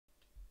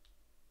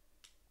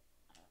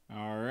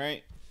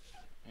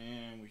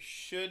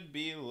should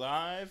be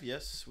live.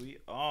 Yes, we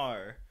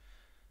are.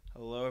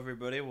 Hello,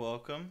 everybody.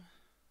 Welcome.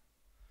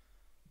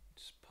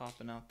 Just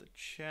popping out the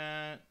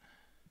chat.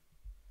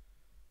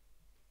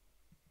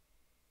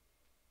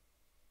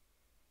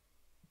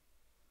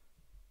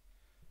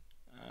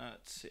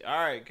 Let's see. All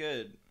right,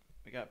 good.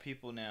 We got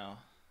people now.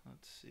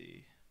 Let's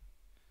see.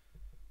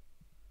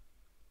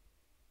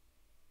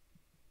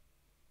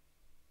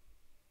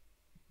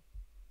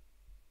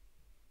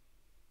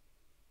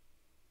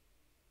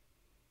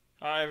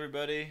 Hi,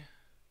 everybody.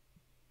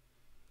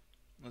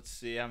 Let's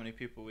see how many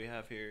people we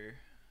have here.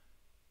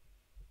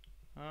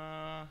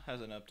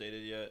 Hasn't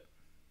updated yet.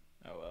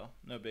 Oh well,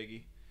 no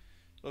biggie.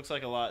 Looks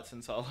like a lot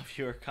since all of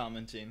you are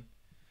commenting.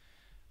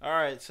 All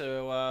right,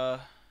 so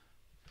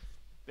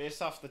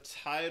based off the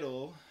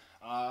title,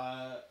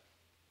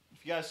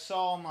 if you guys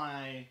saw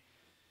my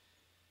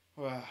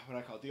what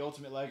I call it, the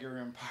Ultimate Lego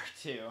Room Part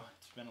 2,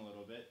 it's been a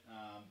little bit.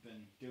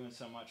 Been doing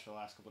so much for the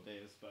last couple of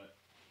days, but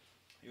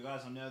you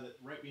guys will know that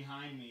right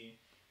behind me,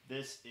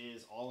 this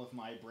is all of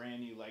my brand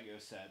new Lego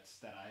sets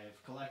that I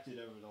have collected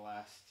over the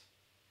last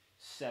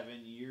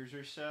 7 years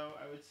or so,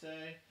 I would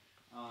say.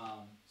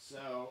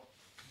 So,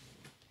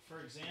 for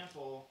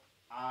example,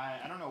 I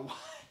don't know why.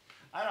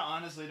 I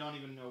honestly don't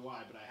even know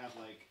why, but I have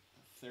like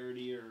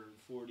 30 or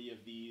 40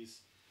 of these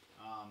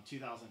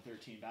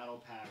 2013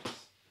 battle packs.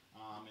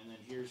 And then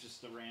here's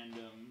just the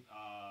random,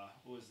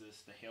 what was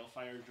this? The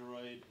Hailfire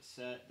Droid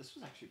set. This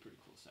was actually a pretty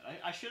cool set.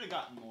 I should have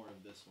gotten more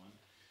of this one.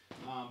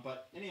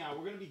 But anyhow,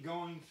 we're going to be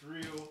going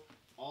through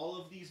all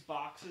of these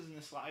boxes in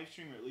this live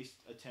stream, or at least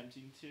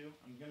attempting to.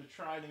 I'm going to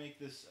try to make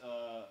this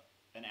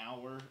an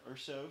hour or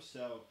so.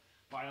 So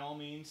by all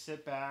means,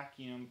 sit back,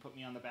 put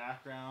me on the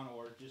background,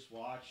 or just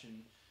watch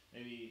and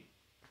maybe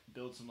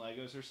build some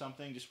Legos or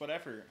something, just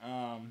whatever.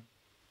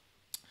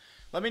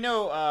 Let me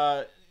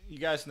know, you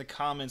guys in the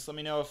comments. Let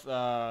me know if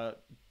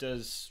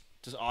does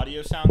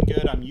audio sound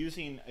good. I'm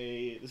using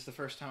this is the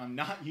first time I'm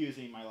not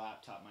using my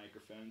laptop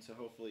microphone, so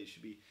hopefully it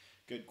should be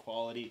good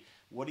quality.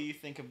 What do you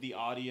think of the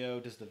audio?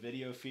 Does the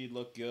video feed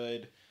look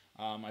good?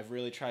 I've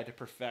really tried to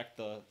perfect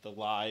the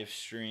live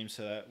stream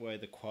so that way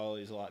the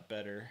quality is a lot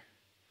better.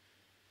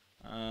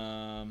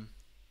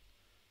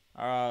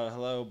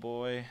 Hello,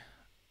 boy.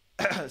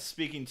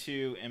 Speaking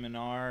to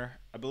M&R,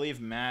 I believe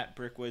Matt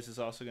Brickwiz is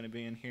also going to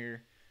be in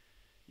here.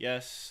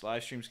 Yes,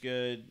 live stream's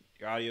good.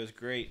 Your audio is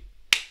great.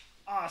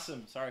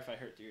 Awesome. Sorry if I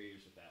hurt your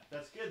ears with that.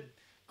 That's good.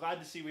 Glad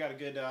to see we got a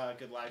good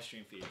live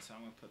stream feed. So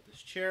I'm going to put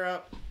this chair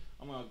up.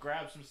 I'm going to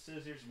grab some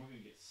scissors and we're going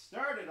to get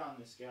started on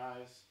this,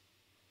 guys.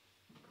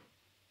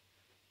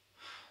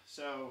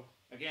 So,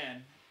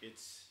 again,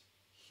 it's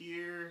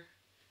here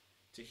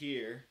to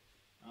here.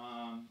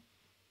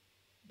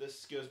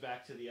 This goes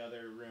back to the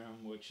other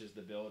room, which is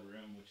the build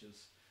room, which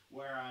is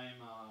where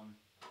I'm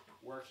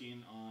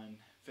working on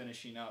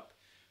finishing up.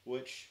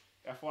 Which,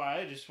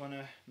 FYI, I just want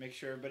to make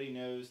sure everybody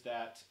knows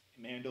that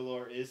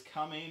Mandalore is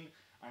coming.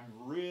 I'm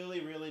really,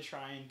 really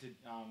trying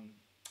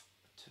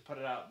to put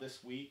it out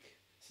this week,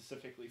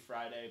 specifically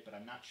Friday, but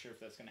I'm not sure if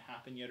that's going to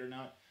happen yet or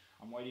not.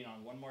 I'm waiting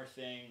on one more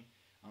thing,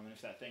 and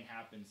if that thing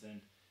happens, then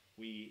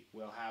we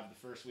will have the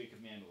first week of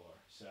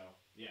Mandalore. So,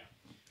 yeah.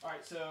 All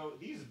right, so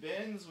these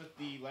bins with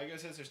the Lego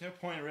sets, there's no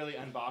point in really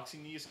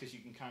unboxing these because you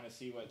can kind of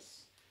see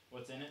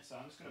what's in it. So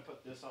I'm just going to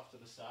put this off to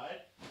the side.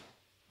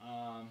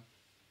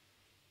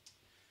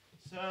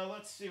 So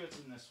let's see what's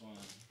in this one.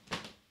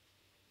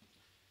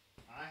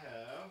 I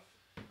have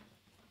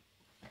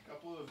a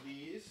couple of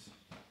these.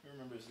 Who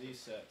remembers these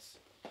sets?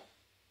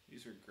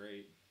 These are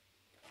great.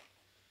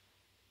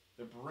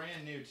 They're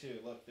brand new too.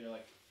 Look, they're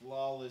like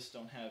flawless.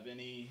 Don't have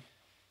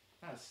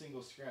not a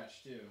single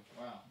scratch too.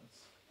 Wow, that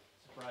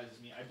surprises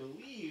me. I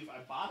believe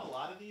I bought a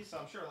lot of these, so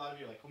I'm sure a lot of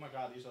you are like, oh my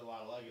god, these are a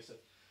lot of Lego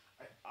sets.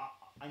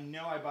 I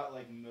know I bought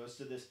like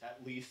most of this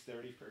at least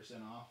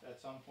 30% off at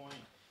some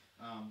point.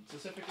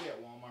 Specifically at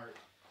Walmart,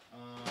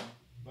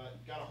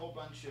 but got a whole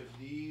bunch of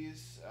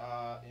these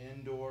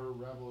Indoor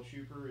Rebel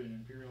Trooper and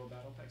Imperial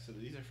Battle Pack. So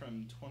these are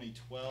from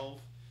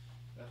 2012.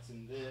 That's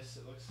in this.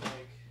 It looks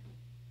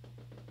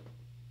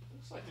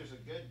like there's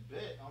a good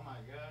bit. Oh my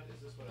god,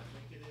 is this what I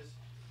think it is?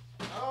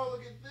 Oh,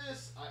 look at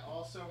this! I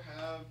also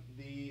have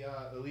the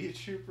Elite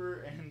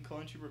Trooper and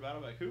Clone Trooper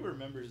Battle Pack. Who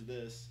remembers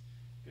this?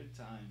 Good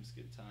times,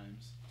 good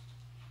times.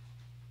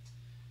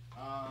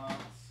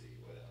 Let's see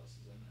what else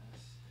is in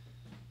this.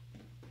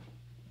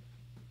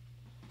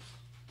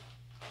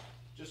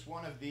 Just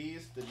one of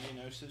these, the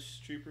Geonosis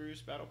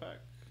Troopers Battle Pack.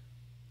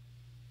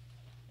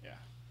 Yeah.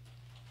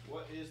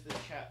 What is the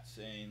chat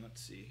saying?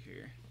 Let's see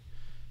here.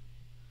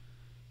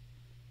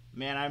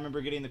 Man, I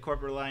remember getting the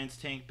Corporate Alliance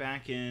tank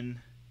back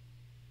in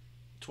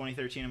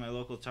 2013 at my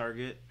local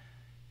Target.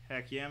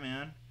 Heck yeah,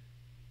 man.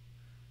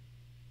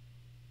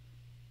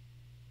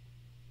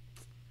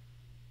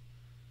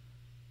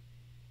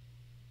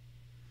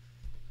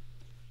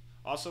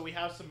 Also, we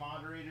have some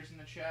moderators in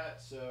the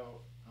chat,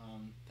 so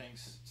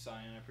thanks,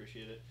 Cyan, I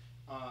appreciate it.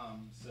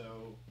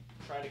 So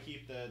try to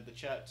keep the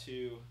chat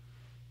to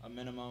a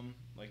minimum,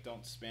 like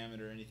don't spam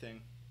it or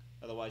anything,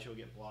 otherwise you'll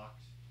get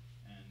blocked,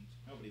 and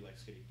nobody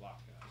likes getting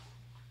blocked, guys.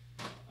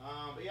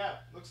 But yeah,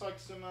 looks like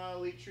some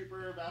Elite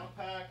Trooper battle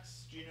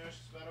packs,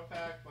 Geonosis battle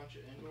pack, bunch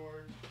of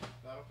indoor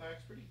battle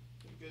packs. Pretty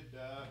good,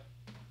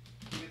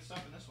 good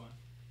stuff in this one.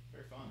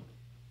 Very fun.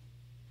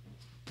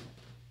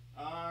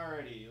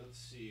 Alrighty, let's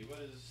see.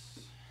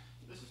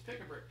 This is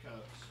Pick-a-Brick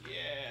Cups.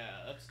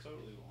 Yeah, that's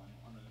totally the one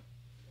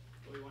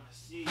we want to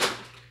see.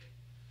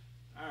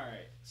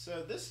 Alright,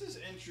 so this is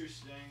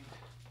interesting.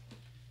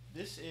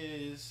 This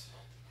is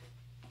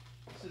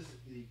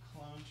the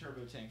Clone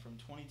Turbo Tank from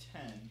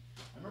 2010.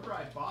 I remember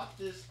I bought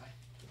this. I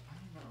don't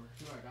remember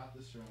who I got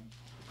this from.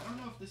 I don't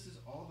know if this is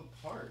all the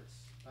parts,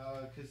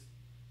 because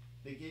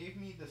they gave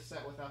me the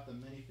set without the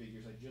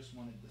minifigures. I just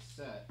wanted the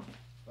set,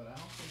 but I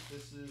don't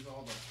think this is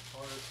all the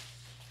parts.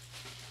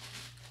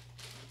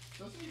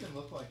 It doesn't even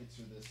look like it's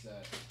for this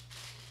set.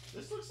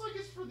 This looks like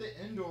it's for the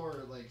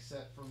indoor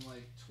set from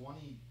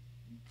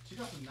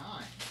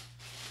 2009.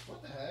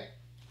 What the heck?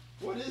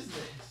 What is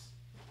this?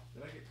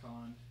 Did I get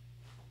conned?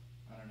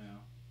 I don't know.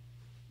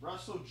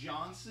 Russell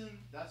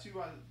Johnson. That's who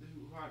I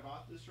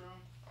bought this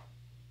from.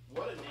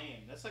 What a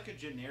name. That's like a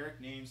generic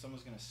name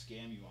someone's gonna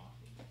scam you off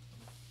of.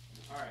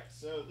 Alright,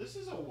 so this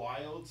is a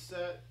wild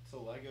set. It's a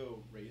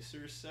Lego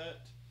Racer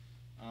set.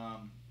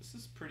 This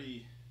is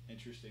pretty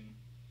interesting,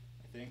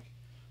 I think.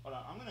 Hold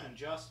on, I'm gonna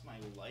adjust my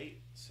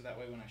light so that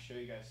way when I show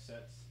you guys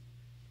sets,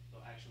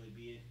 they'll actually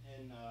be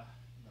in the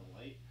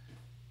light.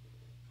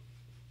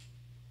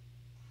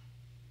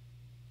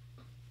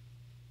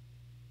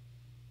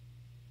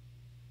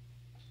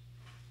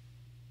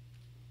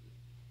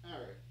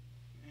 Alright.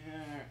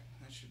 Yeah,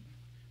 that should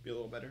be a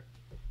little better.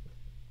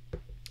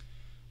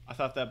 I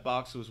thought that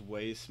box was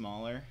way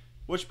smaller.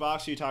 Which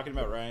box are you talking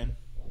about, Ryan?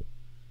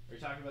 Are you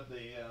talking about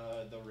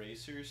the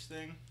Racers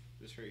thing?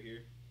 This right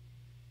here?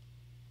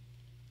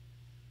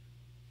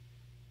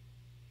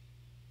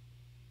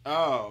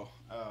 Oh,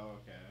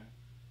 okay.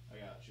 I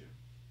got you.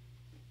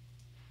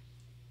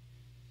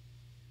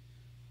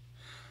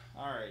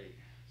 Alright,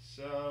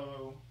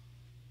 so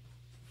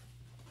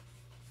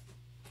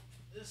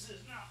this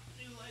is not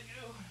new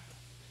Lego.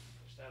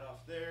 Push that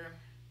off there.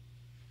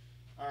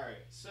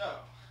 Alright,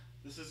 so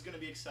this is going to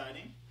be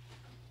exciting.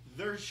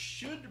 There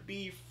should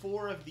be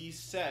 4 of these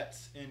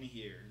sets in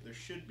here. There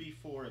should be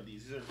 4 of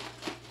these. These are,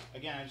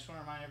 again, I just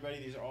want to remind everybody,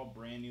 these are all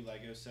brand new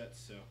Lego sets,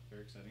 so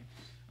very exciting.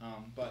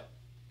 But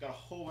got a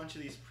whole bunch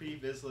of these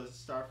pre-Vizsla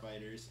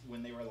Starfighters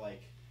when they were I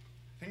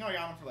think I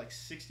got them for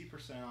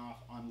 60%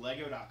 off on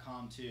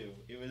Lego.com too.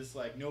 It was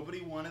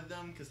nobody wanted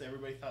them because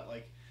everybody thought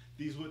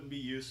these wouldn't be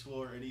useful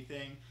or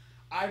anything.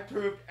 I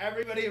proved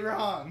everybody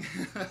wrong.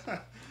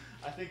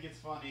 I think it's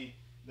funny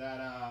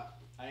that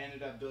I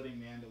ended up building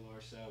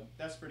Mandalore, so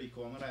that's pretty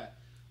cool. I'm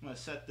gonna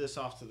set this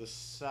off to the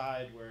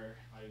side where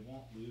I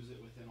won't lose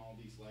it within all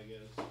these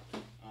Legos.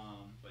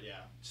 But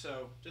yeah,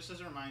 so just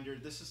as a reminder,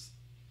 this is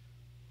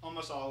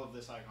almost all of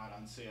this I got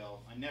on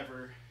sale. I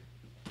never,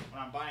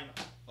 when I'm buying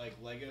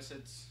Lego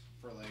sets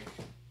for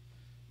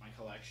my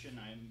collection,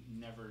 I'm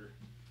never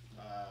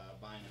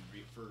buying them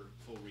for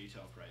full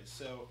retail price.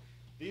 So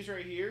these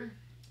right here,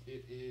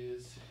 it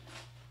is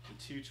the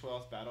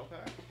 2/12 Battle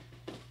Pack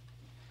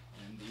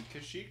and the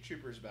Kashyyyk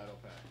Troopers Battle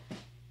Pack.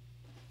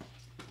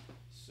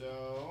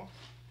 So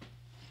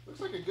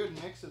looks like a good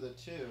mix of the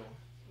two.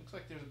 Looks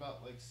like there's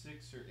about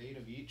 6 or 8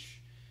 of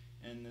each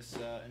in this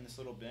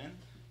little bin.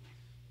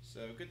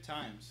 So good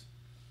times.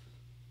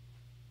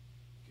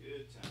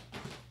 Good times.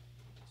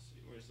 Let's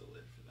see, where's the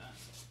lid for that?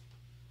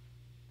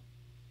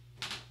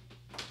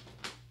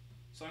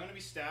 So I'm going to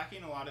be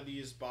stacking a lot of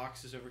these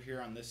boxes over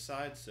here on this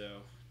side,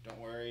 so don't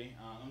worry.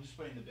 I'm just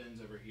putting the bins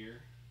over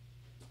here.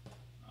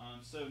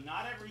 So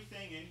not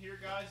everything in here,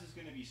 guys, is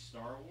going to be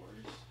Star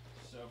Wars.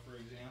 So for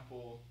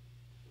example,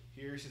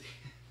 here's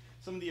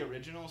some of the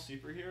original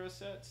superhero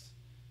sets.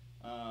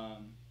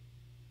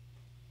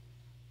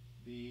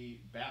 The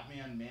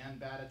Batman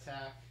Man-Bat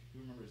Attack. Who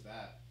remembers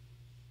that?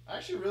 I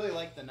actually really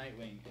like the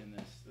Nightwing in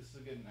this. This is a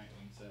good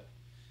Nightwing set.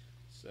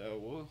 So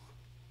we'll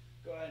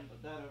go ahead and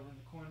put that over in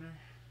the corner.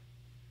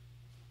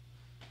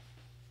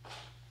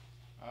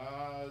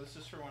 This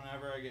is for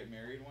whenever I get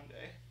married one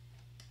day.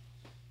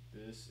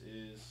 This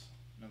is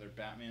another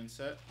Batman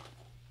set.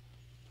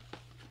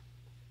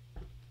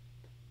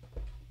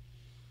 Let's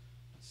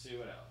see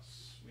what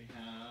else. We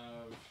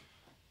have...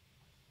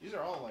 These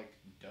are all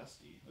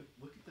dusty.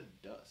 Look at the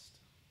dust.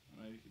 I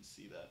don't know if you can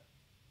see that.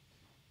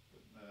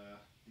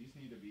 But these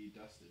need to be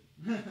dusted.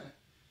 But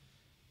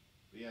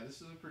yeah,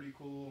 this is a pretty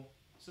cool...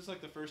 This is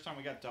the first time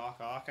we got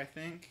Doc Ock, I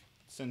think,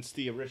 since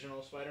the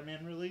original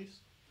Spider-Man release.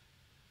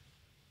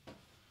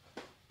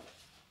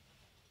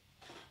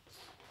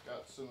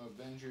 Got some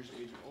Avengers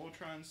Age of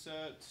Ultron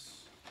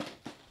sets.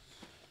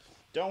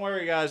 Don't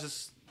worry, guys.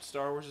 This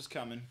Star Wars is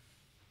coming.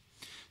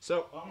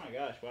 So, oh my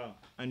gosh, wow.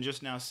 I'm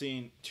just now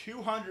seeing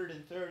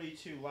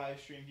 232 live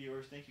stream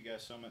viewers. Thank you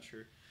guys so much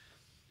for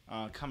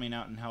coming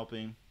out and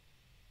helping.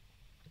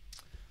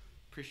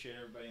 Appreciate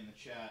everybody in the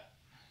chat.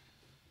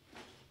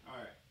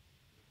 Alright.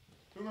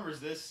 Who remembers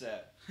this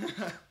set?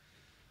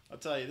 I'll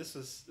tell you, this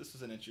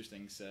was an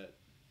interesting set.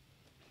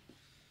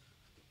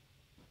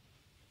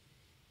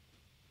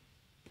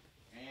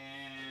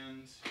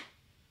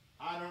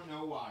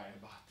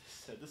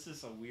 This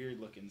is a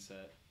weird looking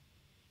set.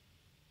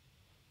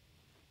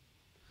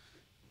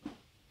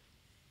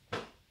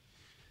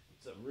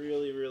 It's a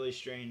really, really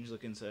strange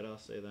looking set, I'll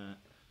say that.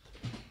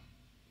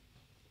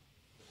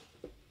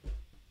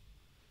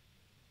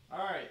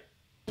 Alright,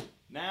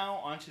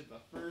 now onto the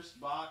first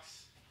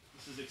box.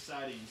 This is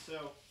exciting.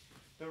 So,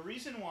 the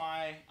reason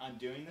why I'm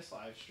doing this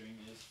live stream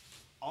is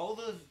I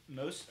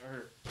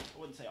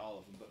wouldn't say all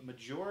of them, but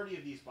majority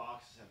of these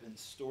boxes have been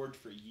stored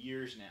for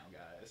years now,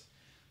 guys.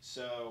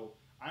 So,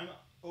 I'm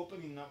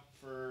opening up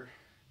for,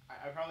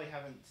 I probably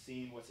haven't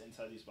seen what's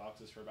inside these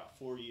boxes for about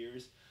 4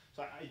 years.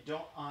 So I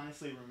don't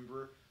honestly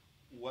remember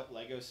what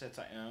Lego sets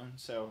I own.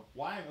 So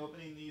why I'm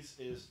opening these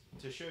is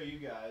to show you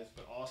guys,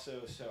 but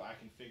also so I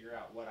can figure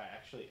out what I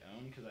actually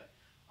own, because I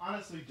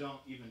honestly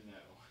don't even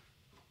know.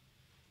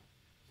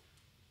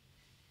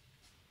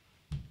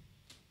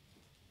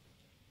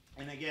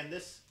 And again,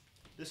 this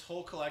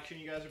whole collection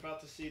you guys are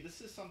about to see,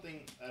 this is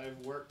something that I've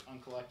worked on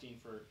collecting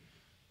for,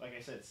 like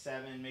I said,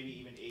 7, maybe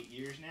even 8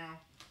 years now.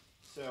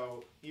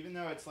 So even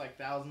though it's like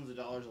thousands of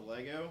dollars of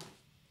Lego,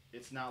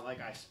 it's not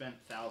like I spent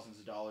thousands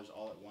of dollars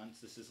all at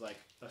once. This is like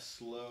a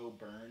slow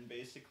burn,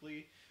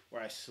 basically,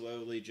 where I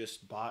slowly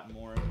just bought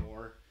more and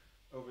more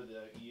over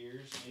the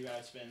years. Maybe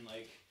I'd spend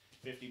like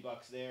 50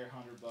 bucks there,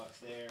 100 bucks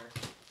there,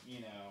 you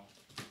know,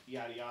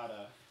 yada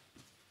yada.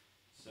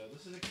 So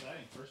this is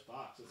exciting. First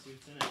box. Let's see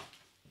what's in it.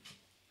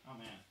 Oh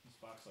man, this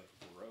box like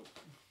broke.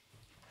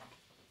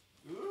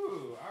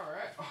 Ooh,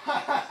 alright.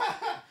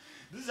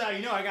 This is how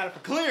you know I got it for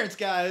clearance,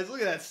 guys.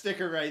 Look at that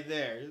sticker right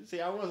there. See,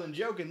 I wasn't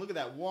joking. Look at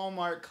that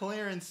Walmart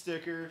clearance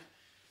sticker.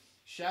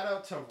 Shout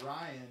out to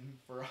Ryan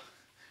for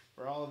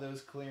all of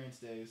those clearance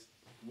days.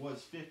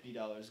 Was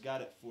 $50.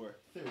 Got it for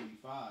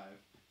 $35.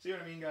 See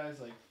what I mean, guys?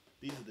 Like,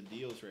 these are the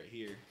deals right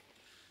here.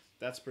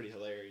 That's pretty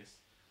hilarious.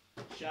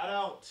 Shout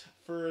out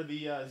for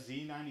the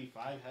Z95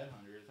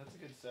 Headhunters. That's a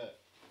good set.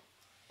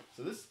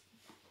 So this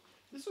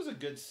was a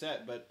good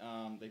set, but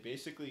they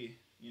basically,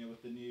 you know,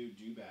 with the new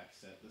Dewback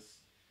set,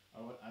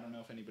 I don't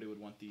know if anybody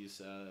would want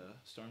these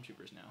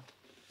Stormtroopers now.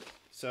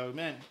 So,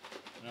 man,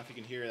 I don't know if you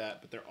can hear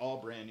that, but they're all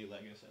brand new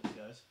Lego sets,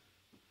 guys.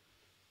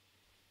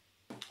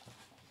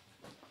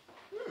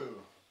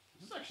 Ooh,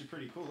 this is actually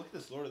pretty cool. Look at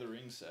this Lord of the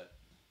Rings set.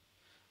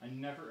 I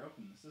never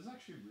opened this. This is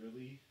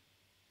actually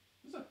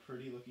this is a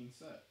pretty looking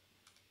set.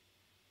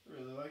 I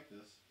really like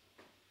this.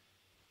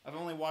 I've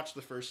only watched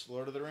the first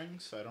Lord of the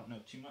Rings, so I don't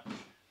know too much.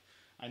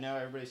 I know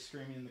everybody's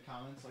screaming in the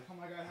comments like, oh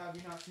my god, have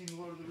you not seen the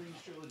Lord of the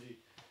Rings trilogy?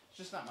 It's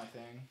just not my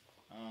thing.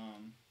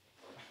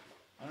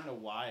 I don't know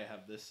why I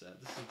have this set.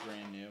 This is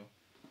brand new.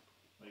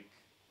 Like,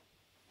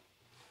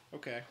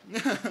 okay.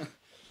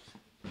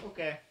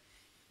 Okay.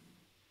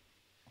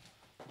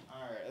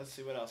 Alright, let's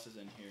see what else is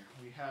in here.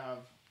 We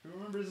have, who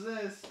remembers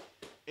this?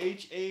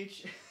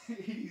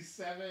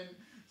 HH87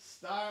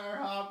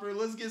 Starhopper.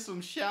 Let's get some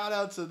shout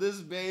outs to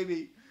this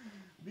baby.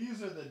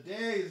 These are the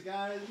days,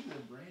 guys. These are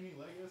brand new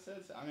Lego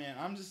sets. I mean,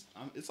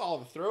 it's all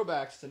the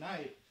throwbacks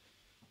tonight.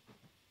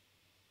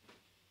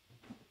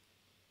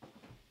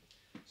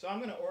 So I'm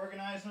going to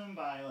organize them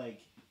by,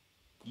 like,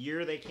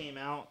 year they came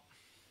out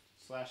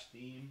 /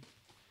 theme.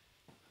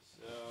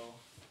 So,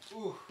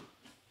 ooh,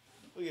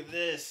 look at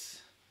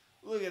this.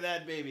 Look at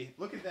that, baby.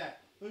 Look at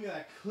that. Look at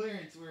that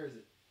clearance. Where is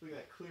it? Look at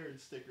that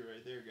clearance sticker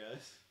right there,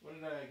 guys. What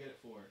did I get it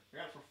for? I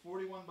got it for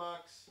 41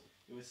 bucks.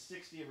 It was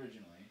 60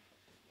 originally.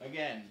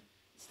 Again,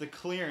 it's the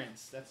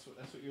clearance. That's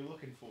what you're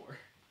looking for.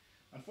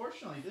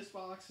 Unfortunately, this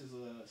box is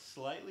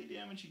slightly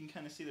damaged. You can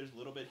kind of see there's a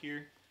little bit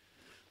here.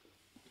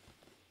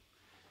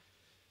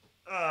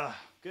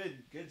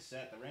 Good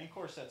set. The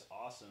Rancor set's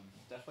awesome.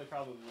 Definitely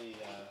probably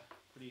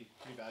pretty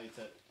valued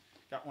set.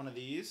 Got one of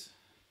these.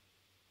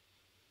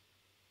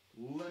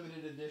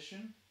 Limited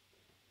edition.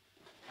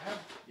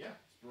 Yeah,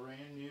 it's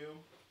brand new.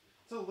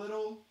 It's a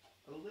little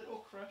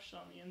crushed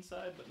on the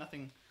inside, but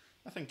nothing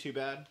too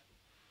bad.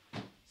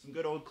 Some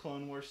good old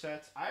Clone Wars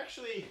sets. I have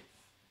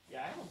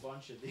a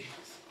bunch of these.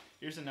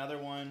 Here's another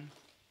one.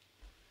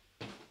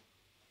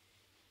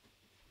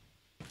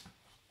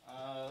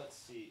 Let's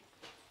see.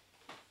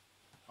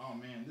 Oh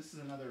man, this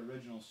is another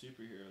original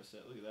superhero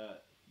set. Look at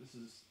that. I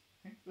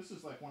think this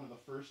is like one of the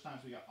first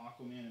times we got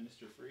Aquaman and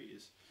Mr.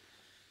 Freeze.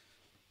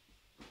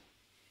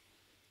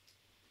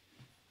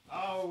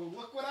 Oh,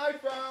 look what I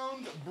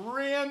found!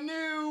 Brand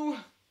new!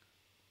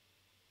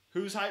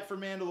 Who's hyped for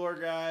Mandalore,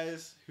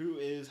 guys? Who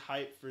is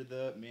hyped for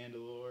the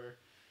Mandalore?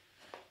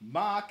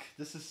 Mock.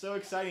 This is so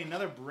exciting.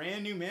 Another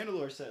brand new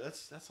Mandalore set.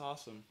 That's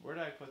awesome. Where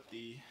did I put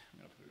the... I'm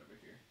going to put it over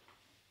here.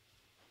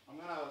 I'm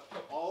going to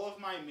put all of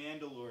my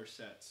Mandalore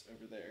sets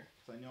over there,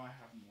 because I know I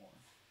have more.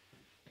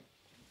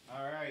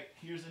 Alright,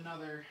 here's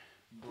another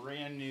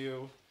brand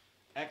new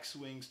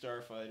X-Wing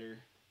Starfighter.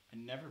 I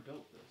never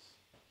built this.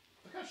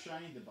 Look how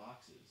shiny the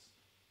box is.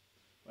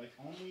 Like,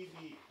 only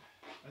the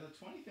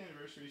 20th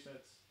anniversary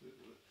sets,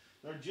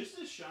 they're just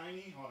as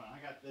shiny. Hold on, I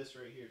got this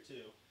right here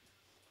too.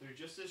 They're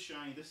just as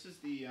shiny. This is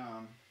the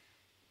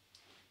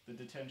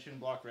Detention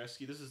Block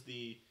Rescue. This is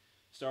the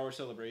Star Wars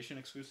Celebration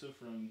exclusive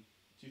from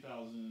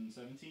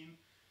 2017.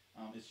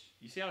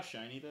 You see how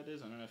shiny that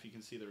is? I don't know if you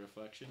can see the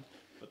reflection,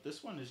 but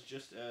this one is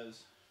just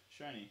as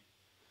shiny.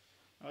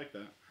 I like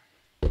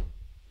that.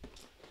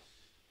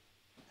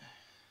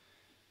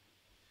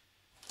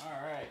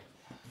 All right,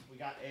 we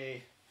got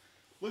a,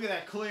 look at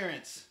that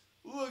clearance.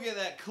 Look at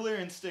that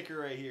clearance sticker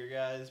right here,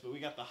 guys. But we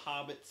got the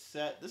Hobbit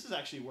set. This is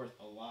actually worth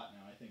a lot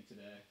now, I think,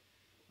 today.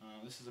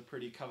 This is a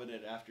pretty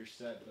coveted after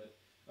set, but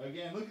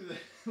again, look at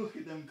the look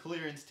at them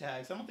clearance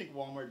tags. I don't think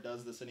Walmart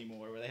does this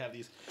anymore, where they have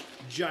these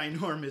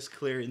ginormous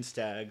clearance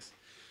tags.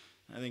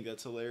 I think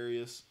that's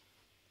hilarious.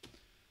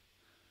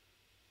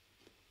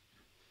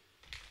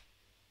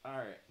 All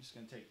right, just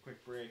gonna take a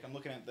quick break. I'm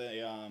looking at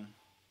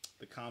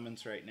the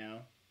comments right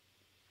now.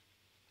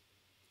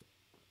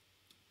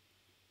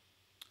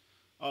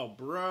 Oh,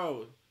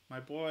 bro, my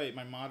boy,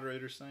 my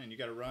moderator's saying you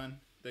gotta run.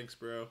 Thanks,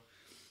 bro.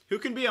 Who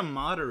can be a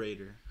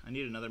moderator? I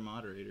need another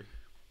moderator.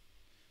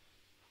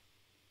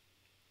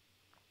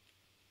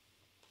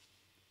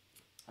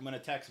 I'm gonna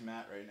text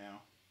Matt right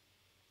now.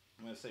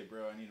 I'm gonna say,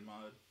 bro, I need a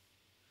mod.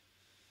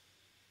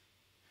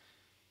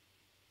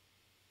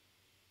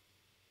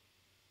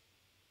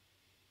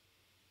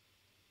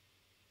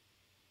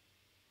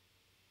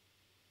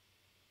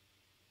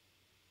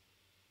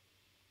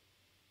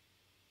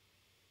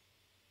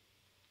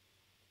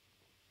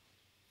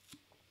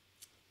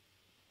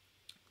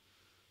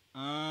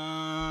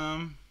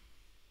 Um,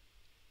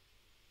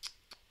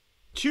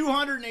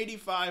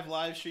 285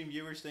 live stream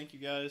viewers. Thank you,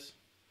 guys.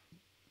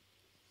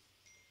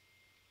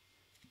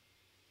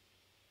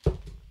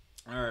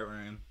 All right,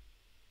 Ryan.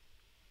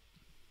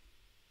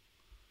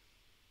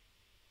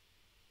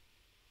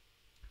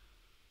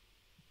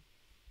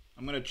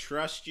 I'm going to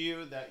trust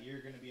you that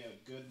you're going to be a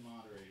good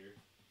moderator.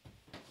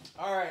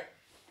 All right.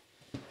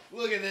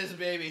 Look at this,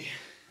 baby.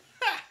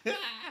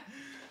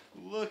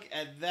 Look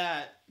at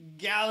that.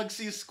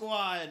 Galaxy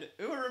Squad.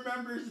 Who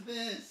remembers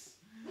this?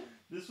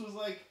 This was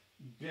like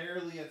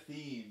barely a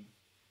theme.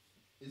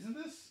 Isn't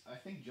this, I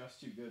think,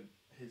 Just Too Good?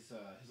 His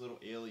little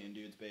alien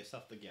dude's based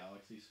off the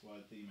Galaxy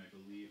Squad theme, I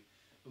believe.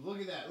 But look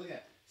at that. Look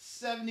at that.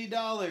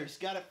 $70.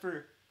 Got it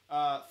for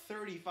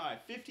 $35.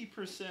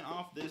 50%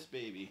 off this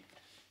baby.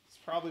 It's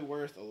probably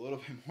worth a little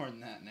bit more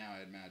than that now,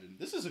 I imagine.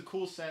 This is a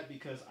cool set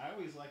because I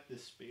always liked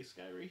this space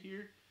guy right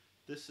here.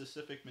 This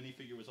specific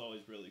minifigure was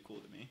always really cool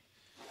to me.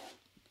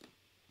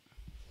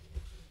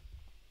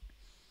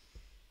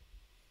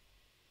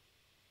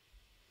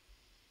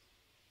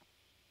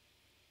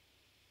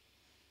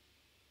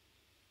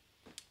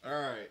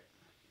 Alright.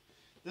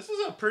 This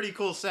is a pretty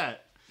cool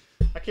set.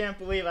 I can't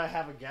believe I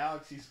have a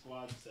Galaxy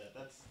Squad set.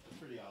 That's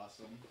pretty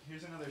awesome.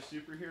 Here's another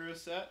superhero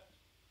set.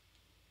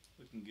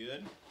 Looking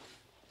good.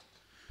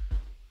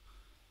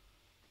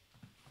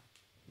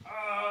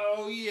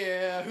 Oh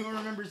yeah, who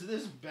remembers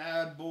this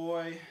bad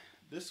boy?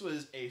 This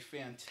was a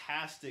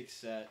fantastic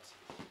set.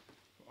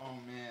 Oh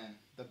man,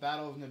 the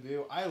Battle of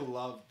Naboo. I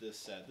loved this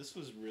set. This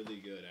was really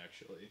good,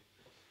 actually.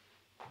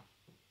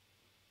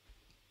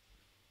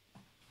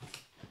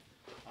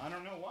 I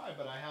don't know why,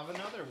 but I have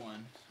another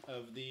one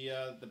of the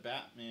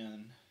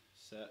Batman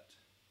set.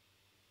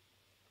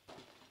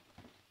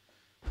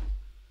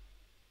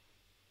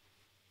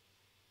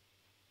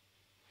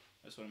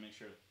 I just want to make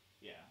sure,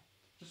 yeah.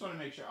 Just want to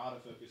make sure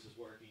autofocus is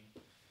working.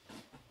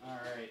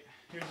 Alright,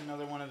 here's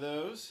another one of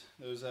those.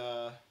 Those, what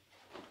are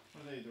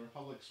they, the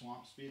Republic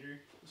Swamp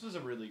Speeder. This was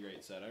a really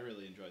great set. I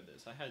really enjoyed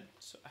this. I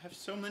have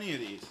so many of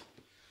these.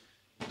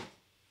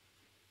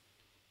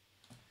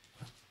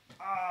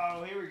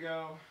 Oh, here we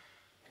go.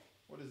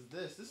 What is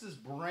this? This is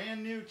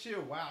brand new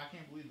too. Wow, I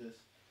can't believe this.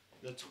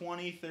 The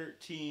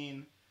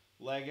 2013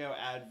 Lego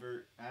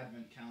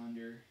Advent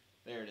Calendar.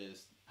 There it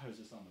is. I was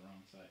just on the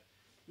wrong side.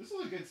 This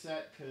is a good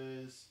set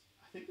because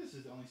I think this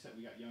is the only set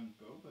we got young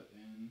Boba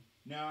in.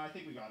 No, I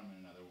think we got him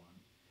in another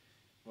one.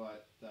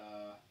 But,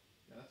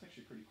 yeah, that's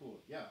actually pretty cool.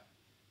 Yeah.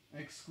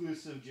 An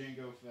exclusive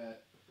Jango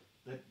Fett.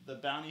 The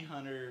Bounty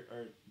Hunter,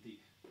 or the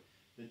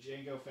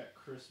Jango Fett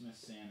Christmas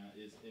Santa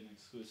is an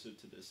exclusive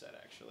to this set,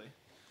 actually.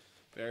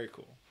 Very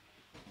cool.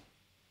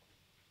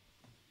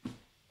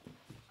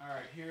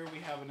 Alright, here we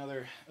have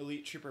another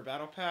Elite Trooper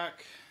Battle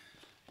Pack.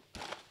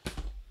 What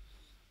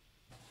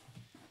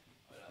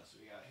else do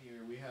we got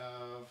here? We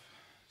have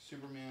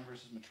Superman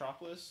versus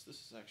Metropolis. This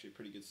is actually a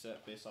pretty good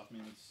set based off Man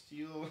of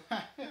Steel.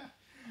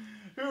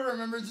 Who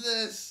remembers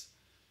this?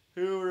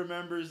 Who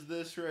remembers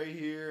this right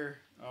here?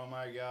 Oh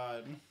my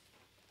god.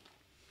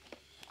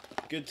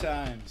 Good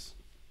times.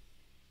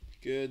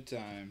 Good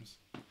times.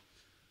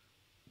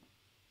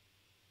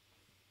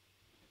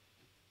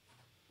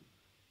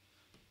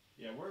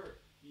 Yeah,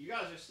 you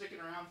guys are sticking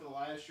around for the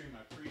live stream.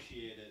 I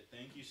appreciate it.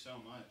 Thank you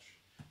so much.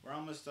 We're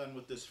almost done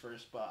with this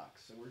first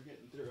box, so we're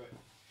getting through it.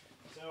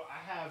 So I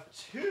have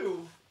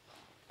two.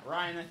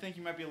 Ryan, I think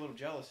you might be a little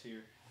jealous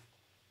here.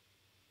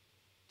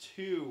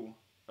 Two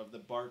of the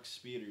BARC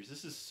Speeders.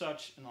 This is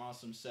such an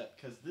awesome set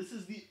because this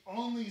is the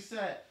only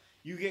set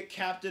you get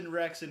Captain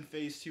Rex and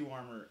Phase 2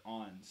 armor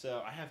on.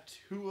 So I have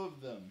two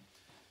of them.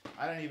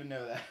 I didn't even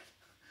know that.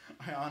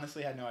 I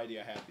honestly had no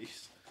idea I had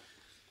these.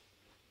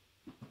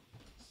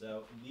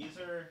 So these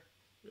are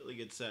Really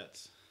good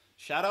sets.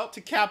 Shout out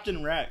to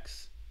Captain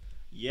Rex.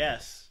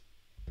 Yes.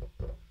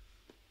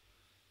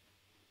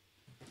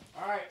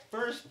 Alright,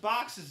 first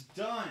box is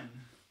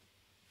done.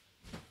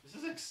 This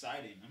is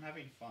exciting. I'm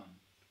having fun.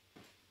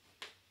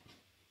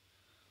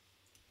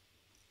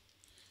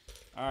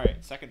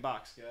 Alright, second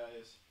box,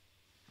 guys.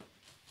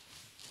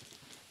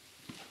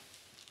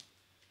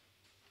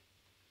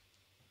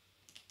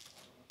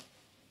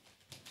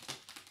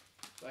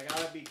 So I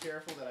gotta be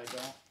careful that I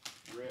don't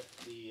rip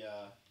the,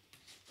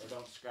 or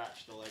don't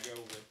scratch the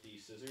Lego with the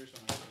scissors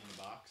when I open the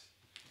box.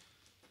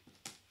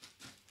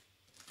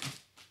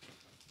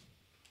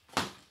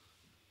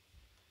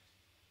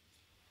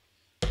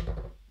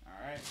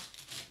 Alright.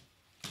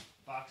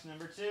 Box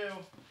number 2.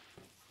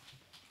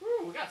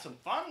 Woo, we got some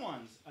fun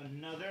ones.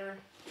 Another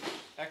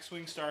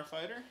X-Wing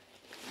Starfighter.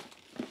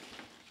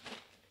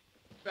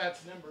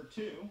 That's number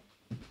 2.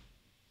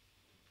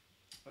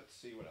 Let's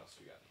see what else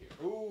we got here.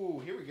 Ooh,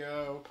 here we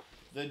go.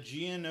 The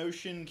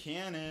Geonosian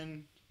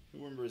Cannon. Who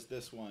remembers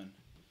this one?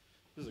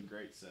 This is a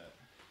great set.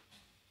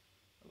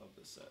 I love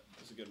this set.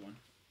 It's a good one.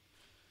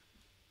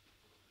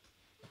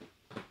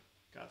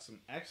 Got some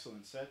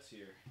excellent sets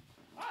here.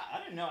 I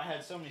didn't know I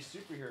had so many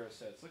superhero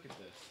sets. Look at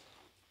this.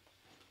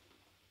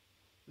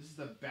 This is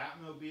the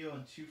Batmobile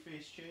and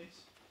Two-Face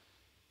chase.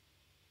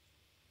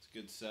 It's a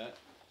good set.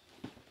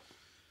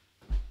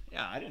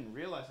 Yeah, I didn't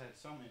realize I had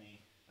so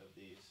many of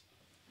these.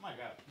 Oh my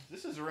god,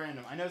 this is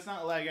random. I know it's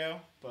not Lego,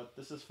 but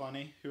this is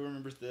funny. Who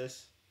remembers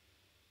this?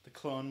 The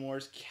Clone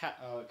Wars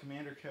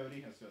Commander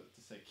Cody. I was about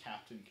to say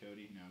Captain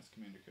Cody. No, it's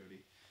Commander Cody.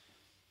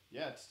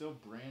 Yeah, it's still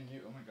brand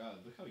new. Oh my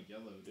god, look how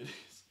yellowed it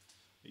is.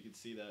 You can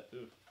see that.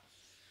 Ooh.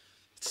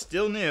 It's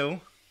still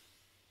new.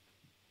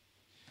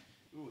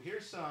 Ooh,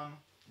 here's some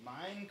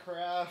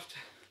Minecraft.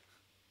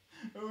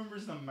 Who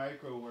remembers the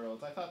Micro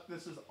Worlds? I thought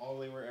this is all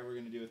they were ever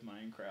going to do with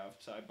Minecraft,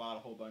 so I bought a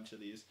whole bunch of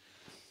these.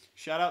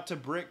 Shout out to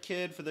Brick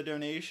Kid for the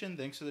donation.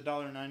 Thanks for the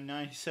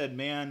 $1.99. He said,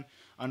 man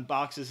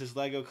unboxes his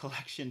Lego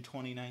collection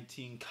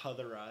 2019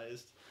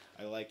 colorized.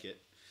 I like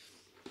it.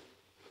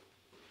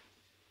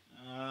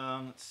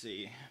 Let's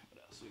see.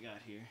 What else we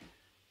got here?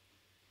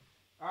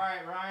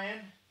 Alright, Ryan.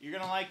 You're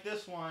going to like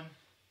this one.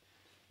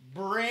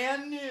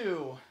 Brand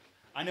new.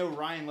 I know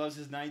Ryan loves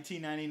his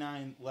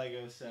 1999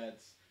 Lego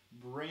sets.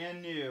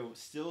 Brand new.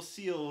 Still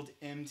sealed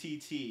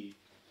MTT.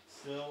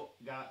 Still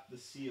got the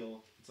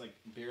seal. It's like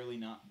barely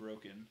not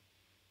broken.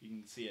 You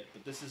can see it.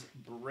 But this is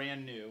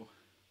brand new.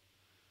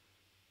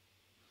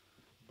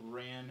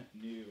 Brand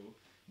new.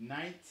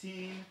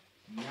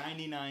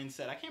 1999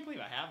 set. I can't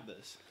believe I have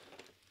this.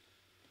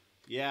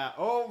 Yeah.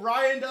 Oh,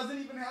 Ryan doesn't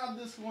even have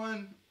this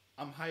one.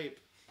 I'm hype.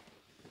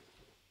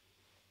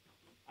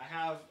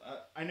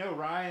 I know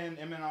Ryan,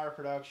 MNR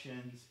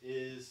Productions,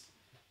 is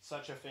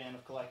such a fan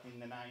of collecting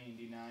the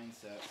 99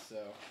 sets,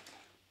 so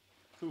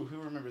who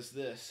remembers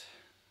this?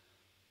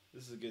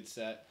 This is a good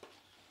set.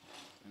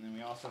 And then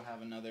we also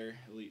have another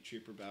Elite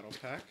Trooper Battle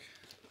Pack.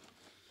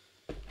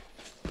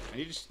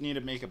 I just need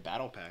to make a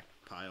Battle Pack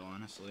pile,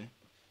 honestly.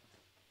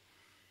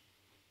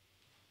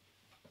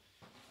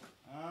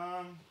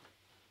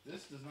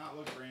 This does not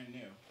look brand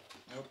new.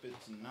 Nope,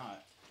 it's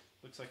not.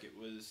 Looks like it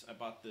was, I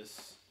bought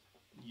this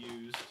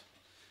used.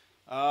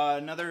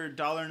 Another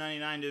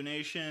 $1.99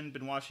 donation.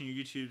 Been watching your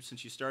YouTube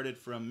since you started,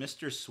 from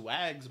Mr.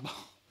 Swags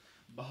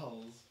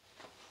Balls.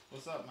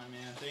 What's up, my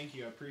man? Thank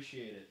you. I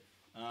appreciate it.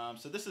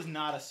 So this is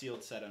not a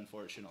sealed set,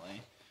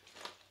 unfortunately.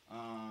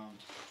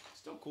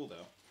 Still cool,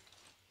 though.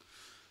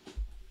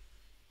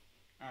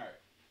 Alright.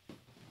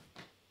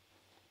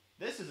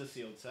 This is a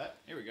sealed set.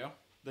 Here we go.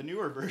 The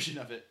newer version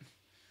of it.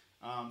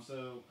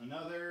 So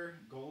another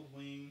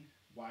Goldwing,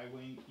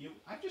 Y-Wing.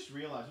 I've just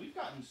realized we've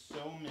gotten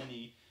so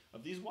many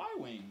of these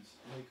Y-Wings.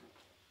 Like,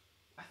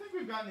 I think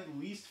we've gotten at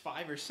least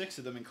 5 or 6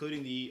 of them,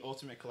 including the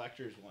Ultimate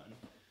Collector's one.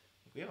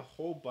 We have a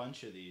whole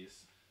bunch of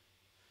these.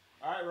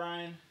 Alright,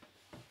 Ryan.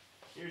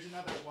 Here's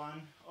another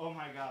one. Oh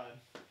my god.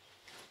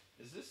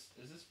 Is this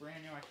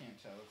brand new? I can't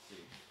tell. Let's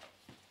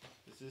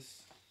see.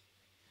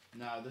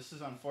 No, this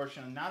is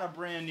unfortunately not a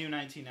brand new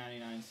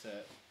 1999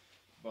 set.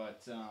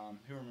 But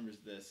who remembers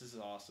this? This is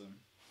awesome.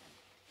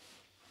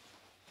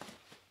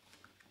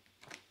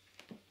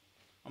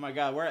 Oh my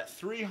god, we're at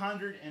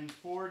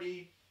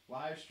 340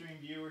 live stream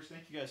viewers.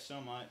 Thank you guys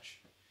so much.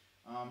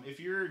 If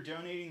you're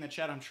donating in the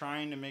chat, I'm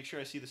trying to make sure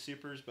I see the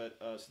supers, but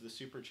the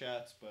super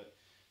chats, but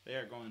they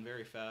are going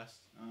very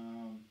fast.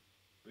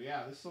 But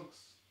yeah, this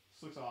looks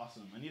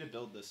awesome. I need to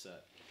build this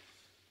set.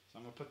 So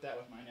I'm gonna put that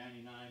with my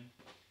 99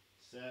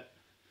 set.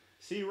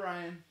 See,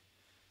 Ryan,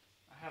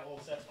 I have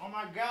old sets. Oh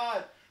my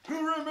god,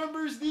 who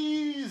remembers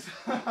these?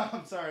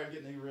 I'm sorry, I'm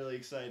getting really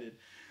excited.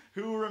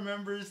 Who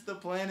remembers the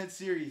Planet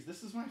series?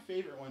 This is my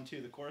favorite one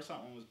too. The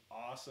Coruscant one was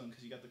awesome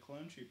because you got the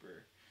Clone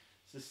Trooper.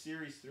 This is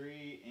Series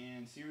 3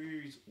 and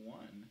Series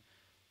 1.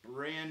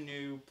 Brand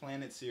new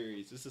Planet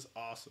series. This is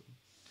awesome.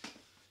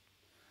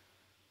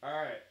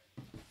 Alright.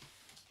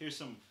 Here's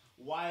some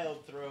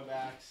wild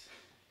throwbacks.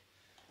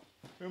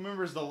 Who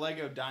remembers the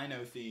Lego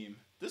Dino theme?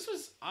 This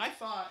was, I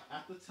thought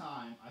at the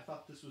time,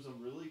 this was a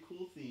really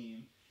cool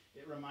theme.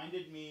 It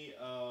reminded me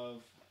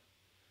of,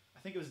 I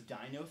think it was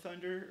Dino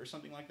Thunder or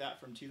something like that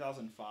from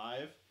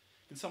 2005.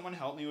 Can someone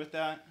help me with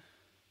that?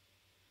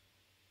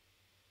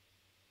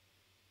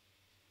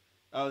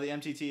 Oh, the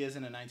MTT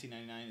isn't a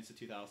 1999, it's a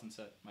 2000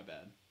 set. My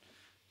bad.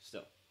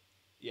 Still.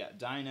 Yeah,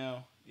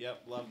 Dino.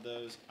 Yep, love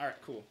those.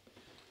 Alright, cool.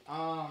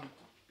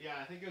 Yeah,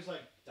 I think it was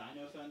like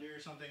Dino Thunder or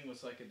something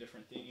was like a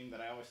different theme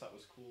that I always thought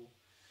was cool.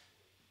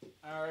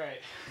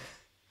 Alright.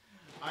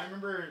 I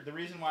remember the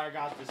reason why I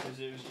got this is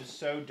it was just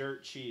so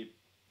dirt cheap.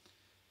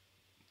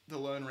 The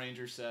Lone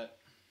Ranger set.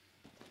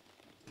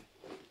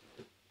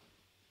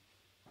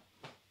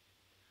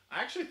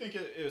 I actually think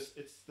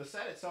it's the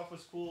set itself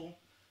was cool.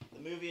 The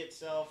movie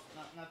itself,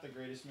 not the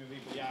greatest movie,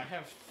 but yeah, I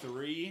have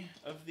 3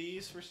 of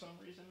these for some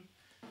reason.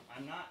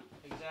 I'm not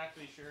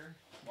exactly sure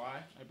why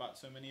I bought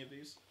so many of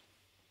these.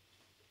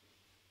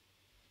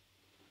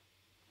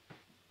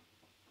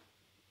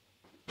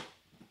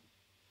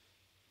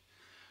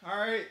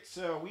 Alright,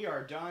 so we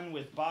are done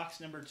with box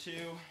number 2.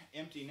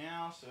 Empty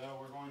now, so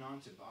we're going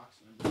on to box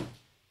number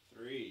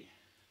 3.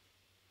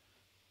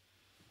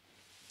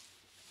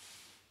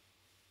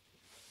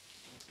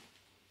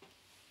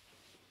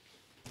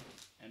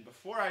 And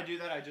before I do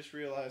that, I just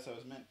realized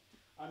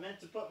I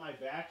meant to put my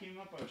vacuum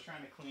up. I was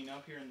trying to clean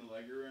up here in the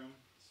Lego room,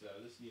 so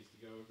this needs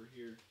to go over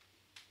here.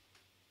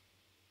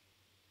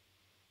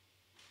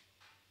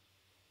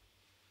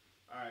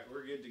 Alright,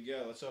 we're good to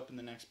go. Let's open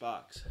the next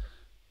box.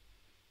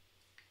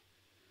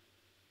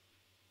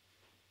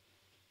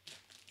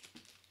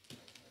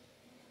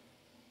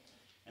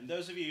 And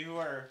those of you who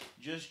are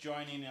just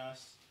joining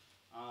us,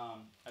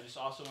 I just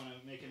also want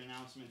to make an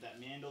announcement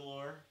that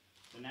Mandalore,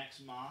 the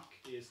next mock,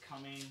 is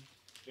coming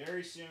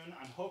very soon.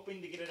 I'm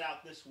hoping to get it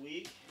out this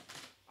week.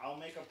 I'll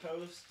make a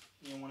post,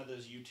 one of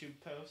those YouTube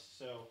posts,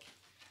 so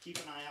keep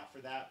an eye out for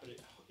that. But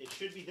it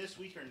should be this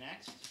week or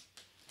next,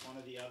 one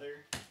or the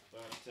other.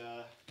 But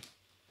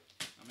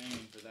I'm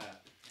aiming for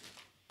that.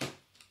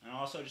 And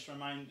also just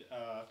remind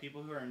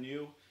people who are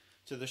new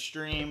to the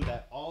stream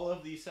that all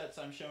of these sets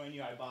I'm showing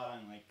you I bought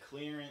on like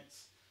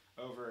clearance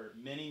over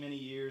many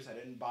years. I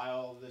didn't buy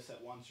all of this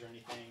at once or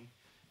anything.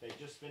 They've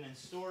just been in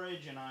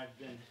storage and I've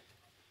been,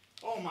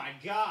 oh my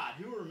god,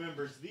 who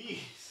remembers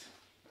these?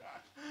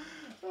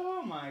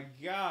 Oh my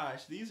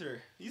gosh, these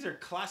are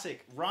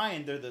classic.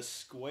 Ryan, they're the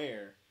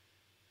square.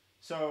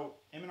 So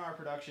M&R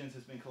Productions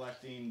has been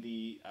collecting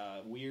the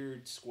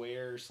weird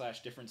square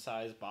 / different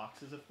size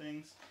boxes of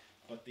things,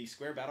 but the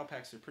square battle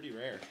packs are pretty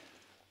rare.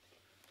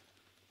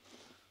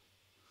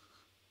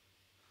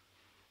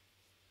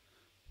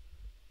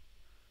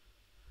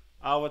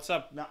 What's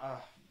up?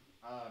 Matt,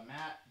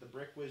 the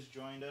Brick Wiz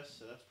joined us,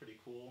 so that's pretty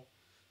cool.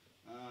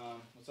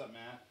 What's up,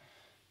 Matt?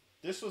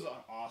 This was an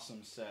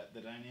awesome set.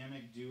 The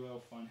Dynamic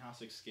Duo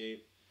Funhouse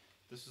Escape.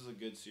 This is a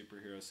good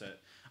superhero set.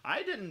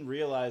 I didn't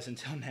realize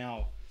until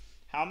now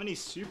how many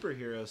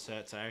superhero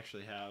sets I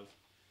actually have.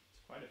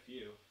 It's quite a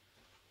few.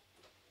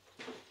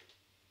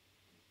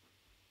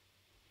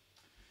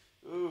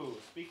 Ooh,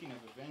 speaking of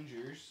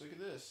Avengers, look at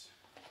this.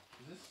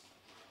 Is this?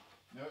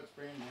 No, it's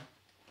brand new.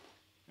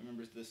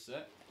 Remembers this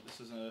set? This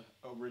is a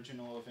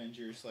original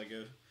Avengers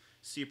Lego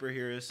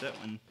superhero set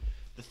when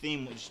the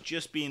theme was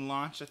just being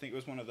launched. I think it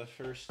was one of the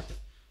first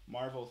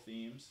Marvel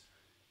themes.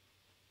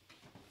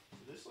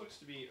 So this looks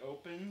to be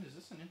opened. Is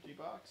this an empty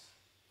box?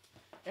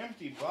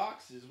 Empty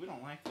boxes? We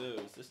don't like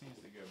those. This needs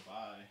to go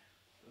by.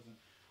 Doesn't.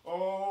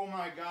 Oh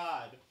my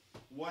god.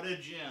 What a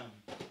gem.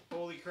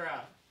 Holy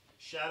crap.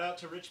 Shout out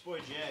to Rich Boy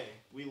J.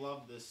 We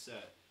love this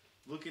set.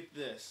 Look at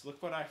this.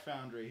 Look what I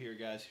found right here,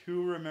 guys.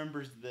 Who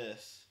remembers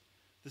this?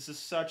 This is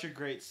such a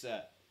great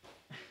set.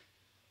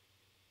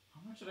 How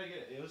much did I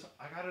get it?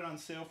 I got it on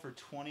sale for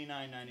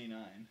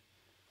 $29.99.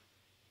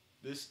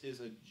 This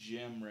is a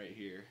gem right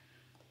here.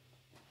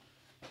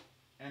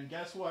 And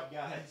guess what,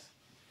 guys?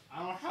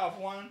 I don't have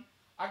one.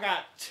 I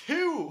got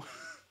 2.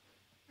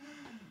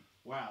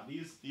 Wow,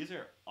 these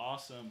are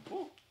awesome.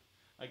 Woo.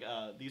 Like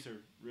these are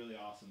really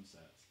awesome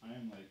sets. I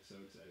am like so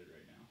excited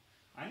right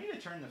now. I need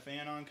to turn the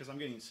fan on because I'm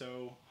getting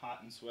so hot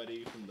and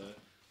sweaty from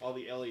all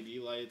the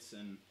LED lights,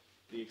 and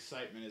the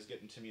excitement is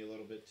getting to me a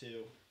little bit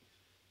too.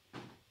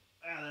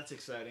 Ah, that's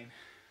exciting.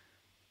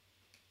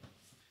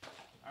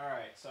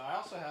 Alright, so I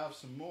also have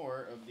some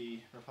more of the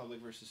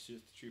Republic vs.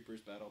 Sith Troopers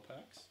battle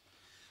packs.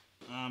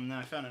 Now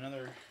I found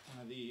another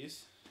one of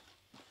these.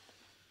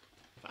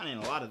 Finding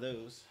a lot of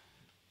those.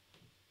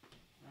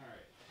 Alright,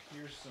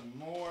 here's some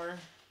more.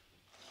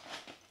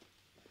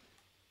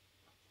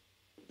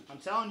 I'm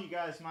telling you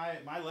guys,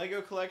 my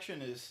Lego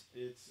collection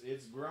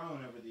it's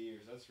grown over the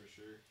years, that's for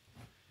sure.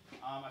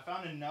 I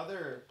found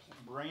another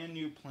brand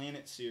new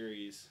Planet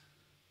series.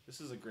 This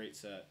is a great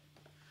set.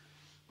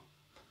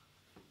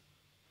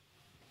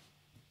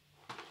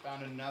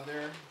 Found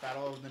another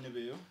Battle of the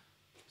Naboo.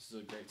 This is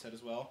a great set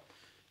as well.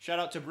 Shout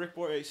out to Brick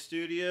Boy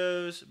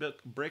Studios,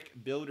 Brick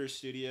Builder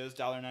Studios,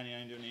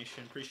 $1.99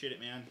 donation. Appreciate it,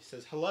 man. He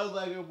says, hello,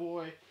 Lego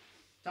Boy.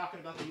 Talking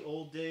about the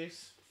old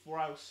days. Before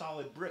I was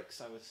Solid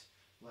Bricks, I was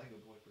Lego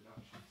Boy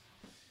Productions.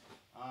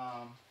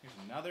 Here's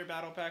another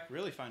battle pack.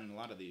 Really finding a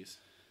lot of these.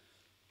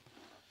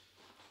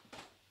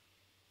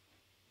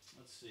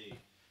 Let's see.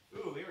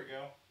 Ooh, here we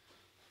go.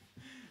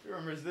 Who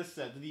remembers this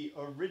set? The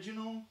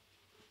original.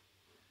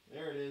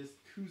 There it is,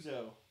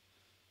 Kuzo.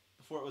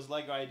 Before it was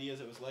Lego Ideas,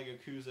 it was Lego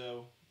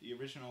Kuzo. The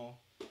original.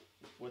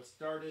 What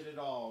started it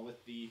all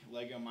with the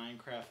Lego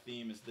Minecraft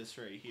theme is this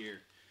right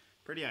here.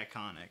 Pretty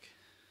iconic.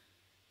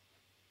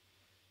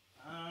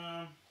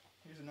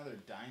 Here's another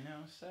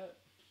dino set.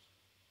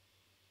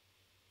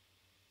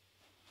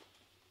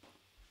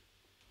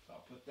 So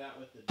I'll put that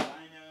with the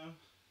dino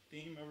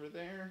theme over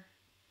there.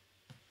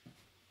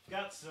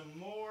 Got some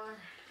more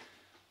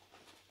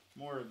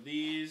of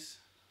these.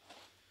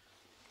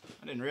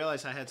 I didn't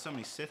realize I had so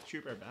many Sith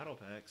Trooper battle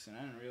packs, and I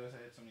didn't realize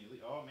I had so many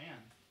Elite. Oh man,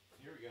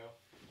 here we go.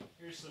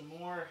 Here's some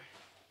more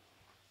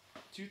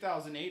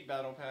 2008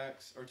 battle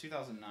packs, or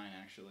 2009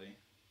 actually.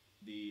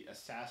 The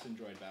Assassin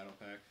Droid battle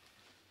pack.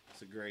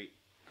 It's a great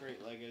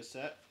Lego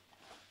set.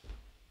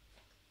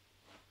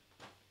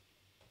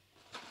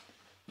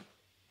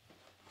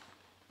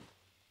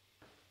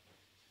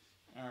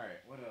 Alright,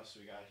 what else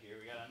we got here?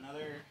 We got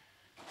another.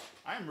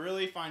 I'm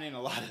really finding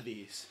a lot of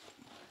these.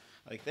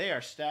 Like, they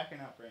are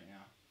stacking up right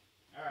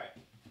now. Alright.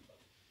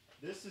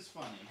 This is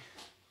funny.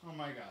 Oh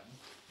my god.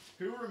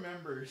 Who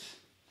remembers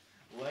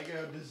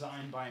Lego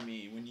Design by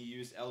Me when you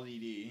used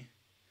LDD?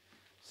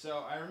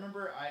 So, I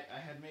remember I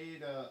had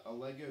made a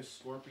Lego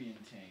Scorpion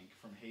tank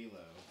from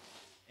Halo.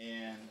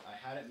 And I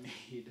had it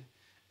made.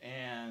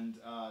 And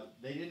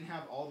they didn't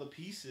have all the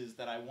pieces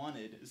that I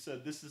wanted. So,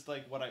 this is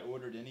like what I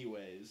ordered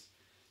anyways.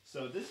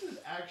 So this is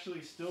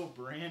actually still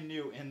brand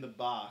new in the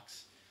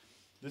box.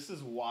 This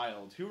is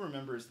wild. Who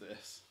remembers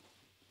this?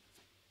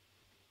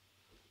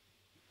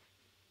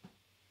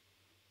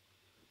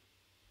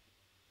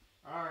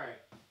 Alright,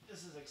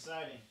 this is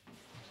exciting.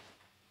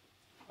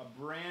 A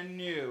brand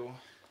new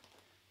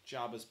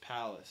Jabba's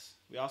Palace.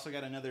 We also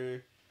got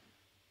another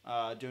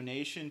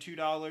donation,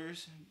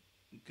 $2.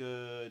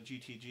 Good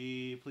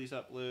GTG. Please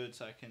upload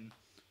so I can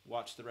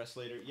watch the rest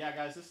later. Yeah,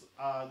 guys,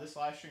 this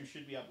live stream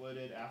should be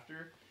uploaded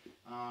after.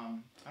 I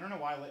don't know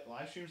why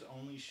live streams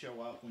only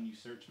show up when you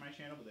search my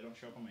channel, but they don't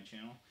show up on my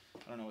channel.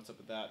 I don't know what's up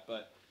with that,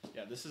 but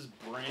yeah, this is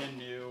brand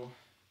new.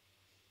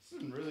 This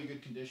is in really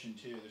good condition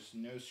too. There's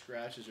no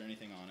scratches or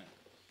anything on it.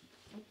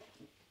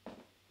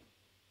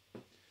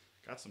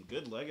 Got some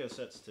good Lego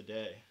sets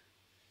today.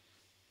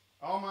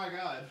 Oh my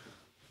god.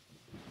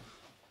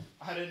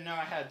 I didn't know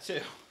I had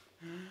two.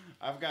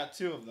 I've got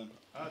two of them.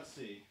 Let's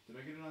see. Did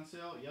I get it on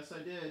sale? Yes,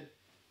 I did.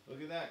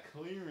 Look at that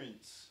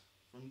clearance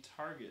from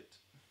Target.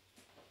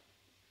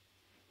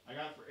 I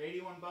got it for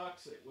 81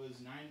 bucks. It was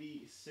 $96.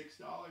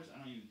 I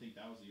don't even think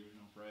that was the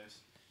original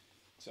price.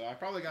 So I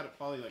probably got it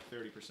like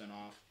 30%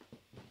 off.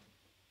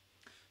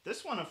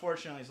 This one,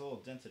 unfortunately, is a little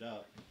dented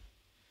up.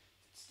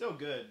 It's still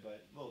good,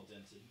 but a little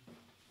dented.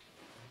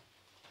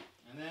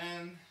 And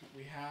then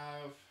we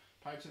have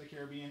Pirates of the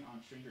Caribbean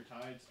on Stranger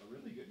Tides. A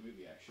really good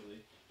movie,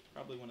 actually.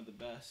 Probably one of the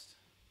best.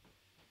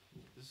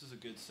 This is a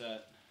good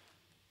set.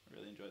 I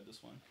really enjoyed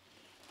this one.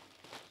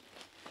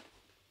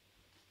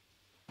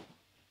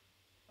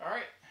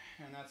 Alright,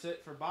 and that's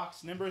it for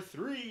box number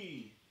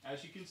 3.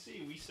 As you can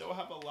see, we still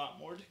have a lot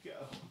more to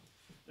go.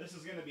 This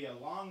is going to be a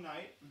long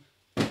night.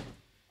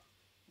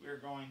 We're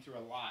going through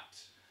a lot.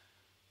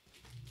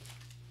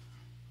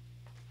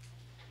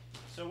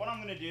 So what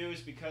I'm going to do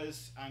is,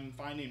 because I'm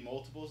finding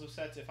multiples of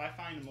sets, if I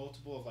find a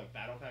multiple of like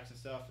battle packs and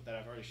stuff that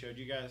I've already showed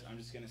you guys, I'm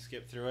just going to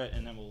skip through it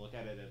and then we'll look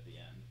at it at the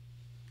end.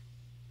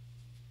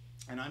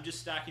 And I'm just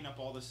stacking up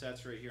all the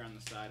sets right here on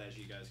the side, as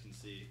you guys can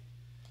see.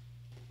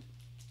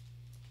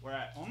 We're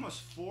at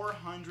almost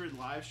 400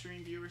 live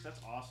stream viewers.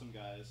 That's awesome,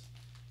 guys.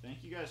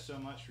 Thank you guys so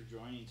much for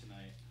joining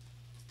tonight.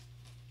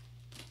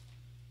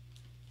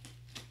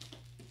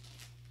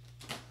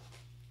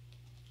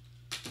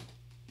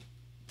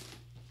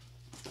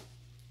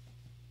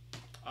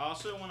 I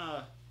also want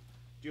to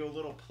do a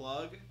little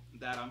plug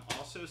that I'm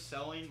also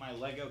selling my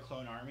Lego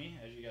Clone Army.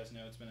 As you guys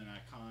know, it's been an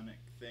iconic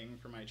thing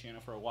for my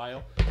channel for a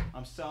while.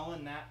 I'm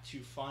selling that to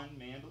fund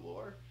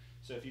Mandalore.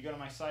 So if you go to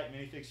my site,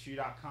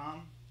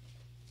 minifigstree.com,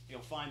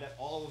 you'll find that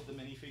all of the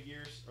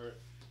minifigures, or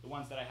the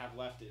ones that I have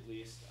left at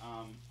least,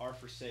 are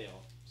for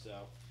sale.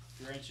 So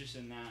if you're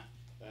interested in that,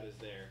 that is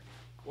there.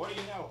 What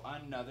do you know?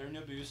 Another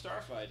Naboo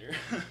Starfighter.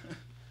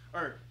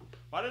 Or,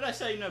 why did I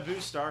say Naboo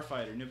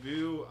Starfighter?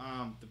 Naboo,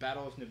 the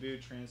Battle of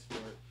Naboo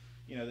transport.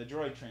 You know, the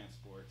droid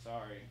transport.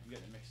 Sorry, I'm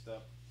getting it mixed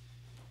up.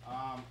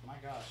 My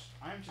gosh,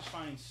 I'm just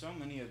finding so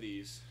many of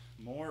these.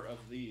 More of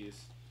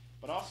these.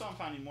 But also I'm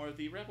finding more of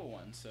the Rebel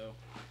ones, so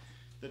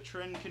the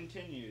trend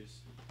continues.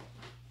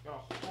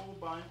 Got a whole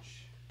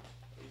bunch.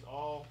 These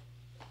all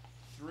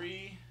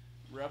 3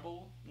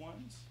 Rebel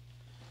ones.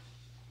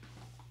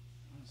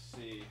 Let's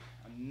see.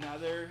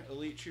 Another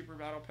Elite Trooper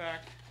battle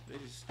pack. They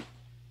just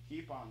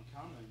keep on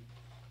coming.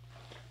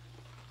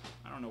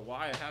 I don't know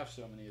why I have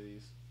so many of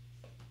these.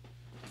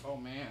 Oh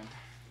man,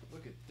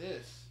 look at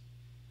this.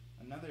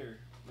 Another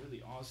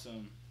really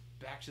awesome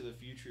Back to the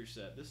Future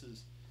set. This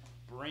is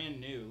brand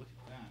new. Look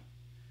at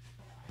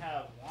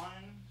that. I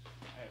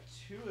have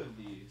 2 of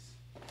these.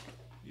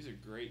 These are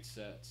great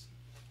sets.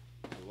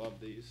 I love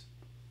these.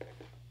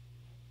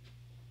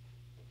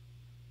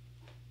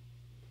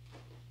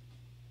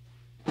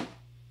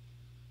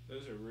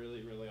 Those are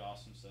really, really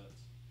awesome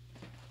sets.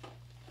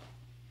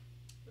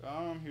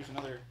 Here's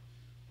another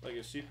Lego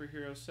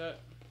superhero set.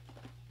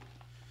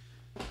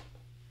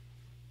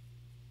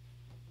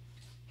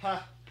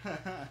 Ha!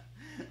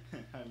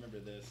 I remember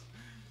this.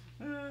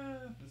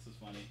 This is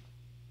funny.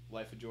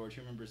 Life of George.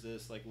 Who remembers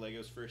this? Like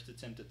Lego's first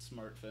attempt at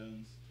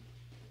smartphones.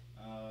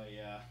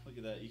 Yeah. Look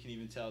at that. You can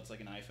even tell it's like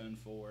an iPhone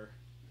 4.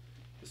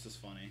 This is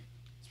funny.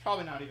 It's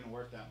probably not even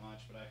worth that much,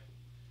 but I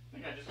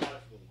think I just got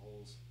it for the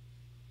holes.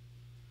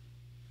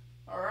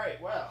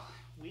 Alright, well,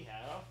 we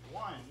have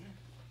 1,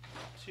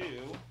 2,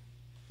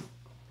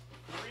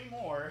 3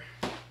 more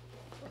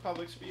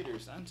Republic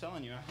speeders. I'm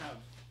telling you, I have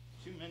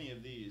too many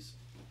of these.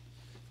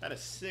 That is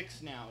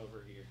 6 now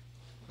over here.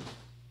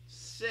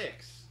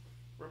 6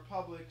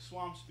 Republic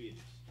Swamp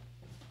Speeders.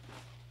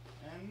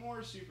 And more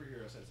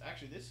superhero sets.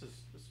 Actually, this is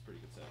a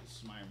pretty good set.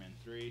 This is Iron Man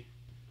 3.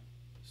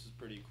 This is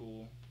pretty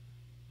cool.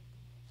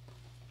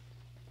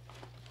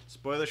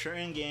 Spoiler sure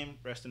in game.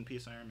 Rest in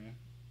peace, Iron Man.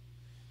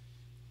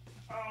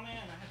 Oh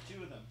man, I have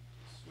 2 of them.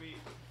 Sweet.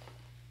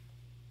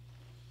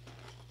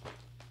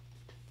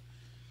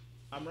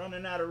 I'm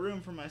running out of room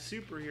for my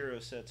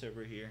superhero sets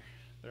over here.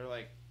 They're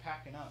like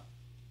packing up.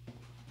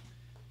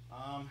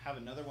 Have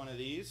another one of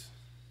these.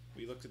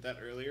 We looked at that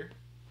earlier.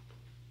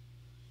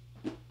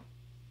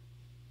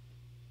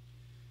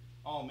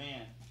 Oh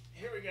man,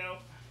 here we go.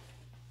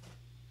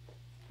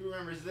 Who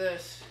remembers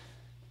this?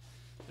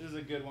 This is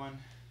a good one.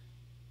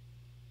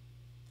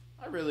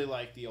 I really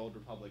like the Old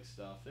Republic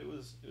stuff. It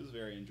was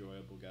very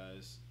enjoyable,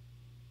 guys.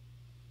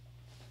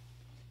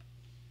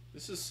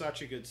 This is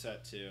such a good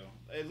set too.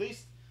 At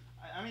least,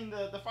 I mean,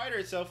 the fighter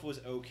itself was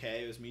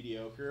okay. It was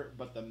mediocre,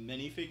 but the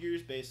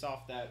minifigures based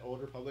off that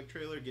Old Republic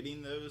trailer,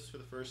 getting those for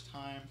the first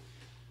time,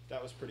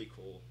 that was pretty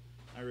cool.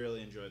 I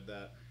really enjoyed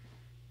that.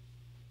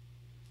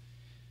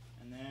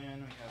 And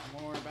then we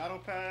have more battle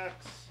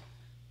packs.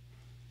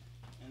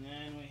 And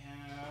then we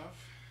have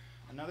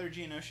another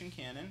Geonosian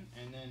cannon.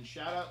 And then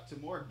shout out to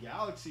more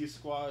Galaxy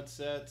Squad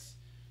sets.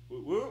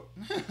 Woo woo.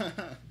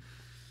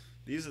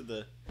 These are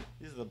the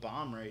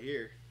bomb right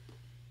here.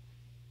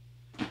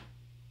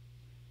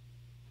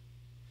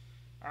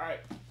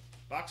 Alright,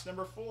 box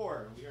number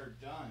 4. We are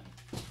done.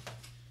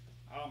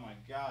 Oh my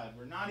god,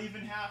 we're not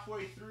even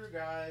halfway through,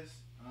 guys.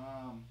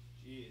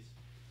 Jeez.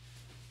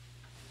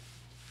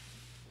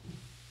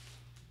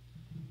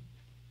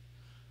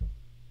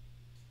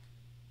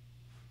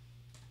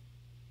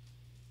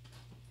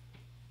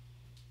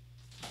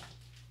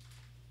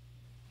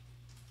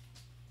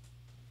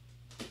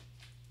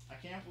 I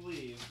can't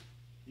believe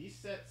these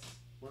sets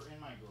were in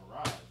my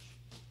garage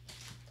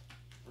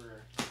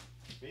for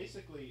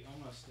basically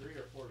almost 3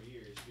 or 4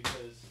 years,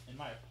 because in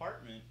my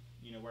apartment,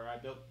 you know, where I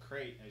built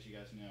Crate, as you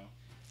guys know,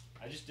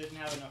 I just didn't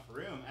have enough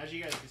room. As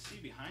you guys can see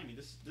behind me,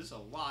 this is a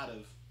lot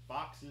of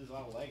boxes, a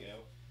lot of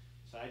Lego.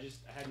 So I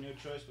had no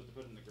choice but to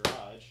put it in the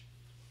garage.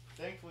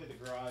 Thankfully,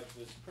 the garage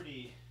was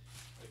pretty,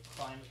 the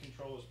climate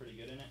control was pretty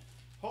good in it.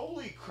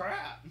 Holy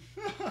crap!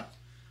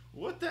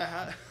 What the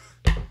heck?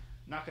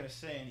 Not gonna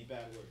say any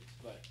bad words,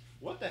 but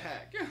what the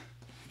heck?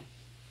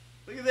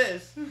 Look at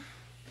this.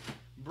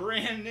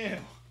 Brand new.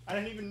 I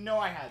didn't even know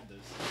I had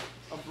this.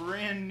 A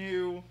brand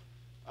new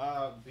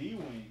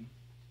B-Wing.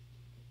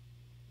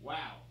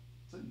 Wow.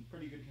 It's in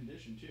pretty good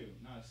condition too.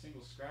 Not a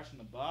single scratch in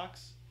the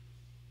box.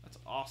 That's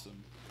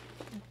awesome.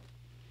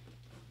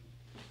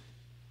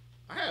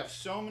 I have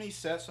so many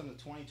sets from the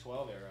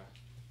 2012 era.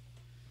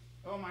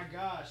 Oh my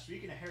gosh,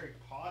 speaking of Harry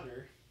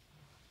Potter,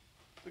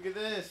 look at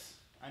this.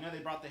 I know they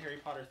brought the Harry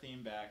Potter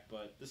theme back,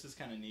 but this is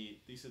kind of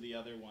neat. These are the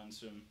other ones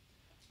from,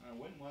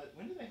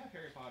 when did they have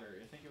Harry Potter?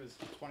 I think it was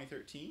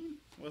 2013,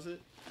 was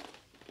it?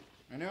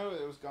 I know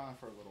it was gone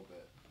for a little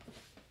bit.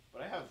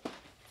 But I have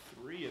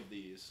 3 of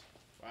these.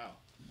 Wow.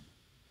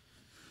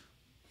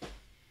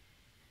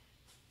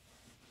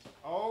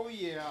 Oh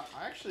yeah,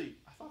 I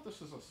thought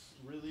this was a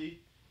really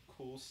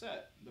cool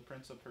set. The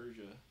Prince of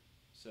Persia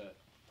set.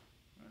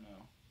 I don't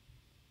know.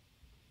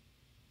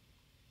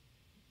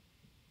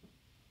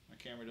 My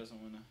camera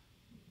doesn't want to.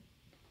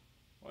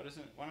 Why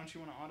don't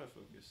you want to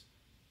autofocus?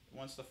 It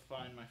wants to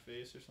find my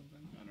face or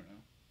something? I don't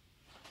know.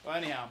 Well,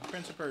 anyhow,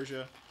 Prince of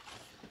Persia.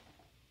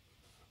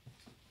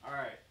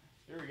 Alright,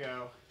 here we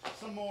go.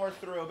 Some more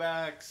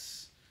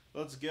throwbacks.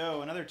 Let's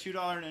go. Another $2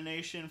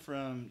 donation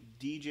from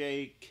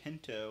DJ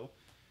Kento.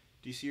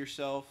 Do you see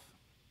yourself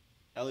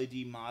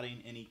LED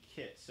modding any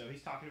kit? So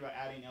he's talking about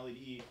adding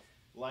LED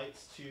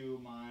lights to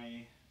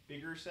my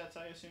bigger sets,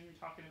 I assume you're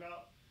talking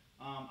about.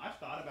 I've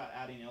thought about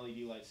adding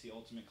LED lights to the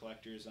Ultimate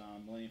Collector's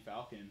Millennium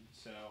Falcon,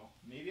 so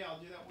maybe I'll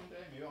do that one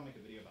day. Maybe I'll make a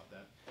video about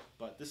that.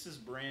 But this is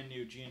brand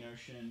new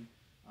Geonosian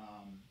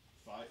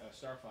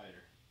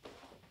Starfighter.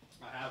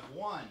 I have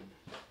 1,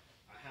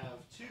 I have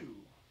 2,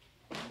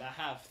 and I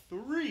have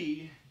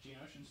 3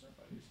 Geonosian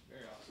Starfighters.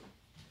 Very awesome.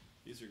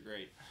 These are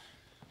great.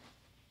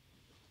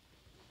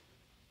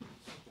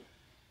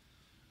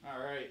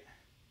 Alright,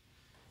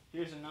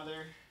 here's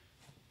another,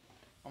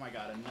 oh my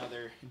god,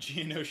 another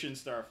Geonosian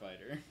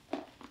Starfighter.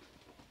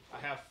 I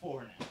have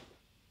 4 now.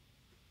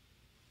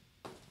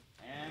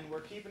 And we're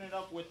keeping it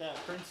up with that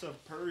Prince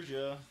of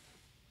Persia.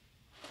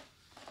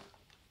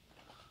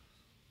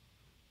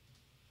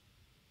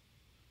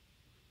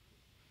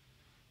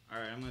 All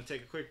right, I'm going to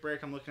take a quick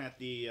break. I'm looking at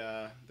the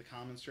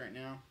comments right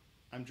now.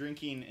 I'm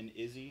drinking an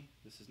Izzy.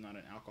 This is not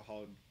an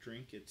alcoholic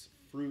drink. It's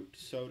fruit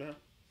soda.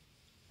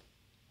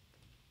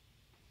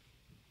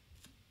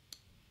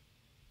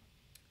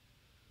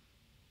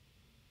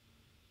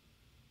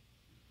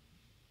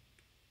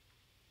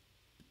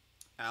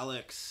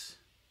 Alex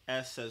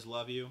S says,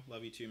 love you.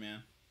 Love you too,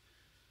 man.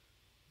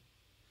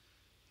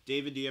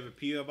 David, do you have a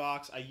P.O.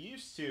 box? I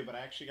used to, but I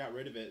actually got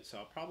rid of it, so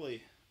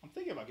I'm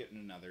thinking about getting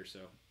another, so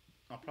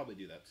I'll probably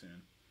do that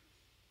soon.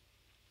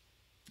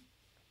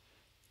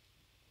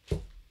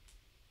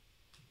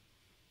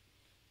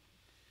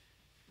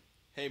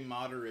 Hey,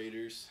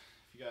 moderators,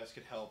 if you guys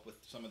could help with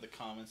some of the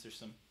comments.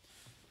 There's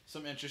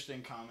some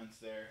interesting comments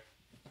there.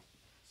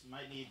 So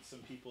might need some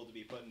people to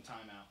be putting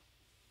time out.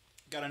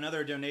 Got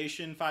another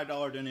donation,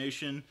 $5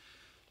 donation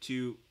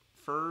to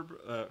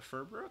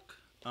Furbrook.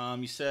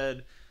 You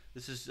said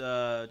this is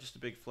just a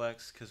big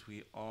flex because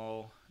we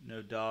all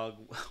know dog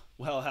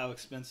well how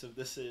expensive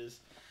this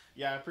is.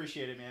 Yeah, I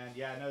appreciate it, man.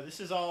 Yeah, no, this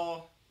is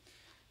all.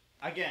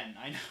 Again,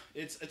 I know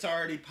it's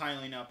already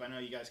piling up. I know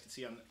you guys can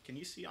see can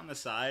you see on the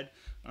side?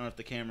 I don't know if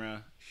the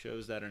camera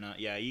shows that or not.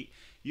 Yeah,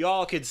 you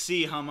all could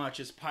see how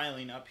much is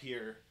piling up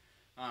here.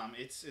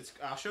 It's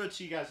I'll show it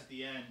to you guys at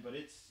the end, but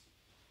it's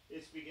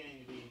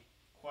beginning to be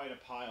quite a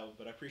pile.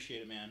 But I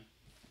appreciate it, man.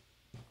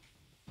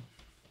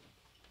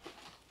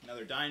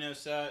 Another dino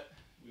set.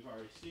 We've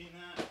already seen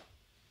that.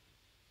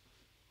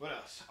 What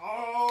else?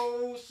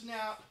 Oh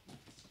snap!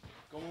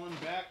 Going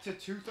back to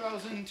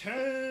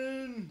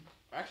 2010.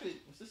 Actually,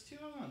 was this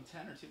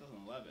 2010 or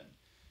 2011?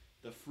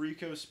 The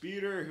Freako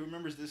Speeder. Who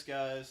remembers this,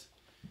 guys?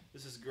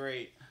 This is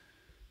great.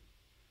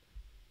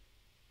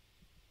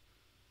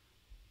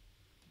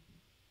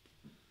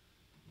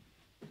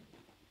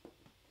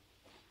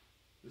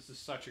 This is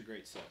such a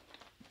great set.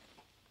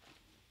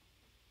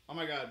 Oh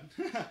my god.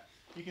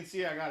 You can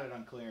see I got it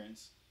on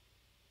clearance.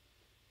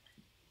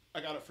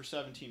 I got it for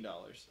 $17.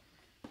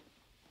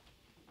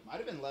 Might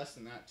have been less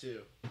than that,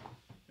 too.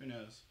 Who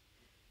knows?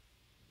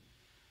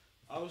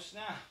 Oh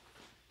snap!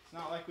 It's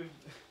not like we've.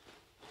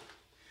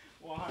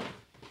 Why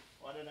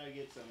did I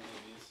get so many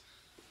of these?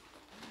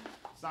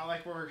 It's not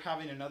like we're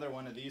having another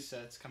one of these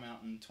sets come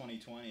out in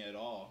 2020 at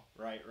all,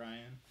 right,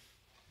 Ryan?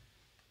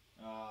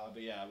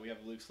 But yeah, we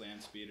have Luke's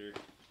Land Speeder.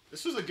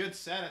 This was a good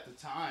set at the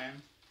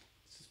time.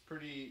 This is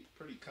pretty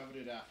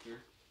coveted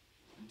after,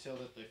 until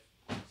that they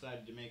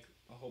decided to make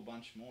a whole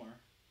bunch more.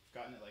 I've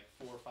gotten it like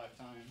 4 or 5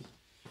 times.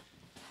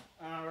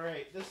 All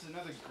right, this is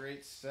another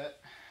great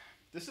set.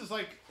 This is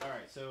like, all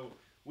right, so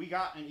we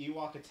got an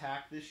Ewok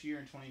Attack this year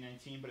in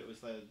 2019, but it was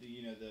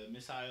the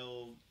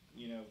missile,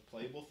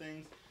 playable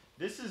things.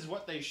 This is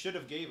what they should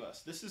have gave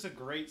us. This is a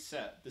great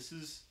set. This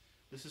is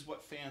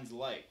what fans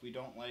like. We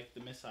don't like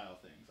the missile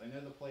things. I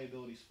know the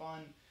playability's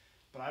fun,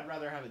 but I'd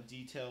rather have a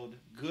detailed,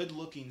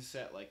 good-looking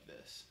set like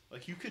this.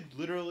 Like, you could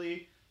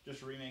literally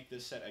just remake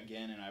this set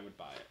again, and I would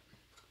buy it.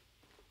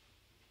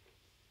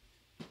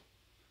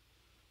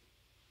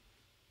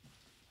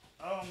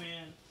 Oh,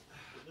 man.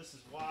 This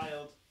is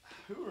wild.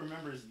 Who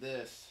remembers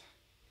this?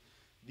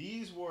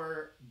 These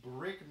were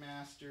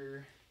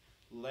Brickmaster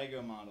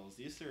Lego models.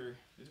 These are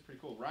pretty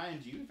cool. Ryan,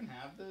 do you even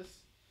have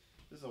this?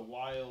 This is a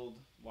wild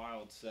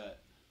set.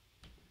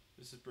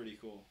 This is pretty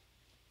cool.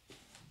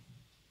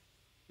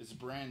 It's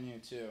brand new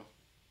too.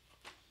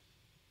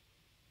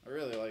 I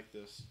really like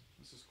this.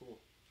 This is cool.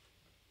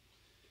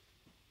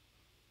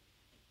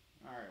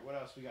 Alright, what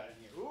else we got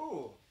in here?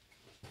 Ooh!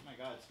 Oh my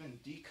god, it's been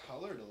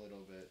decolored a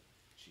little bit.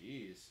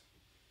 Jeez.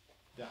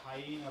 The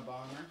Hyena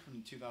Bomber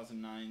from the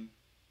 2009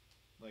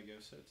 Lego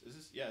sets. Is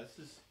this? Yeah, this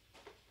is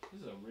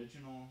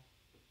original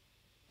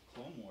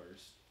Clone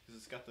Wars,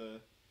 because it's got the.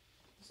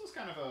 This was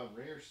kind of a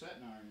rare set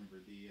now. I remember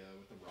with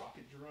the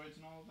rocket droids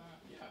and all of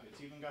that. Yeah,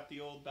 it's even got the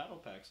old battle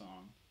packs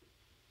on.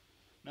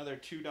 Another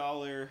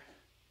 $2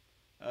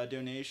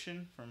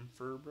 donation from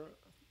Fierbra.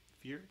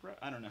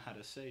 I don't know how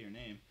to say your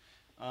name.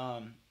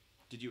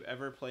 Did you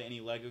ever play any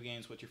Lego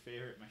games? What's your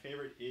favorite? My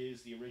favorite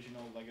is the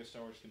original Lego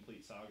Star Wars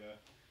Complete Saga.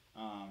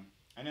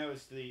 I know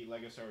it's the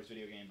Lego Star Wars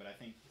video game, but I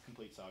think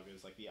Complete Saga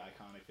is like the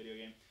iconic video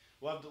game.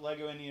 Loved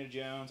Lego Indiana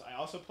Jones. I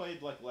also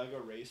played like Lego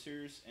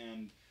Racers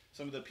and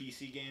some of the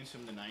PC games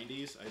from the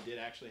 90s. I did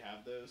actually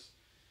have those.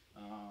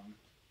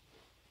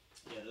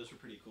 Yeah, those were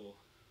pretty cool.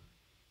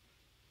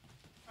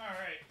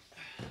 Alright.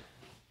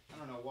 I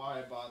don't know why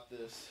I bought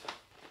this.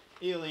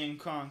 Alien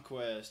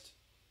Conquest.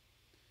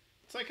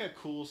 It's like a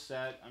cool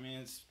set. I mean,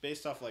 it's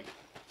based off like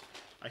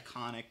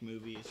iconic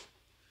movies.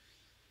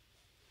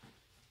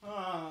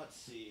 Let's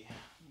see.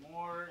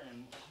 More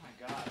and oh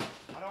my god.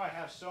 How do I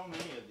have so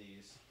many of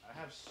these? I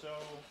have so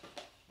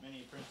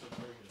many Prince of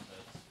Persia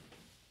sets.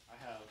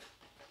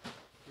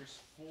 There's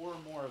 4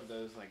 more of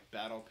those like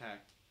battle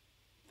pack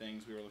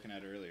things we were looking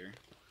at earlier.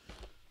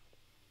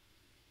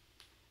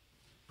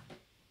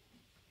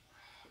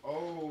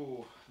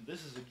 Oh,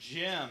 this is a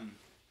gem.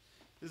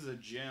 This is a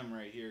gem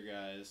right here,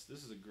 guys.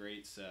 This is a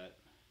great set.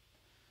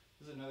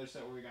 This is another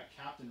set where we got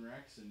Captain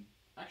Rex and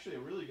actually a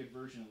really good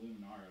version of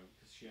Luminara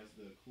because she has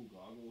the cool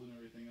goggles and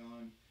everything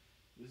on.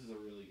 This is a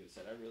really good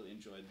set. I really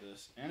enjoyed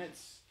this. And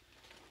it's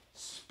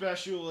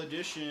special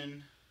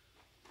edition.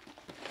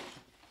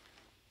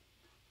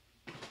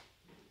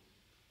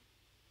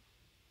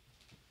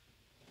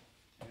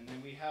 And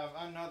then we have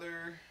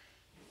another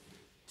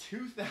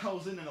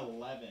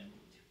 2011.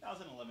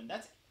 2011.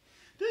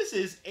 This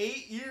is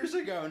 8 years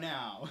ago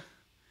now.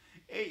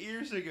 8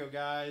 years ago,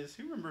 guys.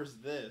 Who remembers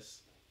this?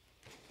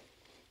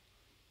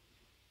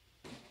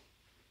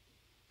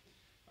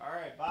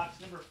 Alright,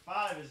 box number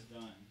 5 is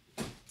done.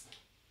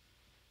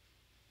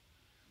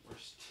 We're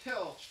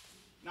still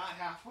not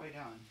halfway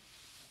done.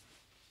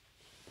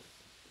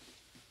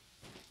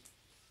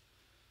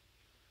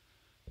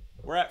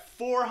 We're at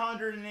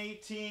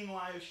 418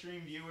 live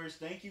stream viewers.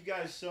 Thank you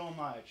guys so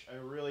much. I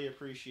really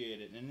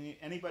appreciate it. And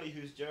anybody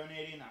who's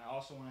donating, I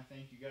also want to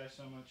thank you guys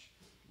so much.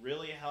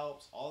 Really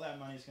helps. All that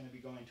money is going to be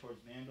going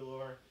towards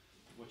Mandalore,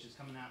 which is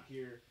coming out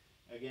here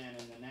again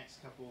in the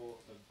next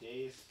couple of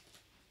days.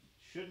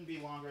 Shouldn't be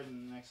longer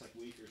than the next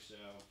week or so.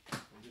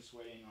 We're just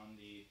waiting on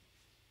the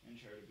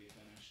intro to be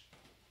finished.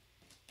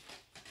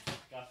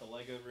 Got the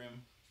Lego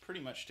room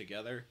pretty much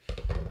together.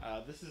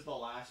 This is the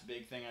last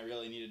big thing I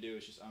really need to do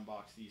is just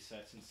unbox these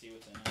sets and see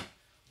what's in it.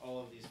 All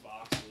of these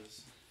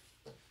boxes.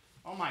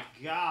 Oh my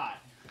god.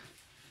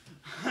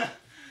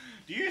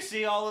 Do you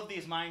see all of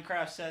these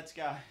Minecraft sets,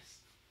 guys?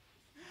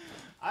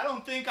 I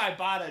don't think I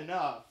bought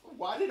enough.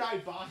 Why did I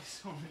buy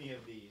so many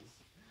of these?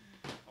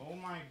 Oh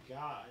my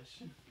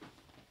gosh.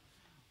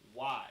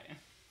 Why?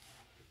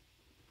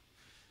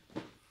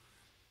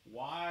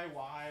 Why,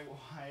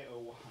 oh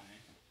why?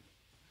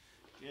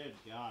 Good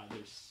God,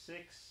 there's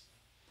 6.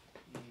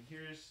 And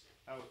here's,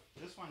 oh,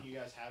 this one you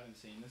guys haven't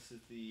seen. This is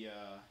the,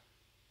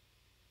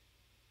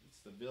 it's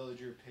the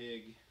Villager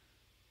Pig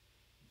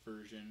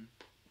version.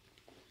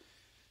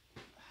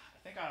 I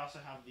think I also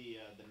have the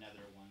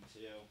Nether one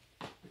too.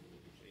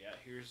 So yeah,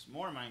 here's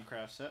more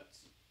Minecraft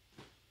sets.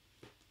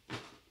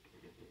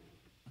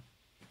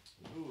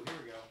 Ooh, here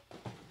we go.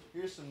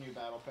 Here's some new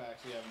battle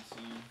packs we haven't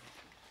seen.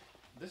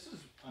 This is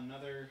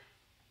another,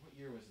 what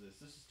year was this?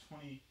 This is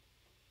 20,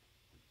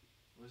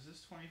 was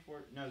this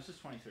 24? No, this is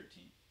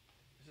 2013.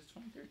 Is this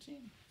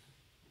 2013?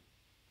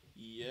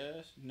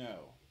 Yes,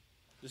 no.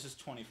 This is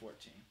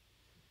 2014.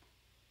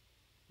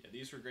 Yeah,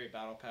 these were great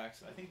battle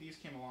packs. I think these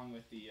came along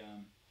with the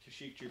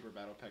Kashyyyk Trooper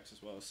battle packs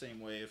as well, same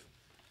wave.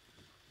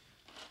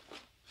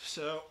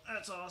 So,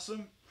 that's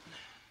awesome.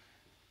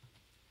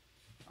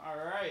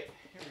 Alright,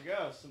 here we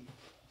go. Some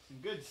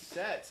good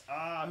sets.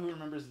 Ah, who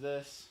remembers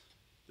this?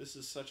 This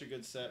is such a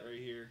good set right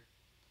here.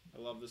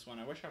 I love this one.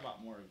 I wish I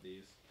bought more of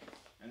these.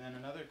 And then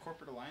another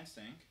Corporate Alliance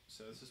tank.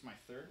 So this is my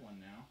 3rd one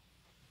now.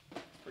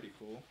 It's pretty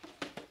cool.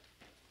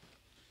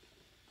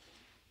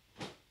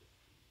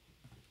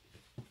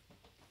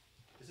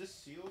 Is this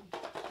sealed?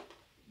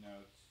 No,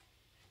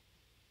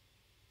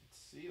 it's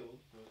sealed,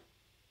 but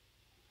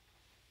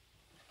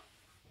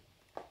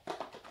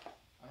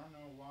I don't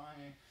know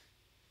why.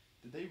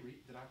 Did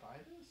I buy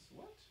this?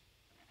 What?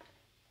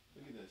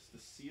 Look at this. The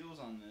seals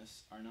on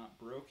this are not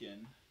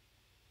broken,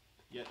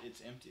 yet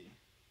it's empty.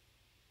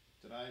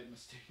 Did I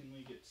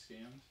mistakenly get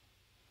scammed?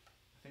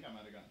 I think I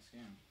might have gotten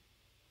scammed.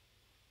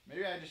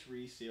 Maybe I just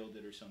resealed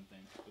it or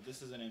something, but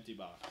this is an empty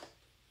box.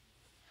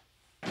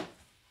 I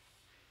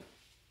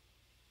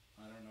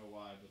don't know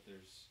why, but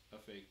there's a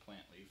fake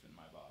plant leaf in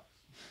my box.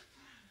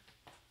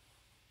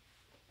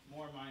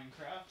 More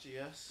Minecraft,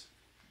 yes.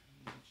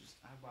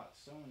 I bought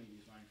so many of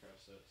these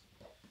Minecraft sets.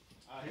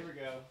 Here we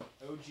go.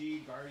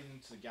 OG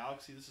Guardians of the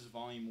Galaxy. This is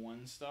Volume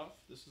 1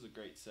 stuff. This is a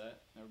great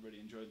set. Everybody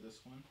enjoyed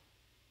this one.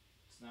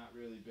 It's not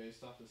really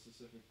based off a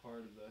specific part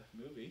of the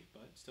movie,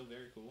 but it's still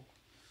very cool.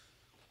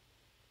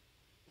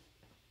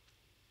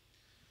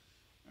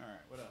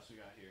 Alright, what else we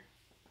got here?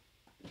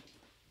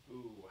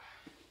 Ooh.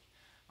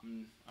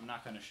 I'm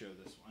not going to show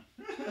this one.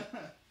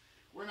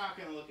 We're not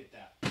going to look at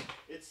that.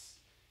 It's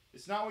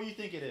not what you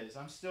think it is.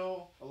 I'm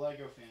still a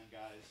Lego fan,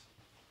 guys.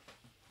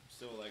 I'm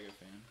still a Lego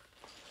fan.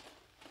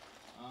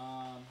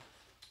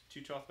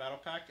 2/12 battle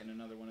pack and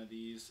another one of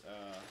these.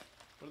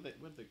 What are the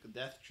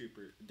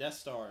Death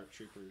Star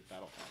Trooper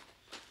battle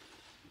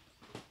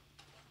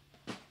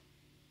pack?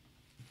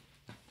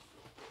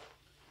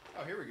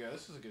 Oh, here we go.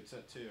 This is a good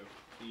set too.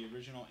 The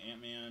original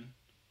Ant-Man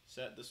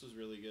set. This was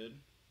really good.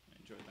 I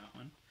enjoyed that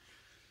one.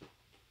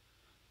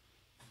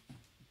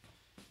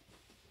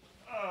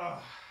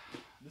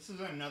 This is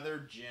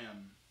another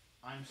gem.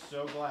 I'm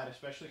so glad,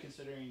 especially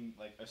considering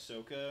like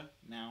Ahsoka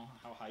now,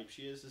 how hype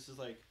she is. This is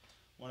like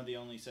one of the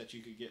only sets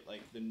you could get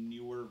like the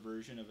newer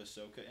version of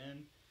Ahsoka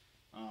in.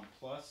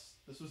 Plus,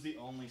 this was the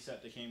only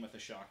set that came with a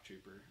Shock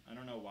Trooper. I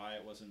don't know why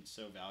it wasn't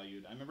so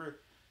valued. I remember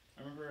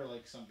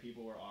like some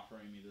people were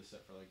offering me this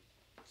set for like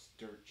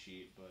dirt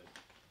cheap, but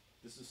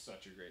this is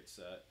such a great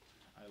set.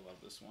 I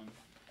love this one.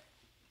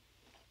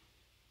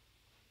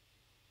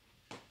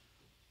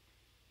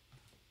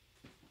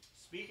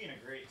 Speaking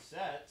of great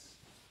sets,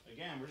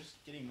 again, we're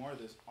just getting more of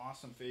this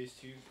awesome Phase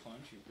 2 clone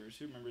troopers.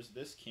 Who remembers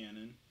this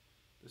cannon?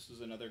 This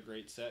was another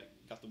great set.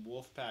 Got the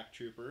Wolfpack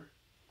Trooper.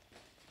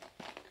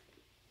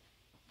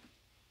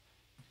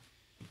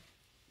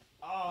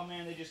 Oh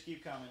man, they just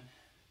keep coming.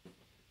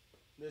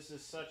 This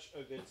is such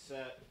a good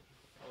set.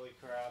 Holy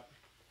crap.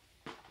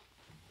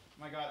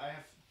 My god,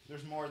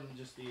 there's more than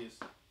just these.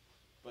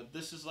 But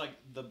this is like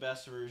the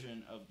best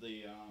version of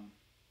the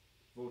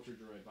Vulture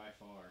Droid by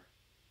far.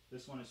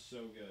 This one is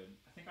so good.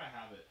 I think I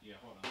have it. Yeah,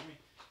 hold on.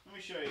 Let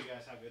me show you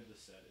guys how good this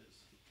set is.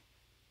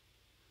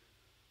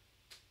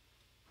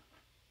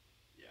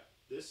 Yeah,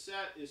 this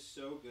set is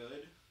so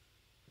good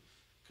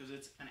because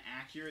it's an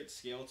accurate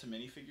scale to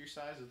minifigure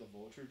size of the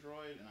Vulture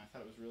Droid, and I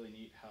thought it was really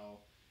neat how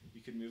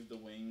you could move the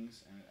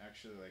wings and it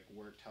actually like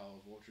worked how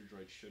a Vulture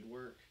Droid should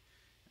work,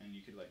 and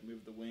you could like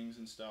move the wings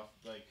and stuff.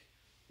 Like,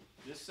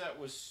 this set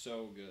was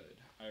so good.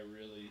 I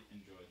really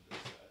enjoyed this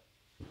set.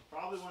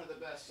 Probably one of the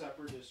best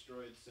Separatist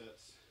droid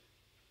sets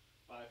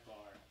by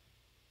far.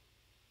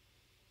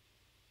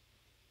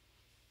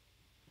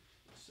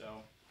 So,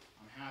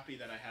 I'm happy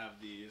that I have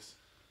these.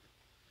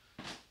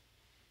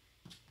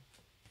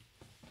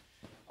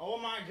 Oh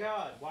my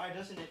god, why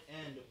doesn't it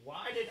end?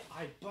 Why did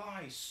I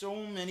buy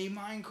so many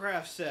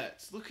Minecraft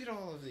sets? Look at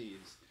all of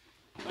these.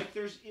 Like,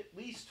 there's at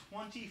least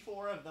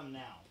 24 of them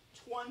now.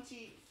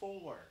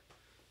 24.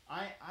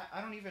 I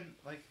don't even,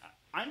 like,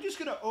 I'm just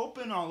going to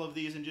open all of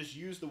these and just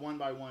use the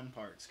one-by-one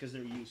parts because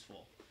they're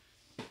useful.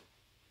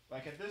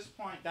 Like, at this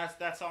point,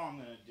 that's all I'm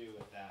going to do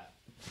with that.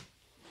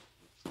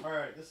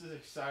 Alright, this is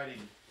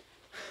exciting.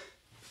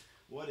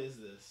 What is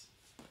this?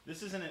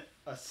 This is a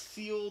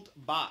sealed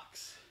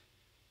box.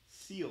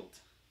 Sealed.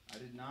 I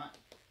did not...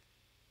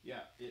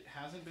 Yeah, it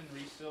hasn't been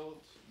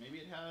resealed. Maybe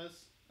it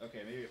has.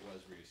 Okay, maybe it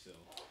was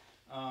resealed.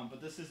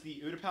 But this is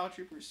the Utapau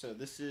Troopers. So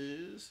this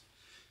is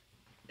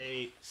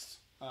a...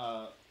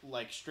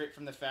 like straight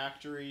from the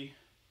factory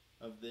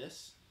of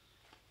this.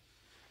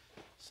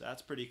 So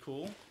that's pretty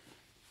cool.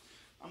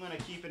 I'm going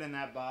to keep it in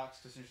that box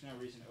because there's no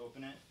reason to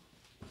open it.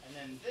 And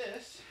then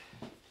this,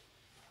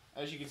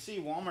 as you can see,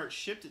 Walmart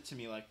shipped it to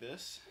me like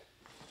this.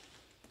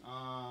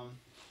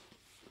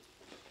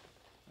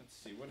 Let's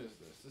see, what is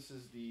this? This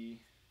is the,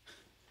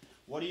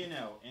 what do you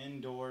know,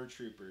 Indoor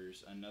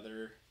Troopers.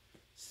 Another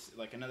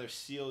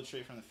sealed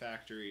straight from the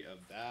factory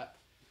of that.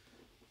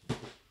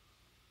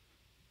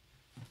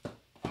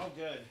 Oh,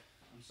 good.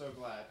 I'm so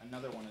glad.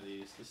 Another one of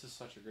these. This is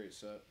such a great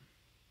set.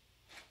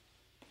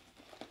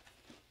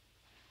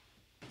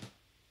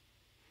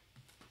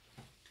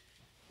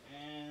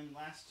 And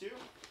last two.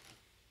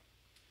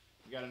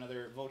 We got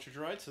another Vulture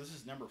Droid. So this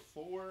is number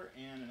 4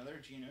 and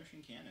another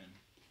Geonosian cannon.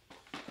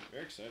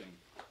 Very exciting.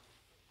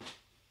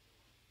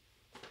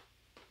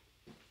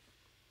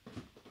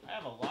 I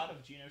have a lot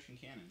of Geonosian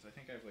cannons. I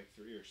think I have like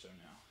 3 or so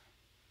now.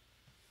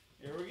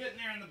 Yeah, we're getting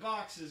there in the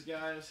boxes,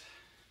 guys.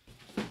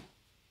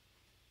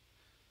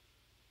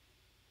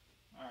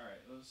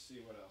 Alright, let's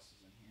see what else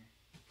is in here.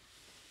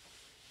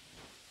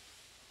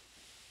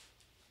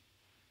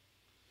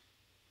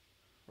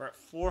 We're at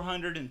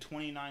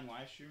 429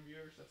 live stream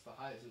viewers. That's the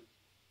highest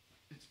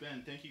it's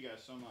been. Thank you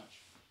guys so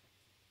much.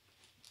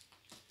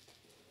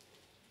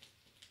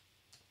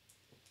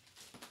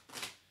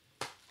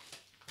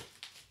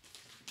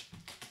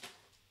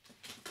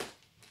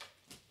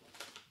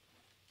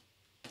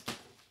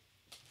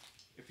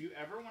 If you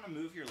ever want to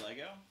move your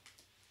Lego,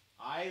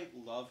 I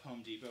love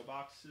Home Depot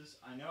boxes.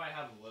 I know I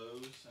have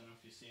Lowe's. I don't know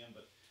if you see them,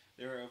 but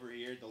they're over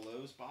here. The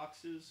Lowe's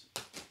boxes,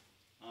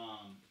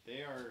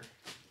 they are...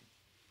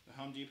 The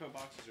Home Depot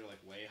boxes are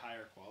like way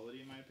higher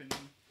quality in my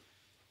opinion.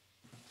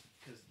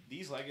 Because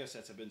these Lego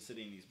sets have been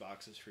sitting in these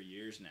boxes for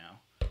years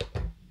now.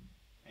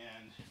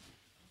 And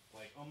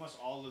like almost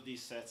all of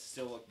these sets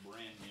still look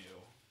brand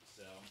new.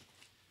 So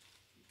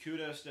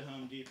kudos to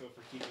Home Depot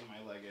for keeping my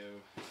Lego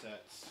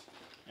sets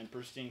in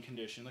pristine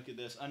condition. Look at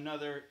this.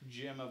 Another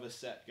gem of a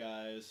set,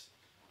 guys.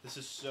 This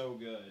is so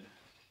good.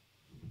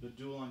 The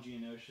Duel on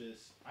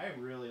Geonosis. I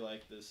really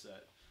like this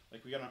set.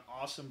 Like, we got an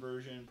awesome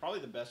version. Probably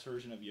the best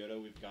version of Yoda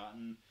we've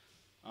gotten.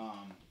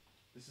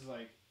 This is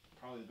like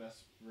probably the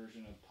best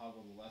version of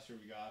Puggle the Lesser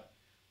we got.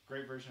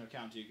 Great version of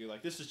Count Dooku.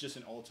 Like, this is just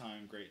an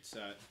all-time great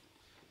set.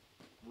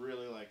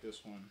 Really like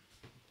this one.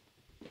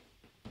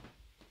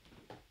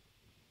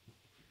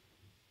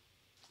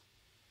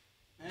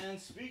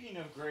 And speaking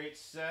of great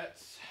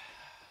sets,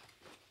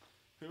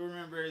 who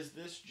remembers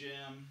this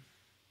gem?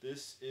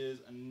 This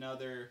is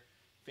another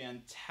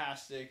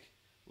fantastic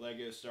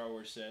Lego Star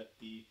Wars set.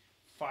 The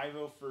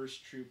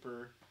 501st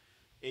Trooper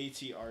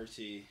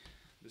AT-RT.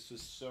 This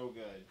was so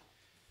good.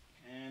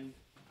 And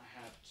I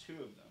have 2 of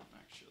them,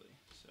 actually.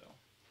 So,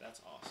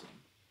 that's awesome.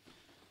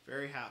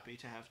 Very happy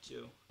to have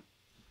 2.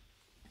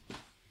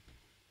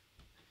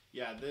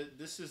 Yeah,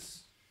 this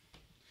is...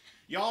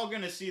 Y'all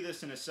gonna see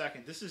this in a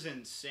second. This is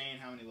insane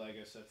how many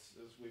Lego sets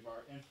we've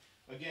already... And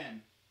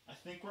again, I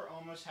think we're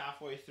almost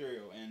halfway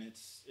through, and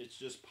it's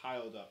just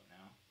piled up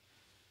now.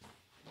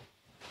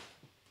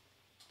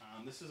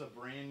 This is a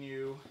brand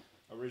new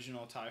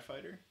original TIE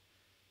Fighter.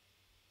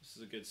 This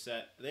is a good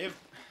set.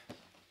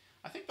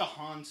 I think the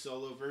Han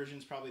Solo version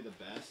is probably the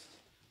best,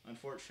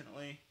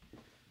 unfortunately.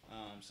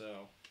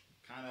 So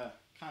kind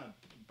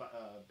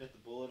of bit the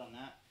bullet on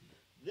that.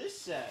 This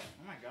set,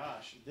 oh my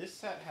gosh, this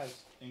set has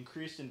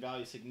increased in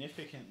value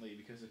significantly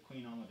because of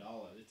Queen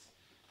Amidala.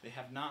 They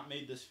have not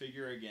made this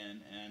figure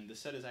again, and the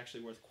set is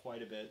actually worth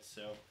quite a bit.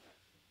 So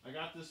I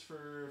got this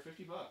for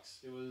 $50.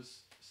 It was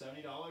 $70,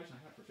 and I got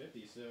it for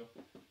 50. So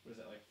what is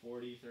that, like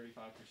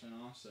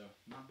 35% off? So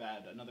not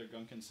bad. Another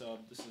Gunkan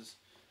sub. This is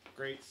a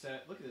great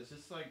set. Look at this.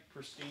 It's like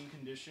pristine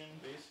condition,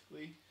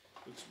 basically.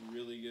 Looks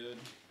really good.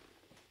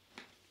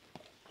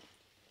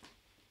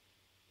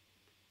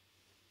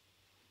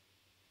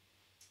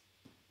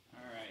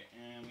 Alright,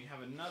 and we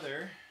have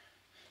another.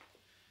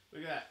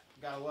 Look at that.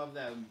 Gotta love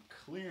them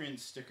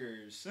clearance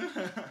stickers.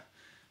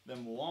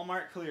 Them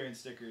Walmart clearance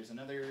stickers.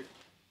 Another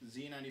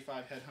Z95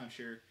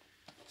 Headhunter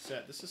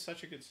set. This is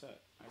such a good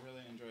set. I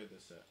really enjoyed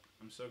this set.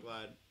 I'm so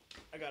glad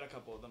I got a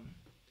couple of them.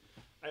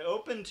 I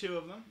opened 2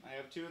 of them. I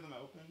have 2 of them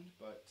opened,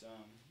 but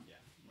yeah,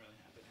 I'm really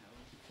happy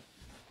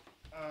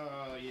to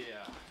have them.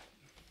 Yeah.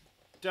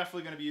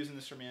 Definitely going to be using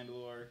this for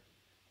Mandalore.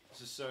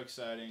 This is so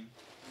exciting.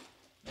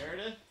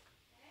 Meredith?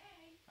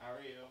 Hey. How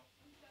are you?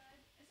 I'm good.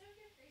 Is it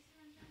okay if Gracie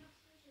runs down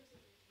upstairs or is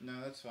it weird?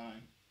 No, that's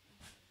fine.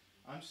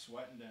 I'm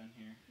sweating down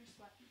here. You're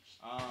sweating.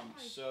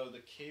 So the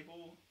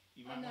cable,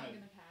 you might I'm not want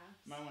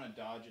gonna pass.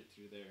 to dodge it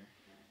through there.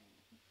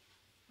 Alright.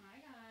 Hi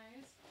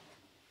guys.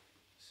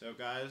 So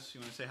guys, you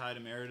want to say hi to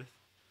Meredith?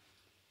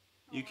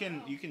 Oh, You can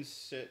wow.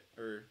 sit,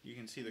 or you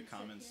can see the Can I sit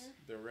comments. here?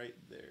 They're right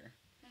there.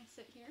 Can I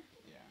sit here?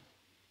 Yeah.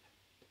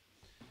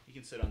 You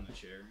can sit on the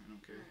chair. I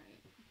don't care. Alright.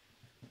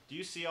 Do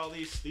you see all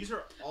these? These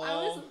are I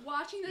was all.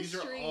 watching the These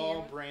stream. are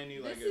all brand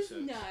new Lego This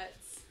is sets.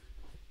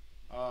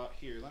 nuts.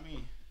 Here, let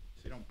me.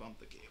 So you don't bump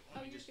the cable.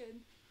 Oh, you're good.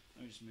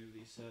 Let me just move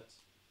these sets.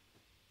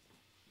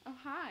 Oh,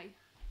 hi.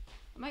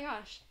 Oh my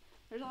gosh.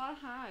 There's a lot of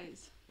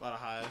highs. A lot of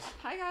highs.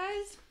 Hi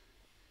guys.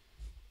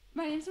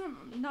 My name's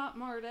not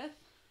Mardith.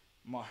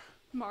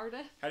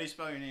 Mardith. How do you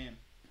spell your name?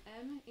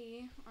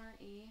 Meredith.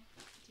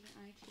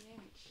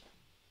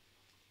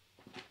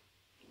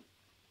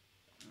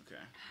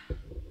 Okay.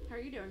 How are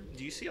you doing?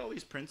 Do you see all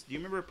these prints? Do you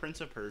remember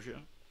Prince of Persia?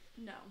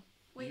 No.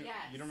 Wait, you, yes.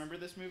 You don't remember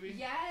this movie?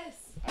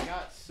 Yes. I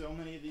got so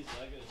many of these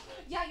Lego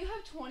sets. Yeah, you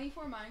have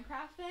 24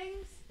 Minecraft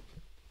things.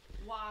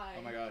 Why?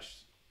 Oh my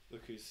gosh.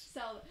 Look who's.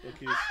 Sell Look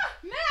who's. Ah,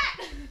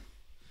 Matt!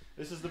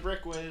 This is the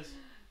Brick Whiz.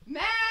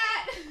 Matt!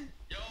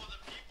 Yo, the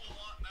people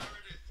want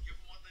Meredith. Give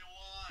them what they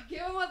want. Give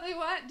them what they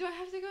want. Do I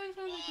have to go in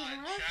front of the Come on,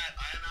 camera? chat.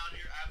 I am out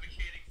here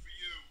advocating for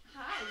you.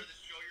 Hi.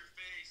 Meredith, show your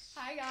face.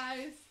 Hi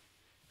guys.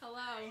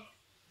 Hello.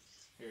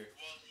 Here.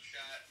 Welcome,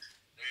 chat.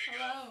 There you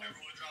Hello. go.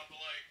 Everyone drop a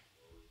like.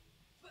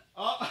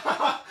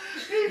 Oh,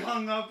 he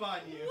hung up on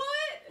you.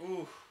 What?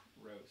 Ooh,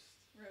 roast.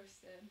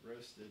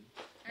 Roasted.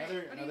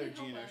 Another Alright, what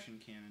do you need help Geonosian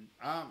cannon.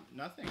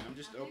 Nothing. I'm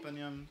just Nothing?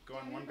 opening them,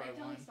 going one by Do you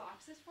one. want me to write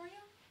down these boxes for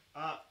you?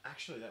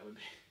 Actually, that would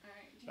be.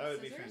 Alright. Do you That have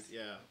would be scissors?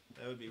 Yeah,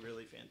 that would be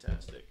really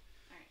fantastic.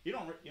 Alright. You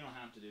don't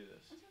have to do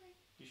this. That's okay.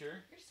 You sure?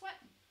 You're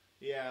sweating.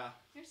 Yeah.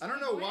 You're I don't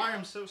sweating. know Boy, why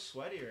I'm so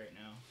sweaty right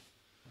now.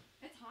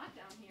 It's hot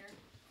down here.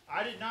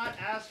 I did not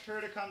ask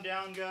her to come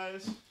down,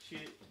 guys.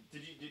 Did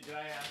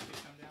I ask you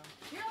to come down?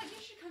 You're like,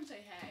 you should come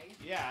say hey.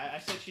 Yeah, I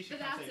said she should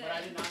But come say, that's but I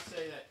it. did not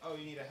say that. Oh,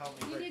 you need to help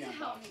me You break need to down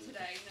help boxes. me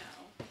today.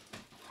 No.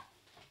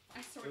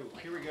 I sort Ooh, of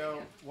like here we how go.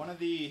 do. One of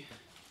the.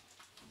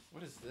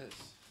 What is this?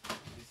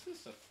 Is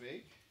this a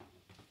fake?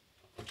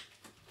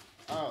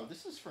 Oh,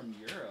 this is from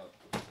Europe.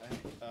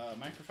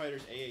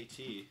 Microfighters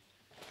AAT.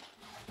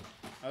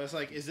 I was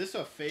like, is this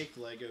a fake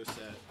Lego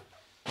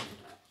set?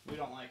 We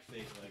don't like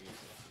fake Lego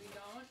sets. We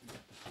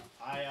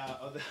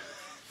don't.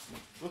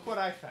 Look what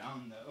I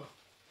found though.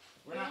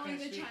 We're We not don't gonna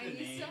like the speak the Chinese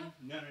name. stuff?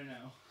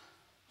 No.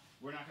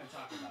 We're not gonna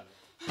talk about it.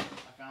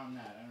 I found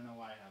that. I don't know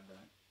why I have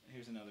that.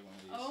 Here's another one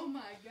of these. Oh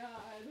my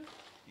god.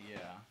 Yeah.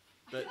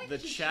 I feel like The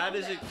you should chat show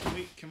is. them.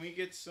 Can we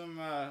get some?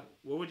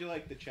 What would you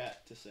like the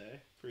chat to say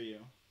for you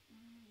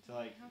to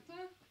like Have to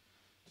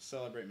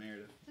celebrate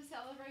Meredith?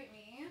 celebrate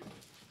me.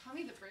 Call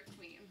me the Brick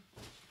Queen.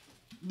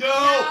 No!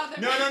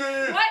 No,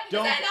 No! What?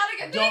 Don't. Is that not a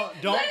good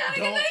thing? Don't. Is that not a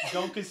good thing?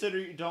 Don't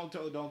consider. Don't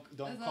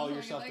That's not call a good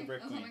yourself the thing?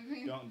 Brick That's not a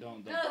Queen. good thing?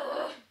 Don't.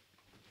 Ugh.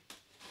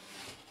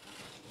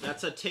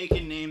 That's a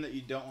taken name that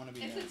you don't want to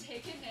be It's in. a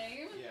taken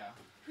name? Yeah.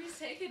 Who's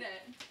taking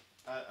it?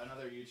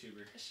 Another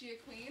YouTuber. Is she a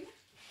queen?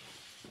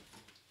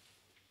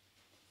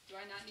 Do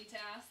I not need to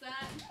ask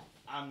that?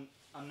 I'm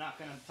not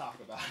gonna talk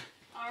about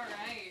it.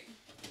 Alright.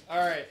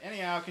 Alright,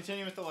 anyhow,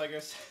 continue with the Lego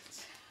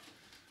sets.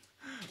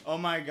 Oh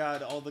my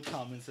god, all the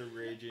comments are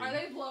raging. Are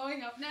they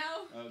blowing up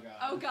now? Oh god.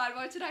 Oh god,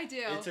 what did I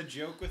do? It's a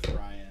joke with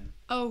Ryan.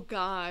 Oh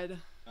god.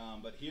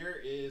 But here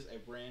is a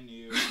brand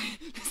new...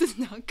 This is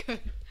not good.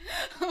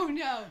 Oh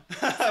no.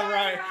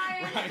 Sorry, Ryan.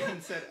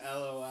 Ryan said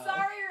LOL.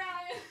 Sorry,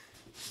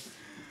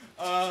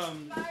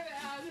 Ryan. My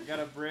bad. Got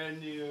a brand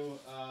new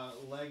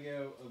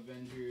Lego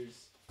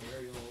Avengers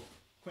aerial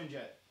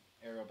Quinjet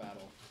aerial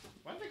battle.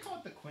 Why do they call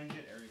it the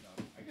Quinjet aerial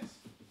battle? I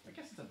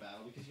guess it's a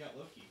battle because you got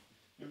Loki.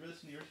 Remember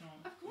this in the original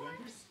Of course.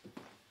 Avengers?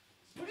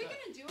 What are you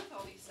gonna do with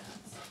all these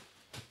sets?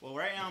 Well, Well,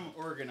 right now I'm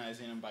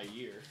organizing them by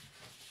year.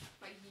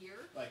 By year?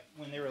 Like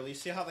when they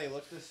release, see how they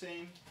look the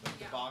same? Like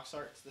Yeah. the box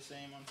art's the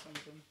same on some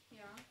of them? Yeah.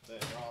 They're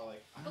all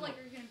like, I But don't like,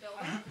 know- are you gonna build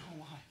I them? don't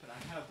know why, but I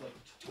have like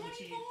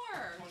 24!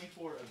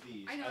 24 of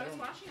these. I know, I was don't-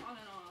 watching on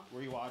and off.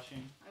 Were you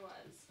watching? I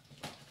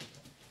was.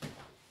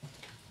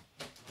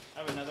 I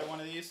have another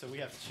one of these, so we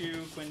have 2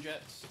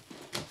 Quinjets.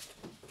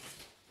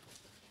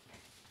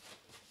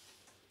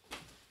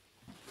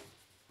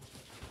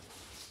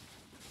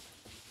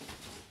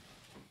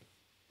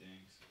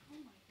 Thanks. Oh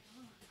my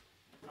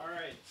god.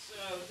 Alright,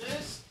 so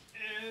this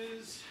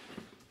is...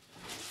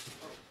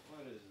 Oh,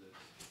 what is this?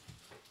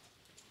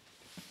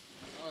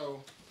 Oh,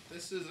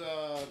 this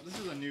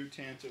is a new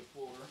Tanta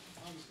 4.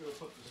 I'm just gonna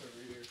put this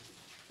over here.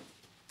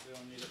 We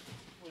don't need it.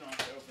 We don't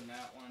have to open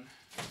that one.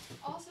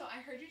 Also,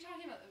 I heard you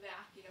talking about the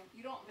vacuum.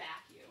 You don't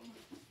vacuum.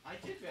 I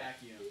did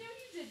vacuum. No,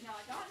 you did not.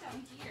 Not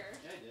down here.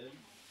 Yeah,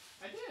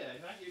 I did. I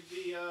vacuumed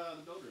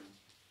the build room.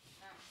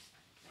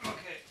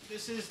 Okay,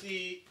 this is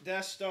the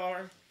Death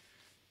Star.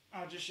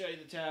 I'll just show you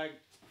the tag.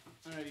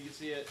 I don't know if you can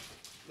see it,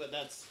 but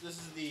this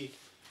is the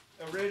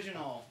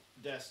original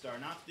Death Star,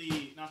 not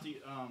the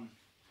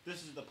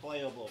this is the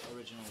playable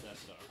original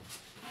Death Star.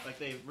 Like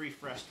they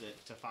refreshed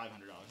it to $500.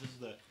 This is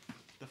the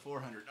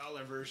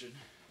 $400 version.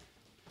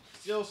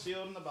 Still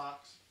sealed in the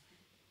box.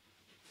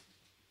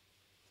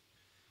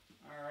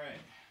 All right,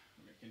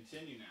 we're gonna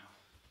continue now.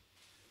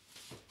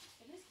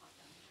 It is hot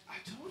down here. I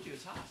told you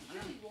it's hot. It's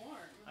really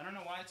warm. I don't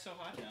know why it's so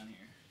hot down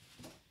here.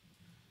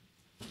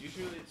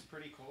 Usually it's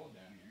pretty cold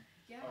down here.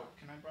 Yeah. Oh,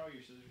 can I borrow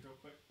your scissors real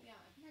quick? Yeah,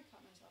 I think I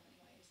cut myself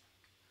anyways.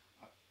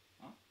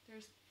 Huh?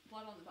 There's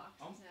blood on the boxes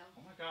Oh, now.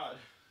 oh my god.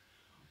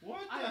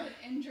 What I've the?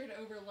 been injured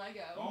over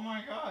Lego. Oh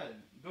my god.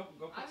 Go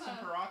put I'm some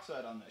a-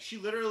 peroxide on that. She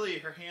literally,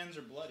 her hands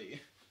are bloody.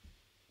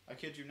 I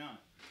kid you not.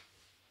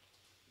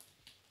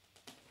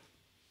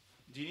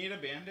 Do you need a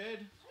Band-Aid?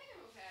 I think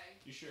I'm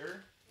okay. You sure?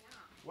 Yeah.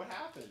 What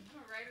happened?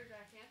 I'm a writer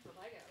back hand for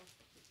Lego.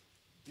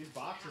 These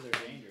boxes are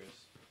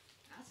dangerous.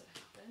 That's what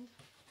happened.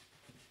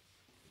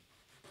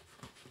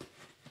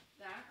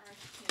 That or I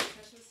can't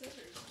touch with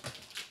scissors.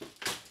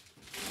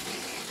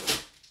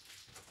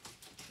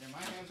 Yeah,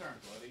 my hands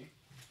aren't bloody.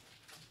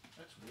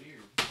 That's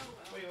weird. Oh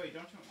well. Wait,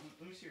 don't you,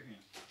 let me see your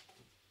hands.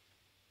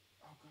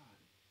 Oh god.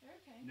 They're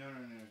okay. No.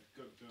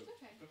 Go. It's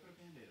okay. Go put a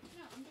Band-Aid on.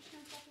 No, I'm just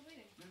gonna stop the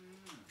bleeding. No.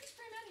 Just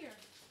spray 'em out here.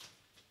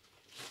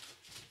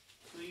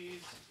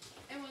 Please.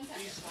 In 1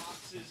 second. These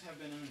boxes have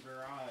been in the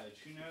garage.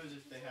 Who knows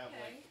if they It's have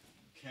okay. like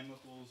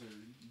chemicals or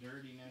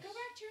dirtiness? Go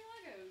back to your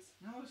Legos.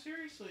 No,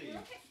 seriously.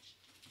 You're okay.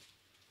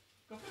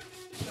 Go put a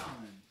Band-Aid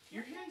on.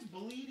 Your hand's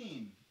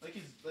bleeding.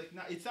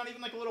 It's not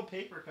even like a little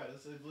paper cut.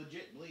 It's a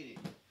legit bleeding.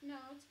 No,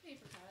 it's a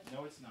paper cut.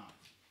 No, it's not.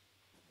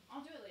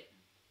 I'll do it later.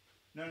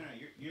 No.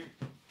 You're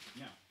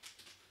no.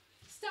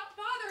 Stop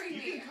bothering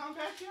You me. can calm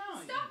back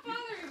down. Stop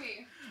bothering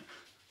me.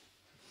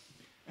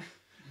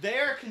 They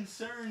are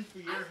concerned for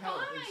your I'm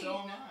health, and so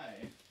fine. am I.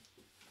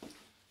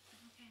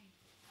 Okay.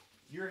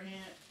 Your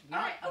hand,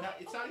 Alright, okay,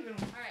 it's not even.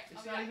 Alright, It's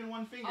I'll be not back. even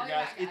one finger, I'll be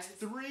guys. back, It's guys.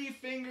 3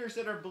 fingers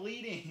that are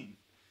bleeding.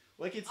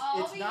 Like it's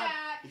I'll it's be not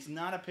back. it's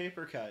not a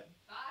paper cut.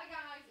 Bye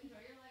guys. Enjoy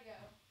your Lego.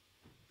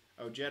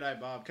 Oh, Jedi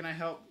Bob, can I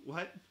help?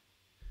 What?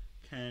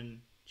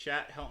 Can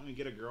chat help me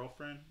get a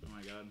girlfriend? Oh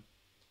my god.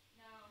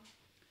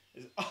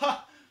 No. Is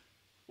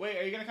wait,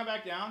 are you gonna come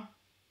back down?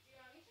 Do you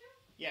want me to?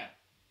 Yeah.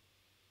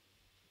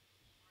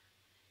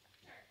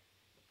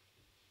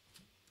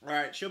 Sure. All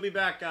right, she'll be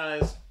back,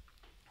 guys.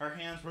 Her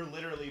hands were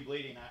literally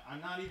bleeding.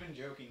 I'm not even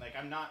joking. Like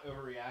I'm not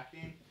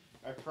overreacting.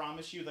 I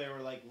promise you, they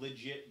were like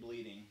legit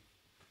bleeding.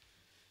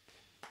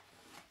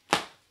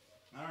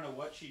 I don't know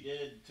what she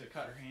did to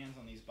cut her hands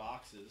on these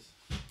boxes.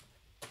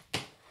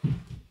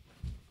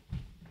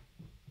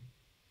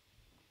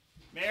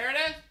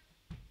 Meredith?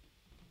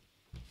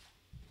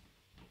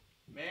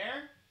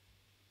 Mare?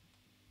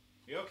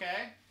 You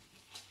okay?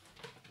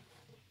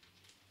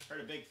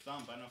 Heard a big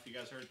thump. I don't know if you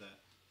guys heard that.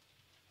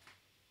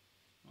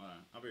 Hold on.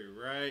 I'll be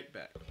right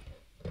back.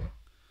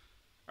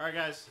 Alright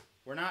guys,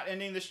 we're not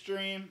ending the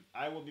stream.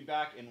 I will be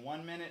back in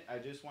 1 minute. I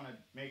just want to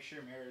make sure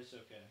Meredith's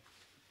okay.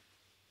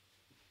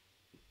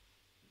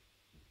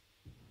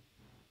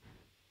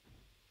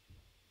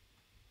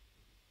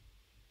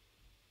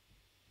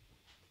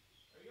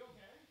 Are you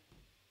okay?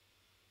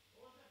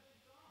 What was that big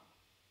thump?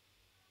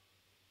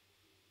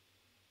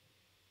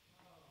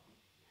 Oh.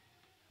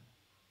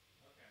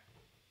 Okay.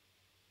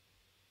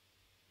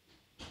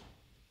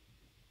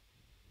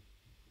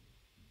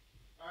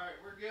 Alright,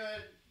 we're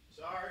good.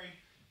 Sorry.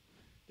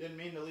 Didn't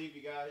mean to leave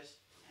you guys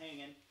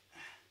hanging.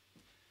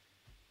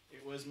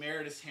 It was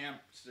Meredith's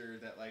hamster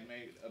that like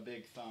made a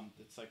big thump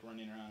that's like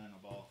running around in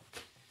a ball.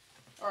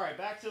 Alright,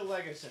 back to the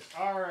Lego sets.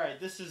 Alright,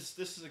 this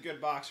is a good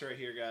box right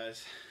here,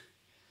 guys.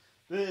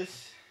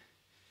 This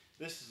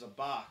is a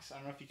box. I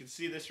don't know if you can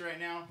see this right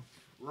now.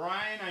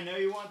 Ryan, I know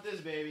you want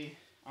this, baby.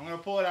 I'm gonna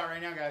pull it out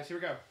right now, guys. Here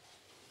we go.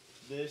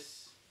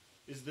 This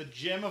is the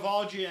gem of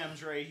all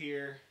gems right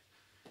here.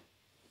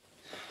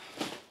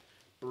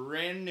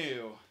 Brand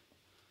new.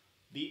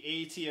 The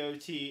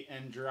ATOT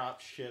and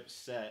Dropship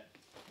set.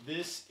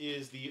 This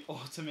is the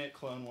ultimate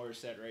Clone Wars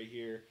set right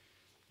here.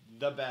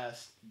 The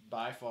best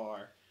by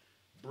far.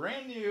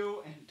 Brand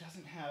new and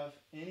doesn't have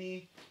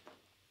any.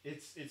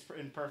 It's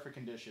in perfect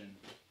condition.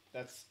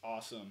 That's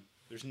awesome.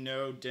 There's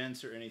no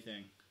dents or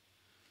anything.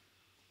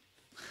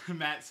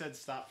 Matt said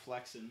stop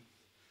flexing.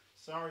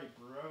 Sorry,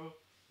 bro.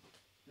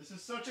 This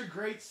is such a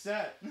great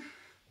set.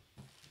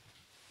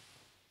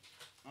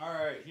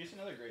 Alright, here's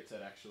another great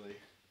set actually.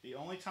 The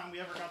only time we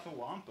ever got the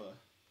Wampa.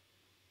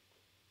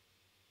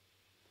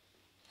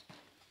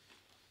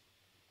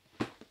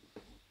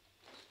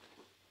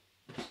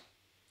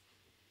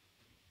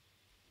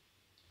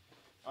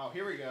 Oh,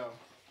 here we go.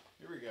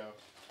 Here we go.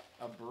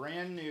 A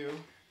brand new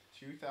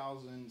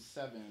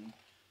 2007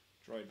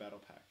 Droid Battle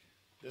Pack.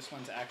 This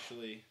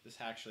actually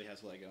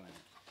has Lego in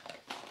it.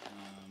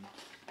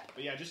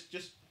 But yeah,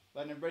 just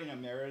letting everybody know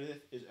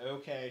Meredith is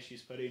okay.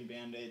 She's putting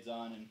Band-Aids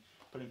on and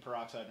putting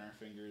peroxide in her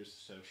fingers,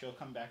 so she'll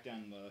come back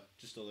down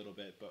just a little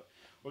bit, but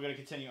we're going to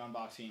continue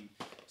unboxing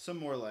some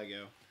more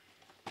Lego.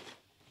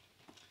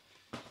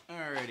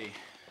 Alrighty.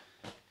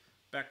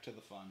 Back to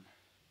the fun.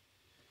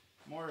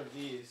 More of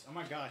these. Oh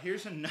my god,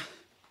 here's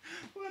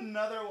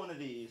another one of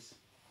these.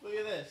 Look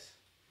at this.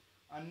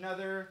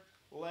 Another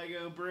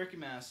Lego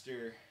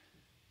Brickmaster.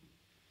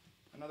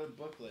 Another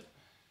booklet.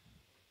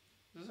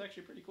 This is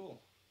actually pretty cool.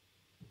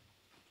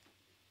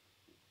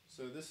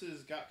 So this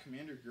has got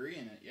Commander Gree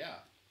in it, yeah.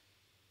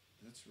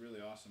 That's really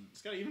awesome.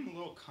 It's got even a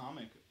little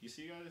comic. You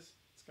see, guys?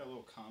 It's got a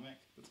little comic.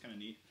 That's kind of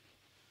neat.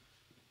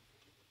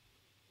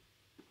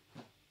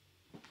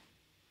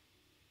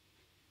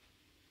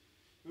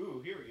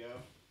 Ooh, here we go.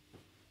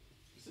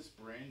 Is this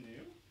brand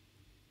new?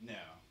 No,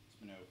 it's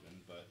been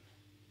opened, but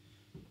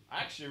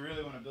I actually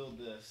really want to build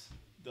this.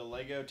 The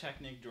Lego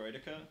Technic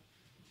Droideka.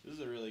 This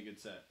is a really good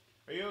set.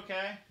 Are you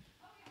okay?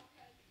 Oh, yeah,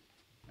 okay.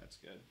 That's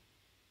good.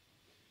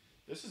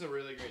 This is a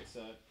really great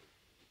set.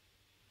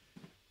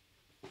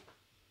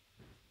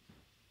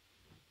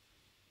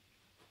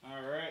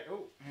 Alright,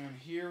 oh, and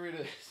here it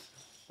is.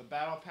 The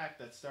battle pack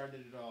that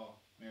started it all.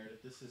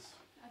 Meredith, this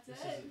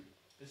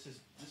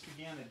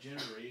began a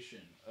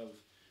generation of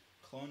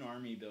clone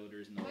army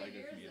builders in the What Lego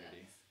year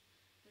community.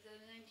 Is it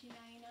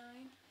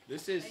 1999?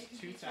 This is Like,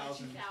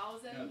 2000.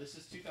 2000? No, this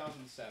is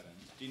 2007.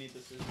 Do you need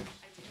the scissors?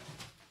 I do.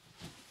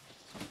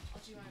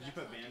 I'll do my Did best you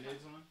put not to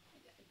Band-Aids cut. on? I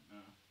did.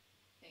 Oh.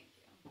 Thank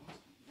you.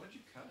 What'd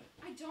you cut?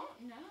 I don't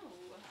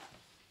know.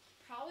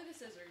 Probably the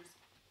scissors.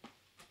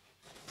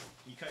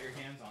 You cut your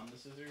hands on the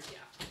scissors?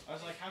 Yeah. I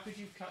was like, how could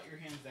you cut your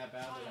hands that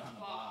badly On a on a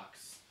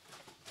box?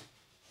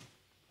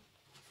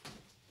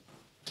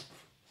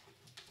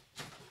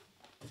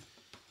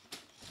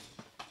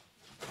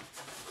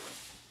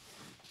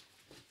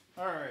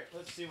 Alright,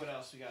 let's see what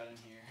else we got in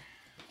here.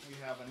 We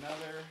have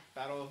another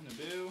Battle of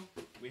Naboo.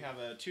 We have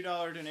a $2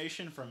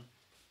 donation from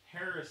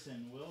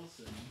Harrison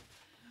Wilson.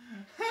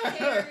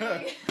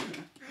 Harry.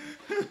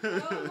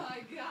 Oh my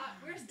god.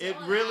 Where's Dylan It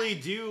really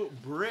at? do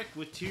brick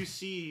with 2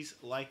 C's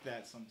like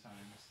that sometimes.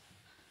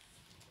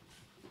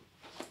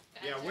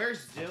 Bad Yeah, jokes.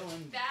 where's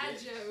Dylan? Bad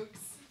Dix? jokes.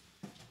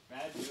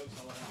 Bad jokes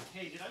all around.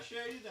 Hey, did I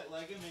show you that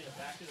Lego made a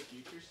Back to the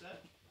Future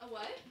set? A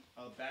what?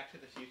 A Back to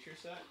the Future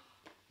set?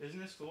 Isn't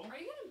this cool? Are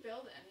you gonna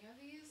build any of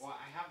these? Well,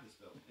 I have this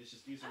built. It's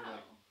just these are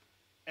like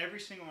every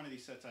single one of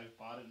these sets I've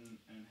bought it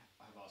and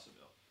I've also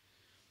built.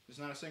 There's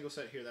not a single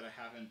set here that I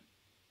haven't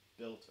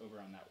built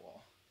over on that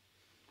wall.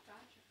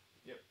 Gotcha.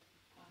 Yep.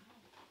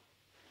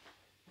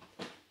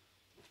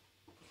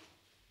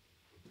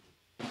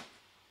 Wow.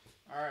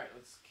 Alright,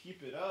 let's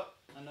keep it up.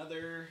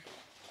 Another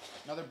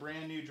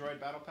brand new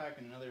Droid Battle Pack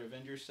and another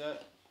Avengers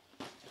set.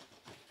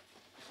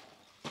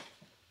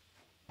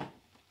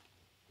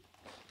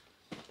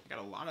 Got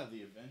a lot of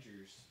the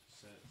Avengers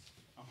sets.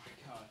 Oh my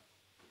god.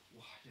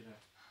 Why did I...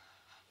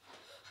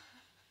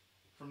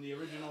 From the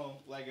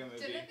original Lego movie.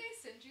 Didn't they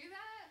send you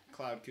that?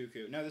 Cloud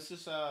Cuckoo. No, this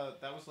is that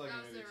was Lego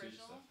That was the movie 2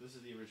 original? stuff. This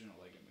is the original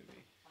Lego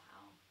movie.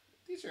 Wow.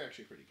 These are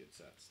actually pretty good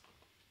sets.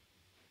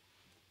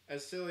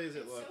 As silly as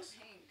it It's looks. so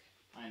pink.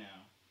 I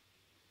know.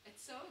 It's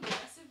so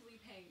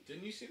aggressively pink.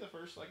 Didn't you see the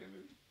first Lego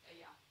movie?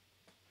 Yeah.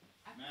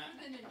 I've Matt,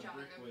 been a enjoying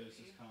Brick the Wiz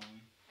movie. is calling.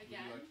 Would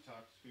Again? you like to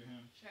talk to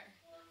him? Sure.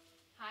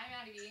 Hi,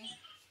 Maddie B.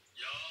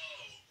 Yo,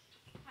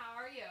 How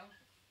are you?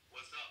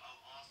 what's up?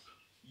 I'm awesome.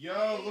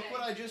 Yo, look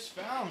what I just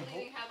found.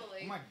 Bleeding Oh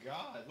heavily. my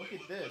god, look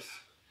at this.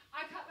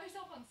 I cut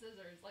myself on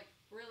scissors, like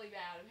really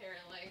bad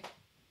apparently.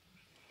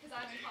 Because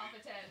I'm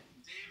incompetent.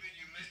 David,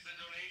 you missed the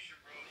donation,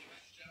 bro. You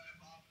missed Jedi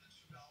Bob with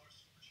the $2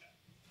 super chat.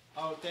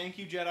 Oh, thank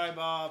you, Jedi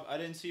Bob. I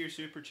didn't see your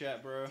super chat,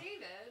 bro.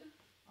 David.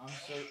 I'm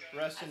so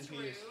rest in That's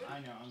peace. rude.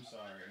 I know, I'm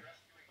sorry.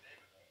 Rescuing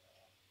David right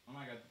now. Oh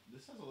my god,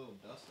 this has a little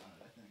dust on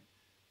it, I think.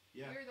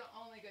 Yeah. You're the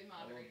only good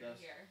moderator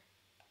dust. here.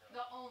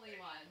 The only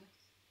one.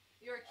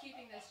 You're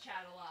keeping this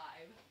chat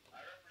alive. I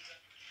represent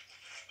the people.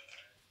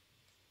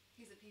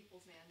 He's a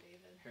people's man,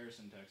 David.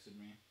 Harrison texted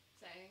me.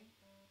 Saying.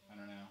 I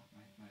don't know.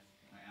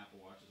 My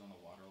Apple Watch is on the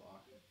water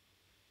lock.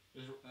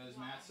 Is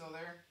Matt still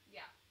there?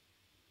 Yeah.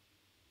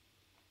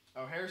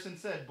 Oh, Harrison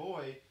said,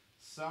 boy,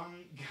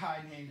 some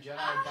guy named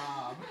Jedi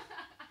Bob.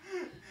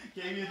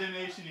 Gave you a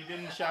donation. You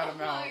didn't shout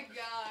him Oh out. my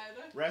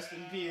god. Rest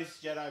in peace,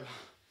 Jedi.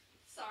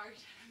 Sorry,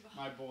 Jedi Bob.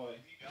 My boy.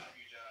 He got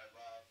you, Jedi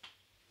Bob.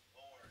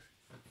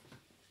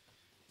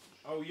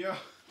 Don't worry. Oh, yo.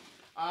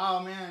 Oh,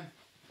 man.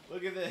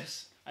 Look at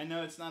this. I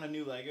know it's not a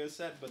new Lego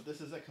set, but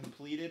this is a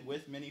completed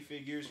with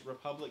minifigures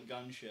Republic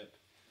gunship.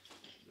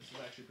 This is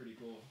actually pretty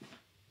cool.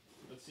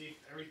 Let's see if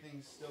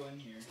everything's still in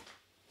here.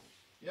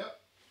 Yep.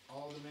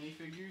 All the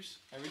minifigures.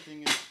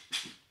 Everything is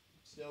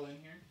still in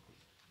here.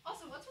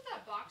 Also, what's with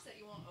that box that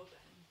you won't open?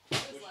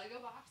 Those Which- Lego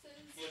boxes?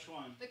 Which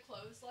one? The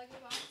closed Lego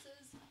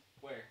boxes?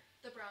 Where?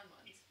 The brown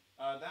ones.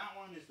 That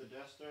one is the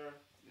Death Star.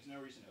 There's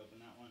no reason to open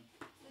that one.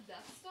 The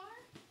Death Star?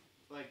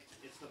 Like,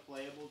 it's the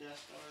playable Death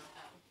Star.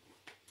 Oh.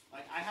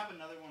 Like, I have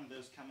another one of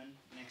those coming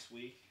next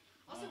week.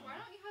 Also, why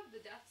don't you have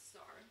the Death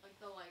Star? Like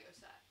the Lego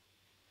set?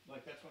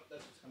 Like, that's what's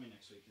coming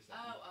next week. Is that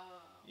Oh, one.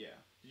 oh. Yeah.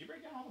 Did you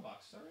break down all the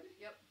boxes already?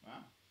 Yep.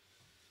 Wow.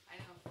 I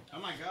know. Oh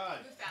my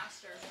god. Move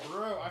faster.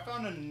 Bro, I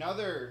found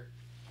another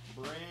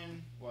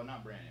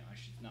not brand new, I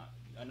should not.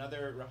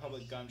 Another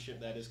Republic gunship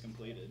that is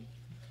completed.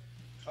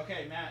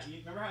 Okay, Matt, you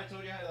remember how I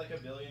told you I had like a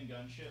billion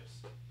gunships?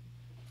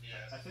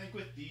 Yes. I think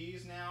with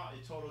these now,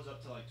 it totals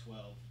up to like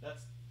 12.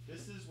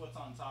 This is what's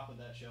on top of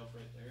that shelf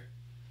right there.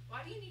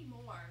 Why do you need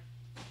more?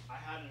 I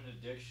had an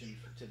addiction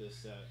to this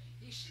set.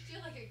 You should do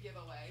like a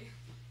giveaway.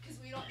 Because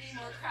we don't need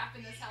more crap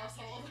in this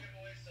household. Give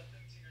away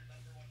something to your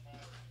number one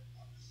model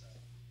on the set.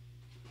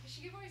 You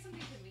should give away something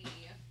to me.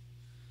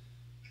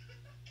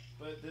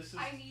 But this is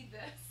I need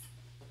this.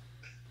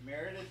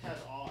 Meredith has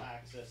all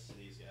access to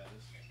these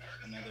guys.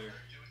 Another.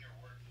 You're doing your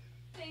work, dude.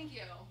 Thank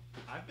you.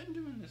 I've been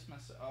doing this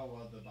myself. Oh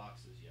well, the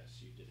boxes.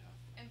 Yes, you did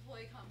have.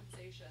 Employee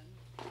compensation.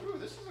 Ooh,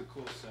 this is a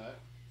cool set.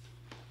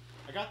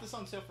 I got this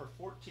on sale for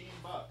 $14.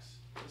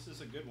 This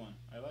is a good one.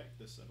 I like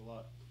this set a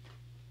lot.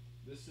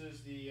 This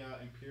is the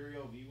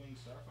Imperial V-Wing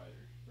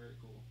Starfighter. Very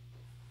cool.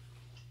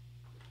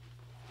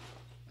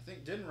 I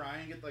think, didn't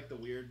Ryan get like the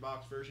weird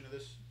box version of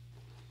this?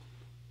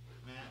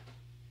 Matt?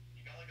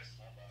 You got like a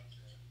small box,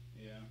 right?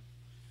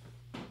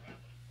 Yeah.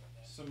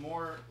 Some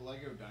more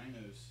Lego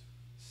Dinos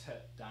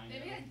set. Dino. They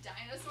made a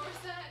dinosaur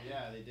set?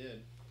 Yeah, they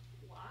did.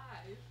 Why?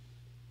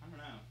 I don't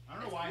know. I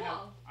don't know It's why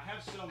cool. I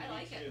have so many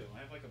like too. it. I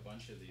have like a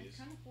bunch of It's these.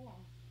 kind of cool.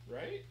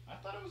 Right? I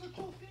thought it was a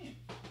cool theme.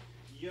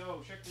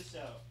 Yo, check this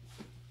out.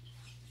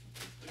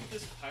 Look at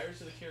this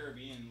Pirates of the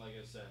Caribbean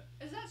Lego set.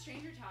 Is that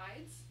Stranger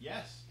Tides?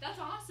 Yes. That's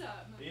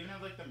awesome. They even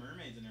have like the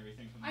mermaids and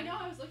everything from I the know,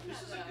 movie. I was looking This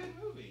at is a them. good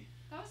movie.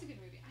 That was a good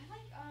movie. I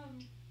like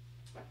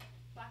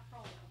Black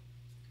Pearl though.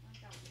 I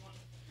like that one.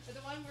 But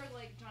the one where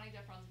like Johnny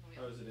Depp runs the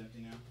wheel. Oh, is it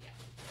empty now? Yeah.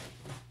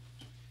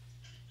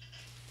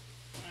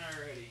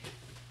 Alrighty.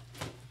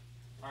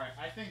 Alright,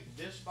 I think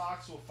this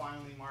box will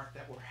finally mark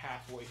that we're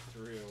halfway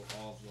through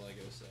all of the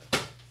Lego sets.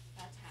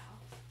 That's how.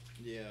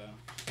 Yeah.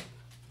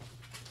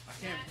 I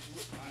can't. Matt,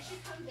 you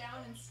should come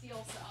down and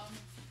steal some.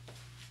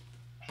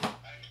 I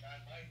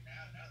might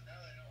now that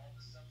I know all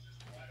this stuff's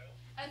just wide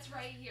open. It's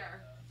right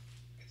here.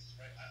 It's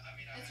right. I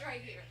mean, It's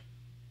right here.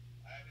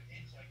 I have an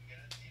in so I can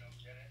get it. You know,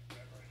 get it.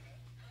 Whatever I can.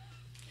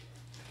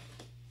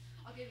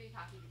 I'll give you a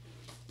copy of the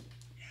keys.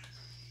 Yes.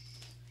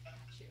 Got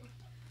you.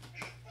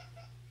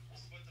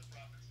 We'll split the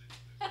profits.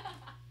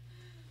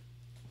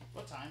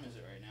 What time is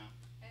it right now?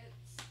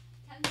 It's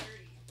 10:30.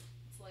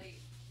 It's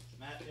late.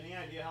 Matt, any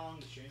idea how long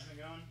the stream's been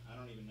going? I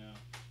don't even know.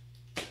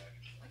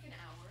 Like an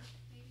hour,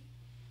 maybe.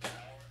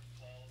 Hour,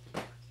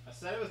 12, I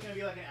said it was gonna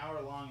be like an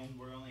hour long, and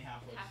we're only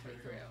halfway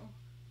Through.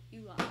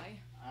 You lie.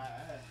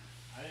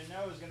 I didn't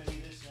know it was gonna be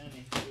this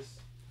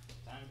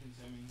time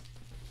consuming.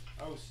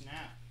 Oh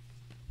snap!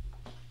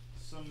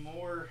 Some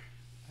more.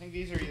 I think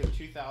these are either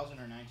 2000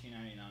 or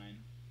 1999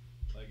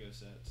 Lego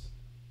sets.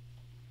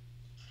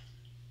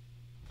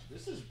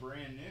 This is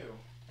brand new.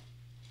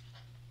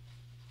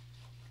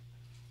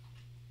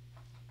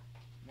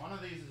 One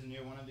of these is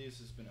new. One of these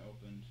has been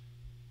opened.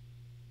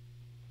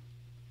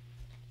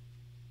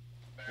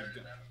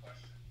 Meredith, I have a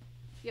question.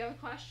 You have a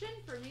question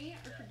for me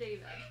or for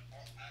David? Out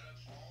of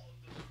all of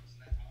the rooms in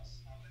the house,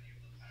 how many of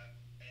them have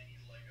any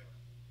Lego in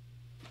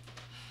them?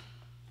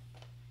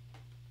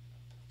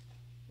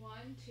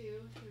 1,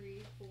 2,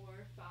 3, 4,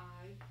 5,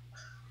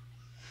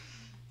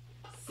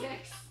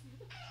 6.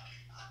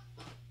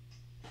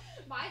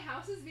 My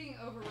house is being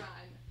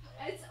overrun.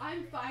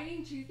 I'm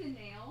fighting tooth and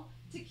nail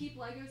to keep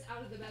Legos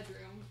out of the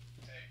bedroom.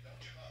 Hey, don't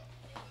give up.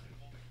 Don't let him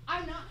bully you.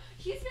 I'm not.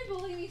 He's been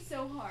bullying me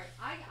so hard.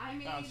 I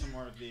Found made. some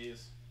more of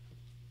these.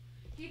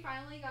 He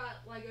finally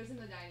got Legos in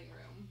the dining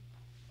room,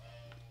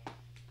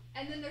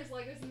 and then there's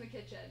Legos in the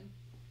kitchen,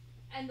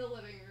 and the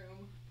living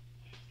room.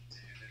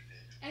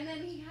 And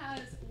then he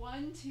has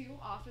 1, 2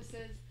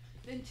 offices,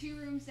 then 2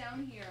 rooms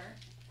down here.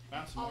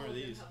 Found some All more of of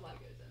them these. have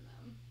Legos in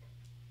them.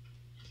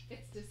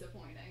 It's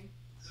disappointing.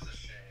 This is a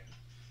shame.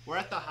 We're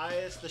at the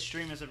highest the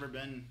stream has ever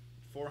been.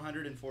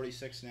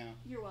 446 now.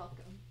 You're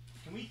welcome.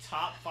 Can we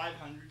top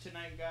 500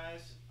 tonight,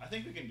 guys? I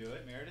think we can do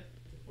it, Meredith.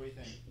 What do you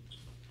think?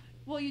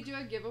 Will you do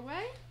a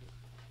giveaway?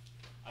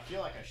 I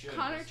feel like I should.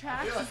 Connor I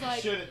Trax feel like is I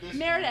like, should at this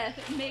Meredith,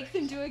 point. make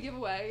them do a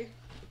giveaway.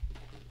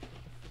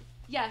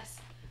 Yes,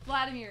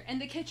 Vladimir, in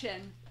the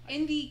kitchen.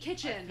 In the I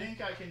kitchen.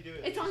 think I can do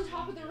it. It's on Just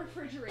top of in the here.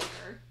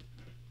 refrigerator.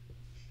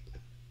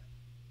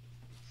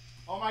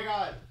 Oh my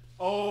god.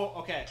 Oh,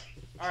 okay.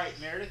 All right,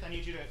 Meredith, I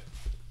need you to.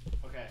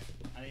 Okay,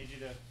 I need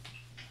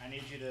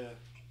you to.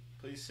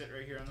 Please sit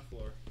right here on the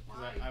floor. 'Cause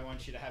Why? I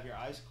want you to have your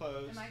eyes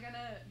closed. Am I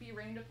gonna be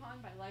rained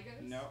upon by Legos?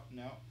 No.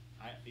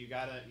 You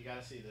gotta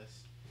see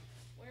this.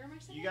 Where am I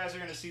sitting? You guys are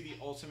gonna see the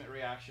ultimate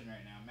reaction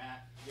right now.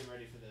 Matt, get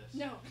ready for this.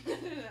 No.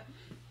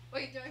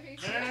 Wait, do I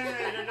face No,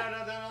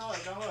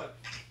 don't look.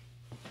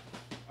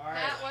 All right.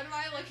 Matt, what am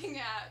I looking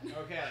at?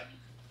 Okay. I'm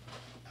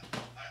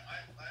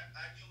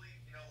actually,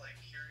 like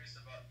curious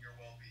about your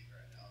well-being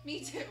right now.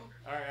 Me too.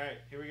 All right.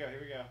 Here we go.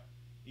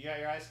 You got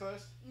your eyes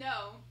closed?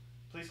 No.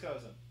 Please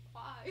close them.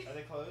 Why? Are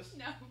they closed?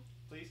 No.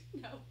 Please.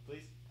 No.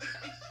 Please.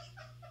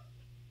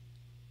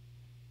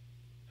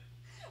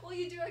 Will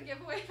you do a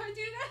giveaway if I do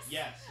this?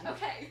 Yes.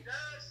 Okay.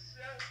 Yes,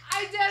 yes.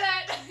 I did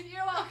it!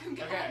 You're welcome,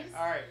 guys. Okay.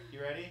 All right.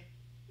 You ready?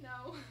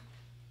 No.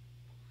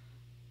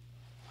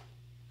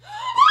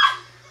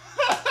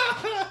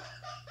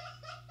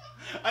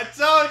 I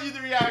told you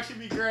the reaction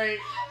would be great.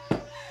 No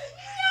way!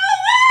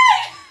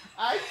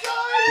 I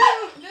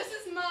told you. This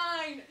is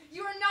mine.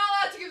 You are not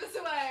allowed to give this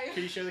away.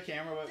 Can you show the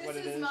camera what This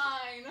it is is?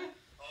 mine.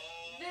 Oh,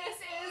 This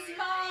is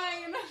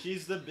mine.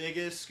 She's the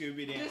biggest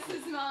Scooby-Doo. This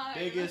is mine.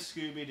 Biggest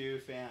Scooby-Doo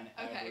fan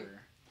Okay.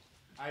 ever.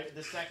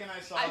 The second I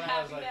saw I'm that,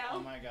 I was happy like, now. oh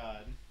my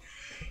god.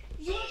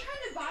 You were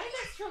trying to buy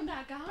this from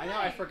that guy. I know.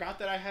 I forgot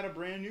that I had a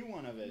brand new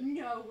one of it.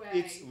 No way.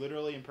 It's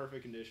literally in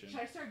perfect condition. Should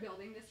I start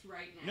building this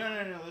right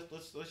now? No.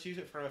 Let's use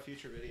it for a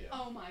future video.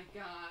 Oh my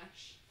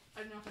gosh.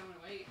 I don't know if I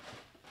want to wait.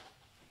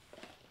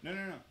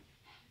 No.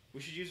 We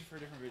should use it for a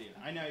different video.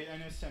 I know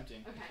it's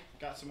tempting. Okay.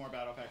 Got some more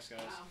battle packs, guys.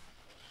 Wow.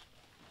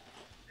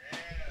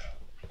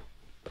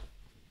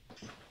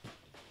 yeah.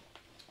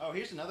 Oh,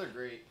 here's another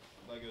great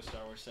Lego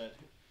Star Wars set.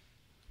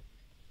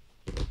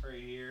 Right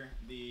here,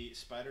 the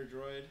Spider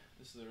Droid.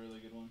 This is a really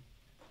good one.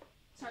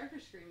 Sorry for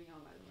screaming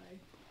out, by the way.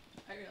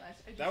 I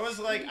realized. I just That was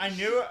like I screeched.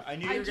 knew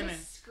you were gonna.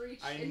 just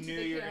screeched I into knew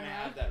the you were gonna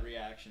camera. have that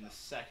reaction the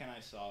second I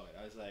saw it.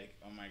 I was like,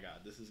 oh my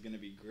god, this is gonna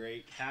be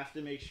great. Have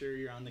to make sure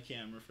you're on the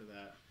camera for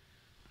that.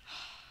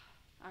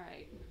 All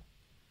right.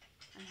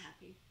 I'm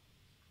happy.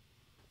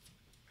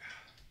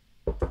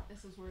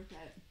 This was worth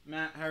it.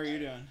 Matt, how are you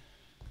doing?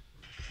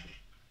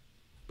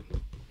 Oh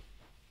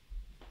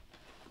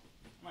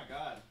my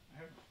god, I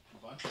have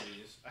a bunch of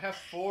these. I have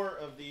 4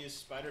 of these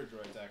Spider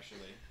Droids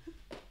actually.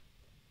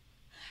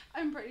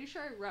 I'm pretty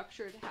sure I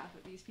ruptured half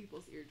of these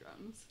people's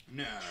eardrums.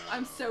 No.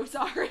 I'm so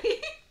sorry.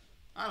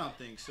 I don't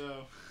think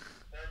so.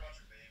 They're a bunch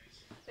of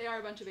babies. They are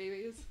a bunch of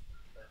babies.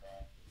 They're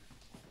fine.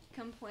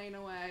 Complain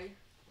away.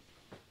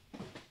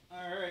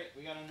 Alright,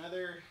 we got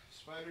another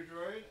Spider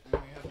Droid, and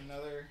we have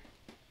another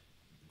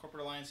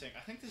Corporate Alliance thing.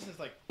 I think this is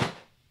like, On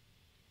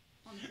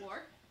the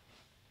floor?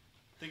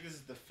 I think this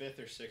is the 5th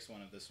or 6th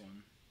one of this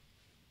one.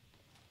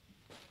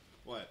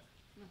 What?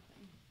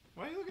 Nothing.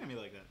 Why are you looking at me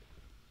like that?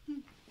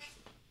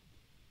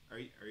 Are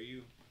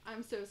you?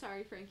 I'm so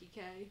sorry, Frankie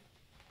K.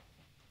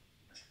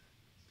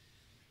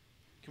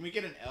 Can we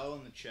get an L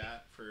in the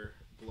chat for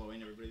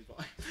blowing everybody's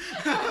volume?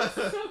 I'm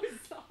so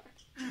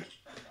sorry.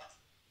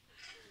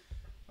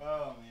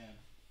 Oh man.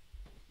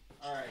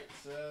 Alright,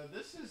 so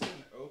this is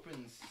an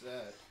open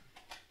set,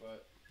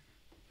 but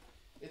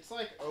it's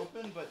like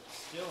open but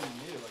still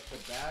new. Like the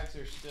bags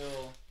are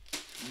still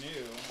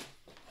new.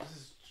 This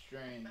is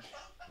strange.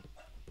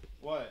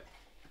 What?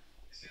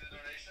 You see the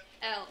donation?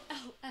 L.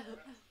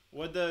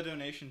 What'd the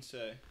donation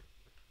say?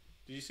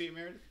 Did you see it,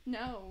 Meredith?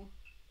 No.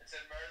 It said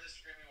Meredith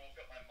screaming woke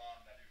up my mom.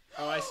 That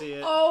Oh, I see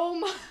it. Oh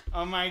my.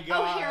 Oh my Oh,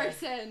 god.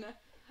 Harrison.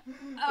 It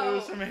Oh.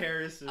 was from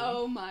Harrison.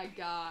 Oh my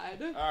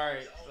god.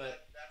 Alright,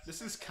 but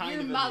this is kind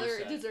Your of a mother new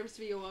set. deserves to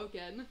be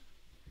awoken.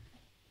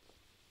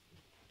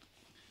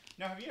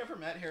 Now, have you ever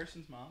met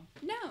Harrison's mom?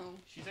 No.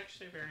 She's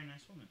actually a very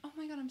nice woman. Oh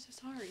my god, I'm so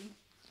sorry.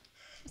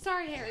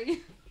 Sorry,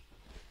 Harry.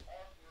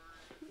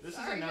 This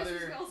Sorry, is another.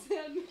 Mrs.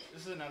 Wilson.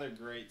 This is another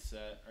great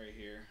set right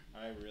here.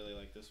 I really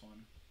like this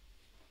one.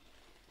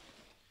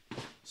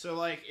 So,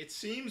 like, it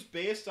seems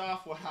based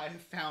off what I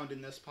have found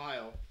in this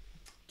pile,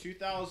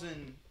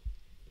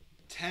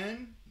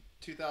 2010,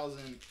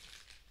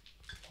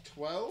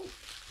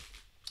 2012,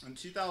 and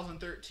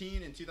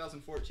 2013 and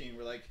 2014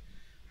 were, like,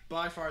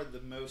 by far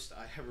the most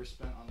I ever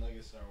spent on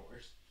Lego Star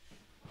Wars.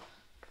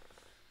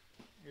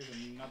 Here's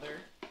another.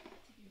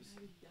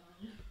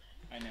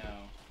 I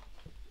know.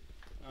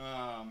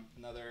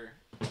 Another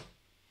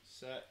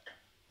set.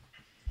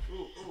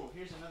 Ooh,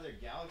 here's another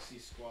Galaxy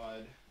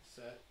Squad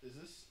set. Is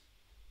this?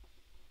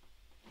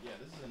 Yeah,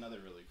 this is another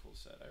really cool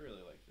set. I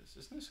really like this.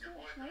 Isn't this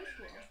cool? That is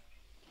cool.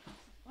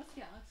 What's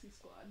Galaxy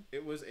Squad?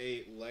 It was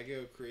a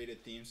Lego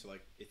created theme, so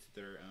like it's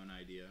their own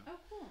idea Oh,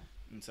 cool.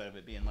 instead of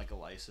it being like a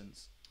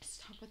license.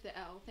 Stop with the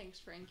L. Thanks,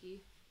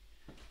 Frankie.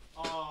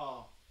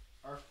 Oh,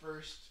 our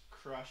first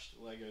crushed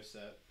Lego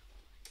set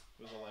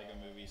was a Lego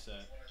movie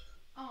set.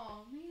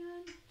 Oh,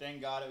 man.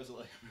 Thank God it was a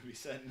Lego movie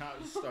set, not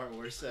a Star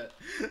Wars set.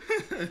 I always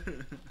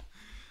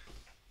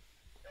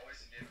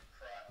gave a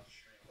cry on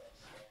stream about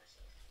Star Wars.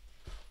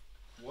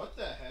 What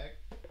the heck?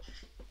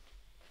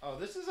 Oh,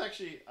 this is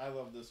actually, I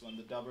love this one.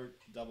 The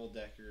double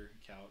decker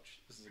couch.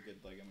 This is a good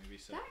Lego movie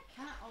set. That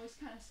cat always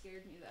kind of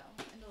scared me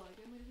though in the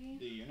Lego movie.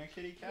 The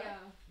Unikitty cat?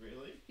 Yeah.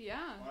 Really?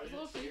 Yeah, Why it was did a it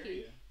little scare freaky.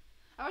 you?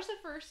 I watched the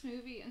first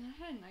movie and I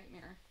had a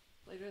nightmare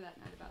later that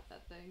night about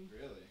that thing.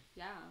 Really?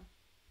 Yeah.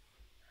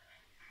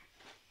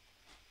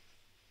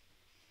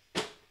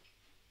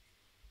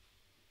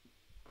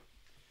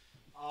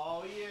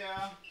 Oh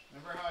yeah.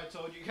 Remember how I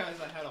told you guys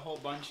I had a whole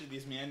bunch of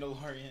these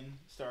Mandalorian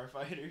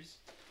starfighters?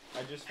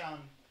 I just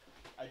found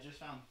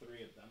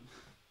 3 of them.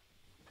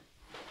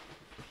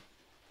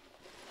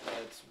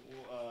 That's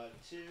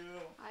 2,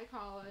 Hi,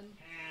 Colin.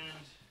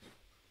 and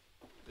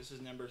this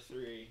is number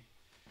 3.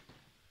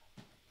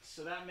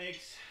 So that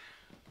makes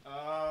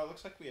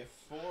looks like we have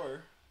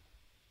 4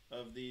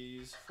 of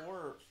these,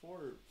 4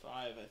 or 5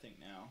 I think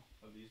now,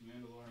 of these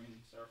Mandalorian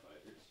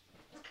starfighters.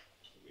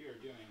 So we are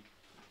doing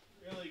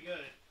really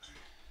good.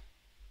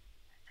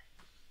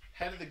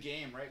 Head of the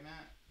game, right,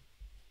 Matt?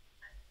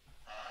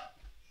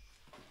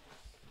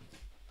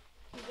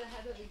 He's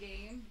ahead of the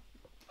game.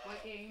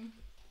 What game?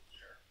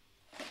 Sure.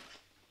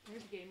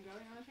 There's a game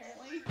going on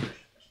apparently. I'm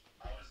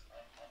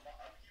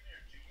giving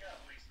you got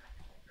at least 3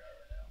 people in chat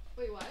right now.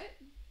 Wait, what? I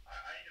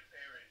need a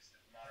pay raise to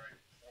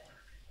moderate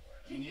 400 people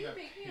right now. Can you need a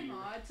make me a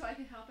mod so I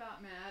can help out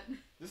Matt?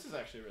 This is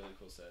actually a really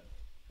cool set.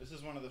 This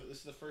is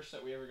the first set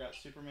we ever got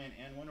Superman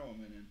and Wonder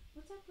Woman in.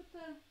 What's up with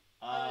the...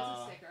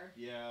 Oh, it's a sticker.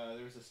 Yeah,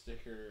 there was a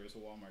sticker. It was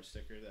a Walmart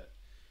sticker that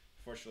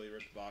unfortunately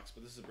ripped the box,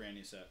 but this is a brand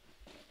new set.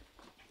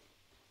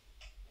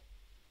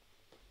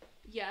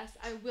 Yes,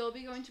 I will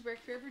be going to Brick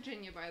Fair,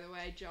 Virginia, by the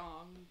way,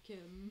 John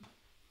Kim.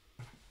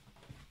 Are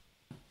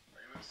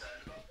you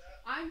excited about that?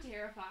 I'm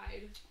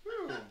terrified.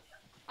 Woo!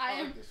 I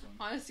am, like this one.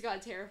 honest to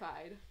God,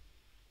 terrified.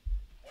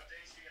 What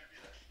days are you gonna be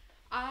there?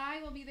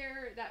 I will be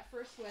there that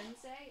first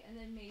Wednesday, and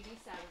then maybe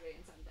Saturday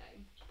and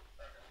Sunday.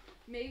 Okay.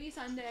 Maybe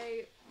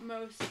Sunday,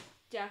 most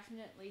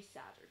definitely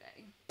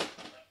Saturday.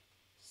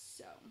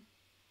 So,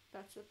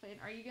 that's the plan.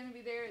 Are you going to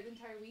be there the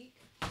entire week?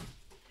 Yeah,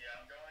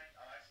 I'm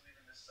actually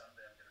leaving this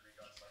Sunday. I'm gonna be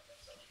gone Sunday,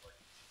 so I was like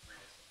 3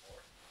 days before.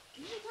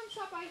 You should come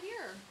stop by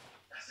here.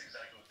 That's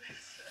exactly what they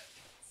said.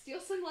 Steal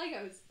some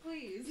Legos,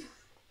 please.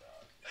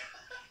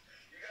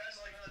 You guys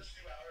like another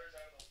 2 hours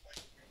out of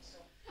the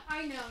so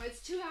I know,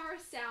 it's 2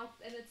 hours south,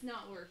 and it's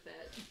not worth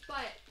it.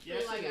 But,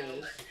 Yes, free it Lego.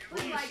 is. What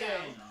are you Lego.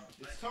 saying?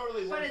 It's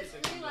totally But worth it's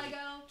it. free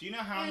Lego. Do you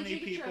know how And many you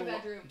can share a people?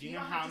 bedroom. Do you You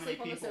know don't how have to many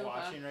sleep on the people sofa.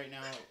 watching right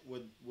now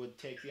would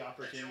take the I do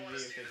opportunity wanna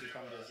if see they the could new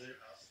come house, visit?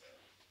 though.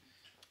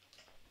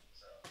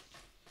 So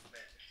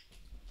maybe.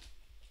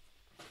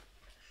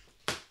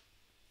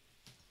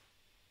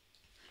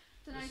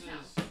 It's a nice This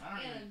house. is.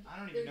 And I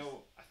don't even there's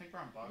know. I think we're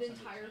on box The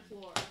number entire 10.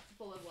 floor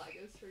full of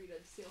Legos for you to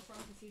steal from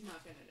because he's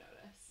not going to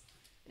notice.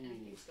 Ooh.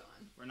 Anything's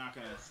gone. We're not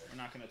gonna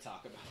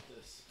talk about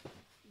this.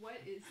 What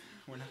is...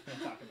 We're not gonna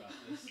talk about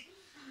this.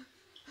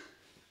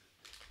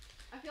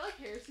 I feel like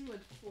Harrison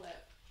would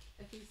flip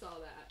if he saw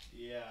that.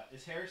 Yeah.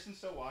 Is Harrison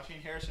still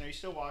watching? Harrison, are you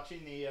still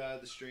watching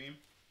the stream?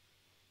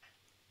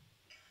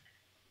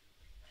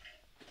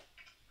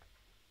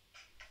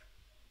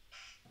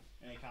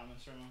 Any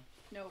comments from him?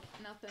 Nope,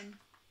 nothing.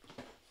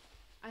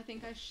 I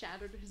think I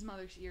shattered his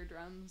mother's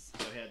eardrums.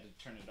 So he had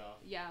to turn it off.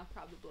 Yeah,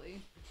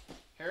 probably.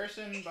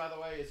 Harrison, by the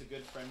way, is a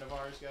good friend of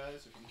ours,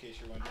 guys, in case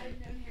you're wondering. I've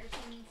known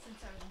Harrison since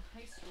I was in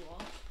high school.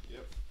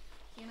 Yep.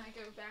 He and I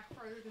go back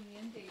farther than the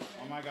invasion.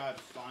 Oh my god,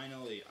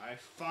 finally. I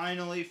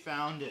finally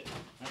found it.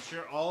 I'm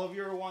sure all of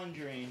you are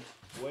wondering,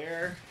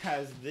 where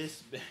has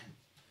this been?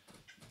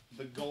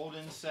 The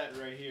golden set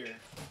right here.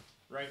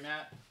 Right,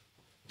 Matt?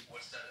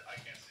 What's that? I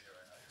can't see it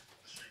right now.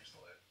 The stream's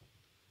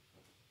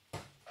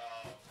lit.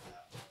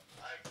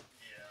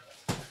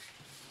 Yeah.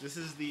 This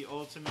is the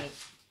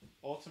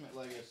ultimate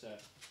Lego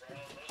set. Bro,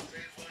 those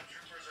phase 1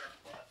 troopers are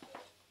fun,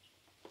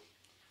 though.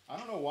 I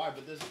don't know why,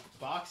 but this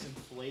box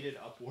inflated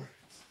upwards.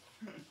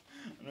 I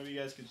don't know if you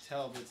guys can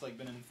tell, but it's like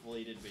been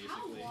inflated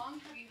How basically. long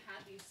have you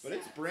had these But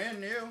it's sets? brand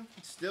new.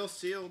 It's still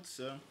sealed,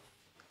 so.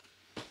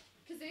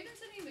 Because they've been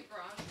sitting in the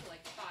garage for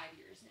like 5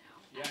 years now.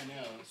 Yeah, I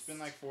know. It's been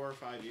like 4 or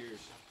 5 years.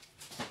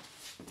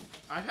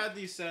 I've had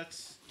these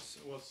sets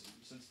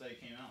since they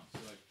came out, so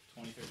like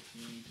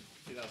 2013,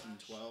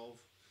 2012.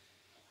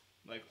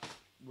 Like,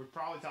 we're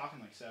probably talking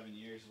like 7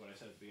 years, is what I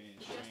said at the beginning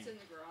of the Just stream.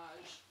 in the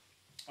garage.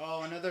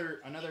 Oh,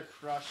 another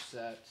Crush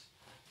set.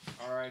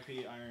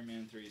 R.I.P. Iron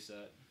Man 3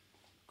 set.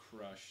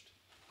 Crushed.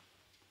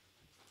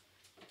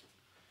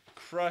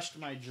 Crushed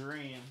my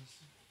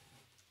dreams.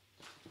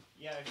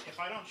 Yeah, if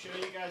I don't show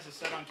you guys a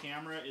set on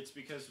camera, it's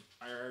because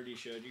I already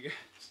showed you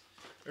guys.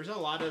 There's a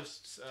lot of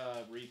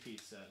repeat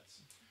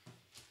sets.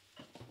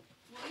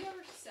 Will you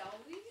ever sell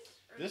these?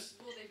 Or This-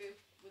 will they be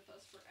with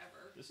us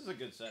forever? This is a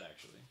good set,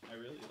 actually. I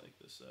really like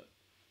this set.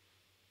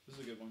 This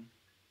is a good one.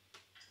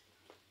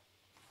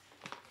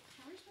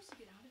 How are we supposed to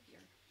get out of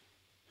here?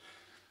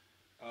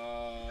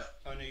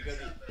 Oh no, you got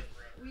the.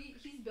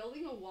 He's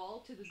building a wall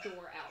to the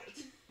door out.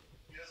 He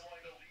doesn't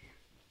want to go leave.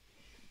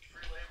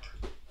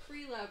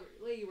 Free labor.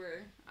 Free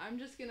labor. I'm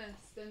just gonna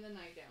spend the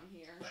night down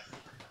here.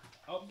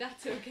 Oh,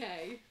 That's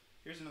okay.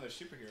 here's another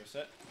superhero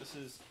set. This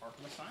is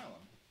Arkham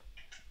Asylum.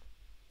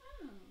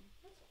 Oh,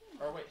 that's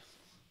cool. Or wait,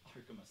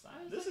 Arkham I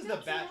Asylum. was This like, is the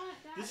that's Bat.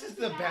 not that- This that's is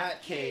the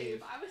Bat Cave.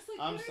 Cave. I was like,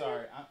 I'm where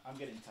sorry. I'm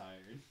getting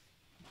tired.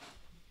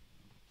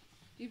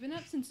 You've been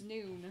up since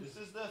noon. This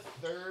is the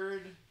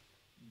third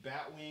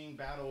Batwing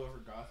battle over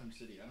Gotham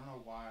City. I don't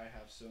know why I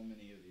have so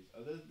many of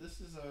these. This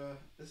is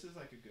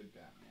like a good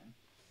Batman.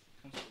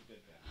 Comes with a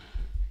good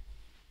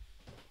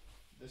Batman.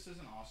 This is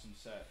an awesome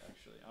set,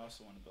 actually. I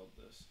also want to build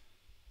this.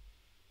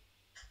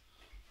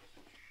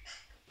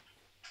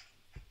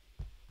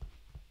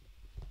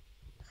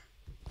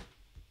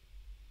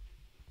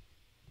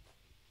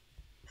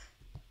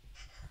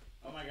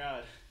 Oh my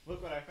God!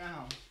 Look what I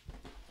found.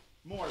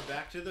 More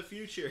Back to the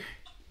Future.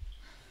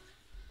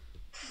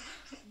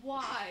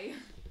 Why?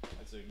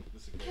 That's a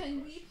great Can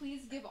we question.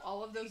 please give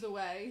all of those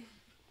away?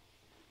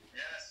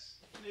 Yes.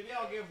 Maybe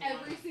I'll give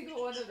Every one.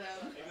 single one of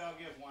them. Maybe I'll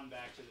give one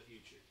Back to the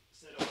Future.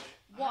 Sit away.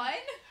 One?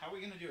 How are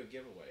we gonna do a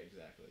giveaway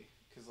exactly?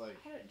 Cause like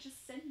I don't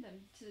just send them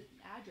to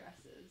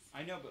addresses.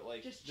 I know, but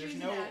like Just there's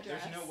choose no an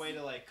there's no address. way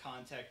to like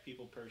contact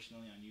people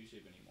personally on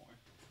YouTube anymore.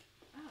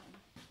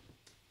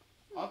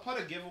 Oh. I'll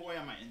put a giveaway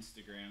on my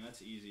Instagram.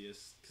 That's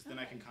easiest, cause then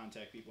I can Okay.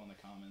 contact people in the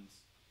comments.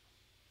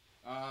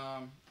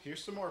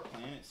 Here's some more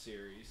Planet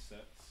Series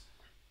sets.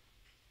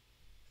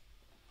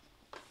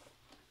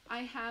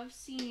 I have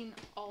seen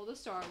all the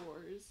Star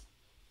Wars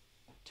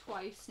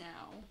twice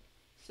now,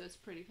 so it's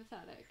pretty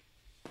pathetic.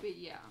 But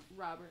yeah,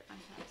 Robert, I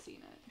have seen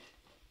it.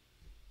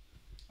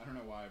 I don't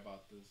know why I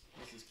bought this.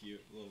 This is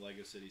cute. A little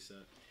Lego City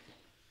set.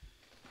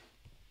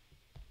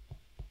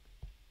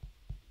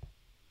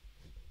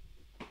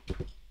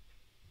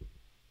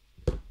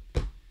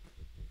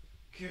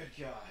 Good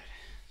God.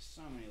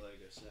 So many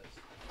Lego sets.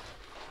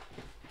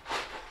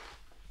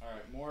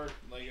 Alright, more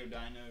Lego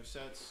Dino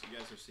sets. You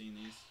guys have seen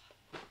these.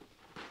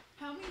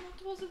 How many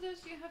multiples of those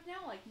do you have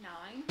now? Like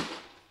 9?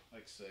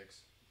 Like 6.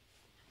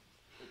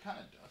 They're kind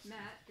of dusty.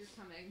 Matt, you're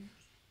coming.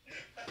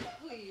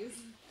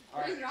 Please.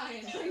 Alright. Bring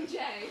Ryan, bring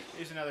Jay.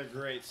 Here's another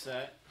great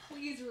set.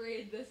 Please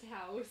raid this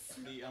house.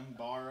 The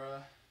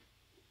Umbara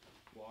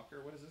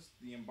Walker. What is this?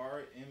 The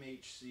Umbara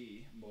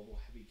MHC Mobile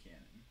Heavy Cannon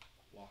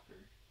Walker.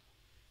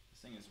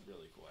 This thing is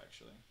really cool,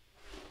 actually.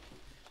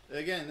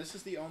 Again, this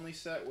is the only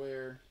set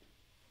where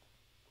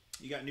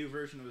you got new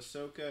version of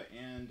Ahsoka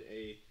and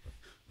a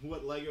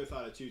what Lego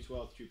thought a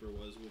 212 Trooper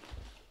was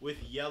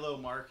with yellow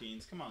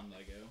markings. Come on,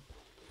 Lego.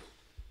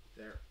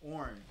 They're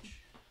orange.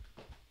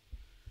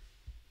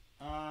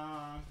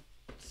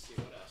 Let's see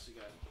what else we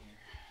got in here.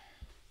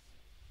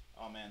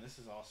 Oh man, this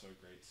is also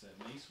a great set.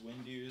 Mace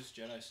Windu's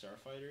Jedi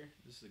Starfighter.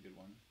 This is a good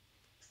one.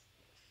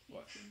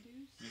 What?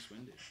 Hindus? Mace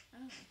Windu.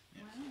 Oh,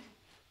 Yeah. wow.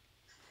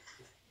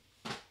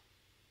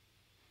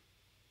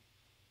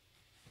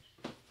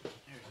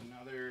 There's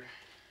another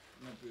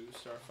Naboo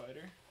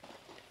Starfighter.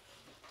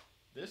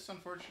 This,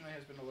 unfortunately,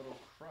 has been a little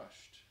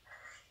crushed.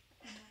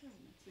 Another one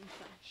that's been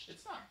crushed.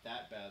 It's not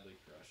that badly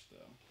crushed,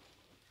 though.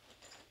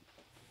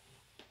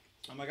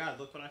 Oh my God,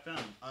 look what I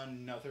found.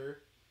 Another...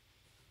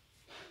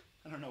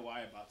 I don't know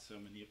why I bought so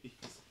many of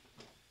these.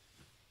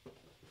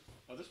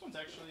 Oh, this one's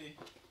actually...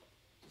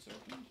 Is this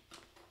opened?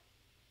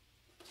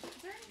 Is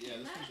there anything Yeah, in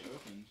this that? one's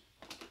opened.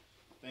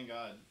 Thank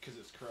God, because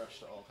it's crushed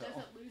to all Does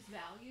hell. it lose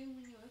value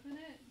when you open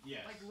it?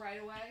 Yes. Like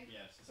right away?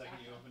 Yes, it's like when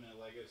you Gotcha. open a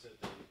Lego set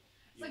that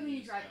It's like when you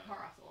lose drive a value.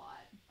 car off the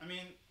lot. I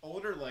mean,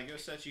 older Lego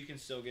sets you can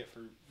still get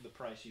for the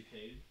price you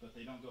paid, but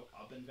they don't go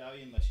up in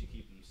value unless you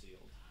keep them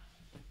sealed.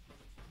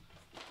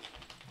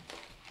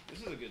 This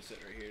is a good set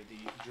right here,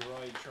 the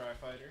Droid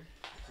Tri-Fighter.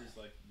 This is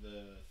like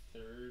the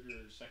third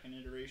or second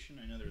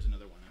iteration. I know there's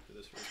another one after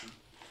this version.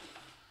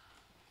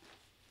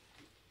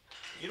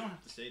 You don't have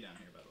to stay down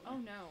here, by the way. Oh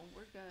no,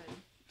 we're good.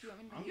 Do you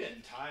want me to I'm read it?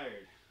 getting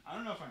tired. I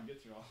don't know if I can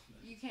get through all of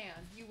this. You can.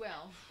 You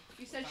will.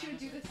 You said you would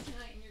do this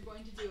tonight and you're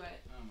going to do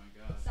it. Oh my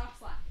God. Stop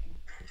slacking.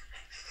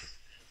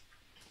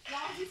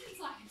 Wow, he's been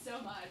slacking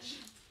so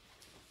much.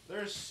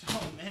 There's so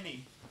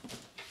many.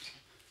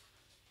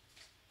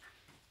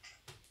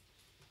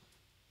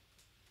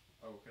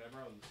 Oh, could I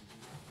borrow this?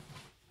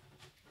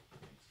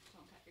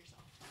 Don't cut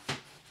yourself.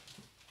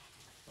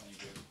 Funny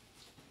joke.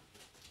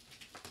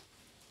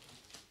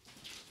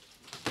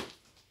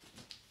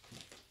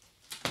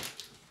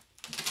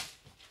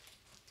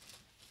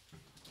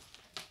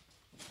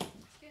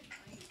 It's getting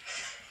late.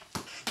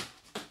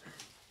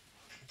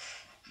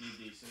 Need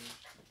these scissors?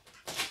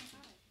 I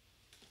got it.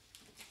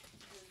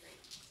 Really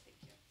great.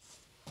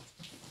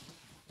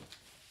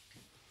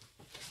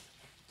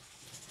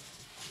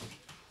 Thank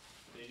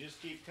you. They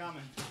just keep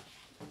coming.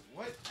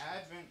 What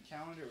advent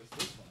calendar was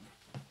this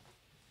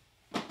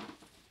one?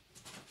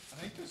 I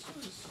think this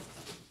was...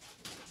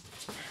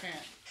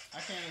 I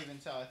can't even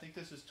tell. I think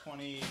this is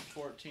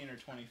 2014 or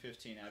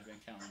 2015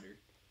 advent calendar.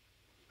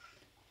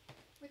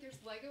 Wait, there's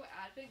Lego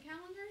advent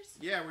calendars?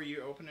 Yeah, where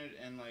you open it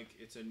and like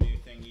it's a new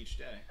thing each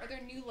day. Are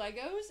there new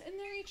Legos in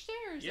there each day,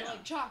 or is it Yeah.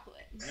 like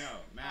chocolate? No,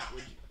 Matt,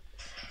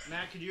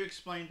 Matt, could you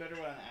explain better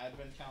what an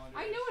advent calendar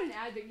I is? know what an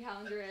advent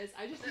calendar is.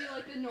 I just need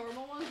like the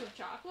normal ones with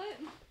chocolate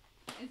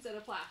instead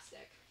of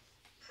plastic.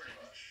 Pretty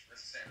much.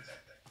 It's the same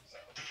exact thing. So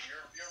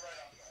you're right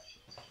on track.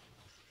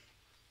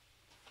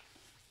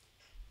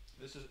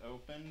 This is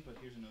open, but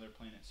here's another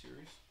Planet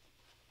series.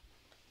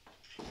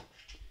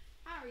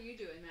 How are you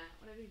doing, Matt?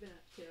 What have you been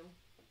up to?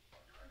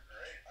 I'm doing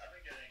great. I've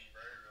been getting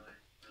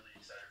really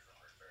excited for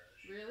Art Fair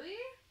this year. Really?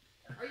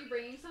 Are you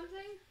bringing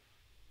something?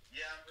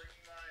 Yeah, I'm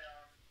bringing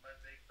my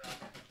big fat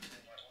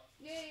white one.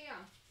 Yeah.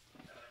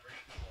 And I'm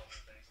bringing some other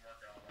things. I'm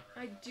working on one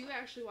I right now. do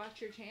actually watch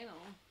your channel.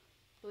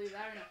 Believe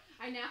that or not.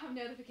 I now have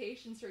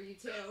notifications for you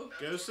too.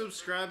 Go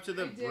subscribe to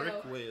the I do.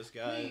 Brickways,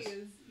 guys.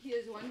 Please. He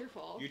is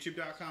wonderful.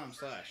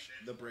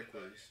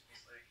 YouTube.com/thebrickways.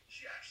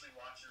 She actually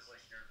watches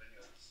like your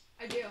videos.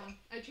 I do.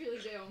 I truly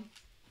do.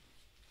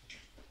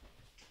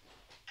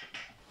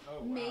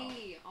 Oh, wow.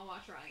 Me. I'll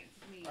watch Ryan's.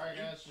 Me. Alright,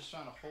 guys, just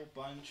found a whole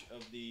bunch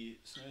of the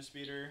Snow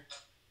Speeder. Is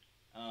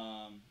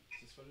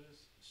this what it is?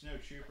 Snow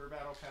Trooper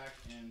Battle Pack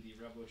and the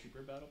Rebel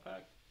Trooper Battle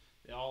Pack.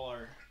 They all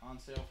are on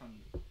sale from...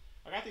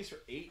 I got these for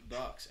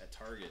 $8 at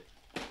Target.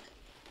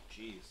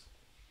 Jeez.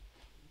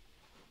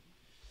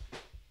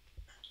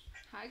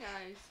 Hi,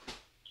 guys.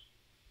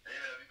 David,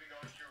 have you been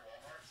going to your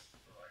Walmarts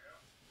for Lego?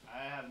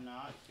 I have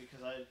not,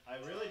 because I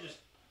really just...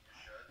 You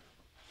should.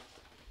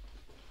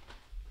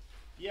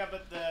 Yeah,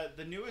 but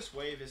the newest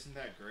wave isn't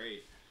that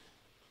great.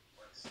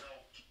 But it's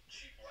still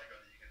cheap Lego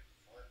that you can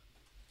flip.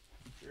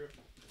 True.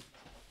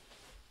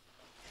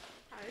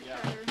 Hi,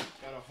 Yeah. Carter.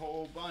 Got a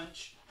whole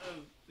bunch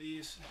of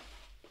these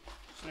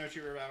Snow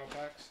Trooper Battle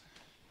Packs.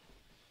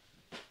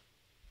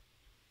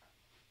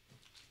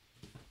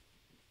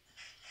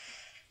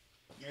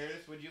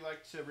 Meredith, would you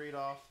like to read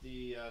off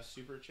the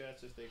super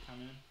chats if they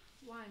come in?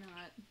 Why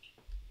not?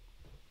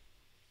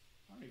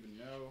 I don't even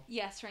know.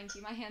 Yes,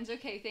 Frankie. My hand's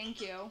okay.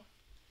 Thank you.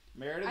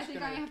 Meredith's I think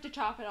gonna... I have to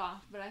chop it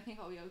off, but I think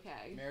I'll be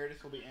okay.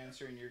 Meredith will be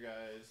answering your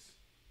guys.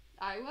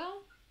 I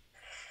will?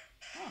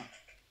 Huh.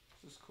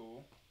 This is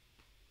cool.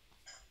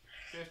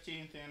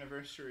 15th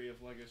anniversary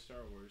of Lego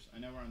Star Wars. I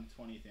know we're on the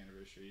 20th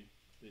anniversary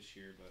this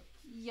year, but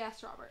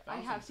Yes, Robert. I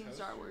Found have some seen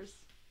Star posters. Wars.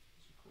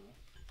 these are cool.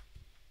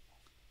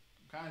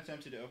 I'm kind of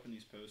tempted to open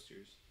these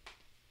posters.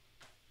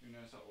 Who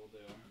knows how old they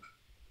are?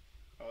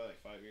 Probably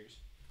like 5 years.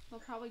 They'll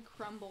probably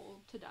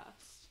crumble to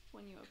dust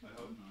when you open I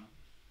hope them. not.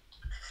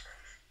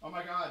 Oh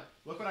my god,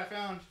 look what I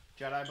found!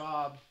 Jedi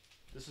Bob.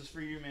 This is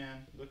for you,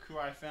 man. Look who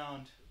I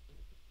found.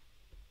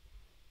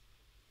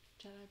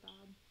 Jedi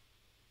Bob.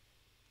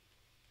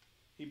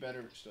 He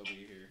better still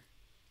be here.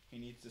 He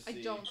needs to see.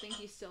 I don't think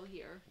he's still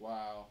here.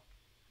 Wow.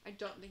 I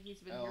don't think he's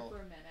been here L. for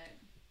a minute.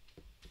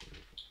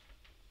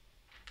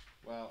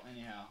 Well,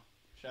 anyhow.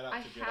 Shout out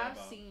I to Jedi have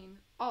Bob. seen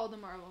all the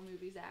Marvel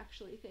movies,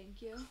 actually.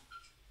 Thank you.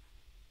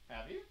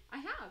 Have you? I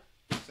have.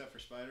 Except for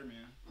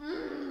Spider-Man.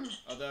 Mm.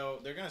 Although,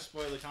 they're gonna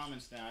spoil the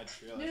comments now, I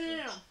just No,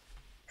 realized. no.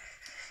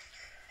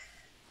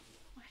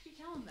 Why'd you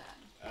tell him that?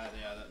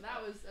 Yeah,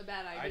 That was a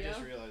bad I idea.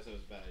 just realized that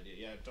was a bad idea.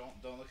 Yeah,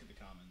 don't look at the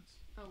comments.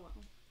 Oh,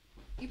 well.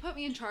 You put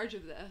me in charge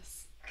of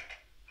this.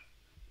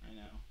 I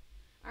know.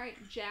 Alright,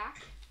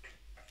 Jack.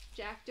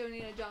 Jack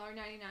donated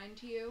 $1.99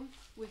 to you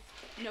with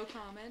no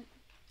comment.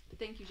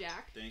 Thank you,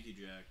 Jack. Thank you,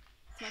 Jack.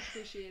 It's much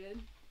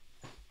appreciated.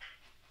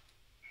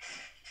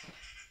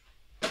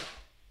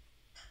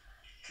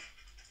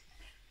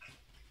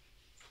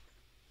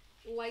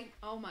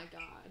 Oh my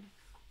god.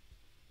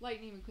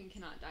 Lightning McQueen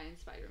cannot die in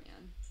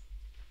Spider-Man.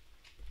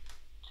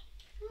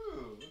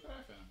 Ooh, look what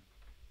I found.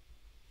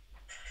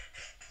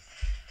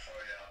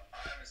 Oh yeah, I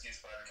haven't seen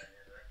Spider-Man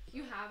either.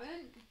 You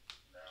haven't?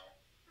 No.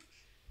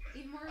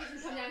 Even more reason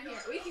to come down here.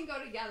 We can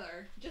go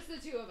together. Just the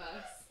two of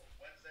us.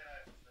 Wednesday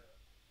night. Let's do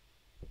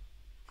it.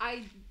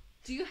 I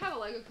do have a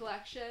Lego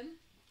collection.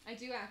 I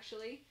do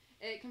actually.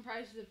 It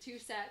comprises of 2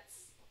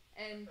 sets.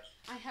 And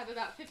I have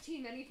about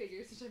 15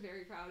 minifigures, which I'm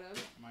very proud of.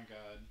 Oh my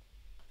god.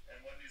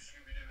 And what new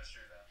Scooby-Doo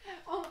mystery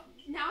then? Oh,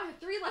 now I have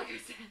 3 Lego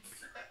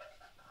sets.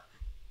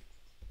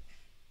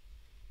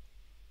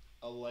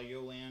 A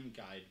Legoland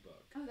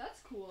guidebook. Oh,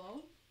 that's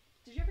cool.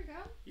 Did you ever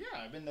go? Yeah,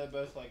 I've been to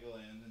both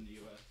Legolands in the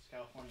U.S.,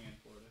 California and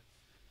Florida.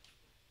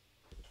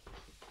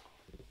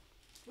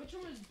 Which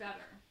one was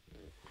better?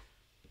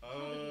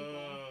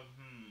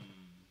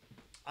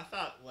 I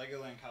thought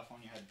Legoland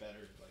California had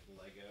better like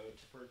Lego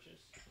to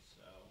purchase.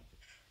 So.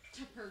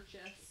 To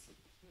purchase.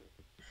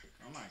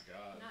 Oh my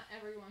god. Not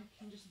everyone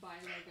can just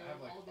buy Lego I have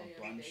like all day, a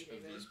every bunch day,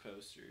 of David. these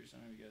posters. I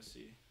don't know if you guys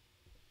see.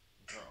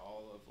 They're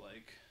all of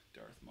like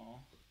Darth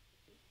Maul.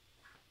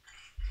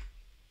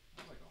 I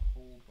have like a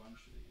whole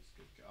bunch of these.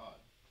 Good god.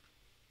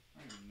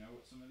 I don't even know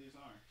what some of these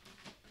are.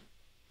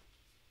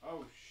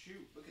 Oh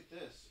shoot, look at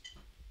this.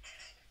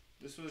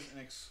 This was an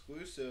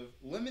exclusive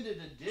limited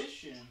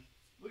edition.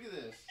 Look at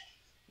this.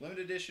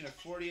 Limited edition of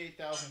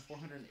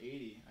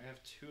 48,480. I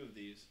have 2 of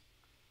these.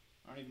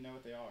 I don't even know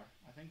what they are.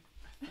 I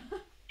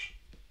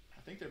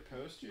think they're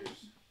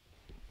posters.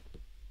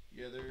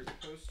 Yeah, they're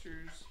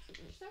posters.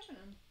 Just open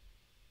them.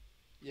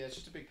 Yeah, it's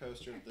just a big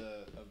poster of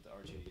the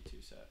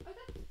R2D2 set. Oh,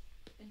 that's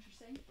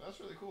interesting. But that's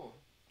really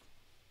cool.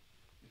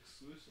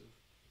 Exclusive.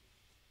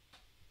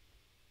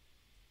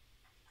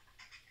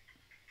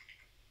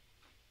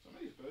 Some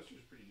of these posters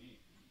are pretty neat.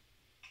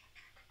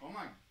 Oh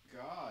my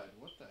god,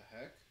 what the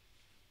heck?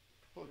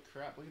 Holy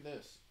crap, look at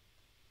this.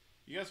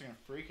 You guys are gonna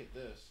freak at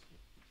this.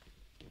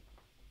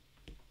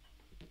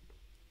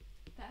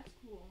 That's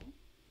cool.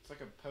 It's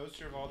like a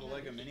poster of all the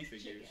Lego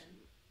minifigures. Chicken.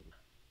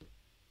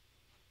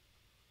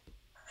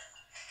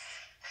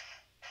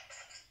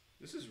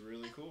 This is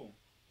really cool.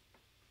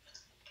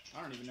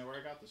 I don't even know where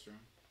I got this from.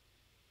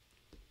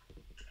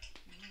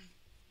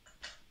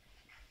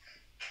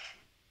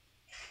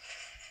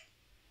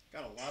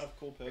 Got a lot of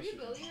cool Are posters. you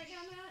building right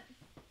now, Matt?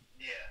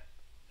 Yeah.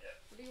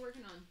 What are you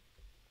working on?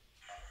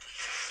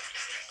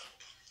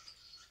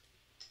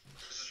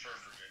 This is for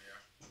Virginia.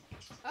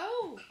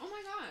 Oh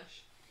my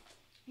gosh.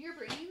 You're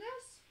bringing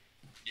this?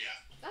 Yeah.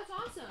 That's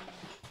awesome.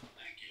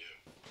 Thank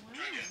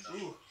you. Wow.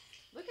 Ooh.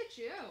 Look at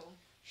you.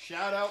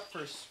 Shout out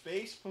for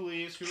Space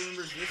Police. Who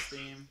remembers this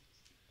theme?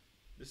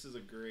 This is a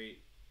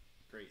great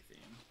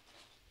theme.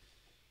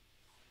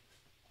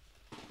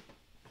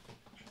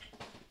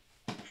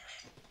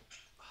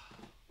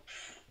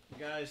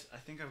 Guys, I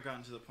think I've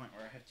gotten to the point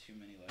where I have too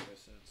many Lego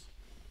sets.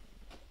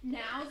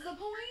 Now's the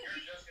point?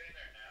 You're just getting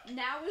there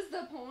now. Now is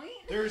the point?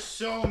 There's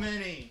so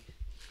many!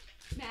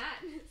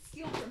 Matt,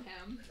 steal from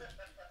him.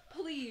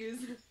 Please,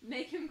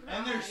 make him cry.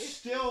 And there's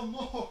still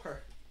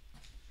more!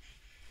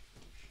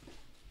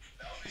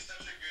 That would be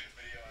such a good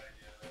video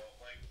idea, though.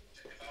 Like,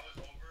 if I was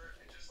over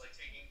and just like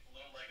taking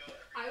little Lego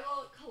every I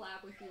will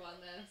collab with you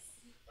on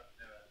this. Let's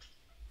do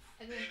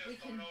it. And then we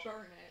can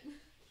burn it.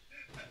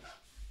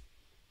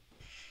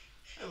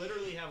 I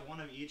literally have one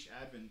of each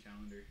advent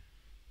calendar.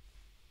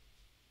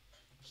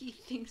 He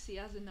thinks he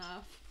has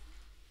enough.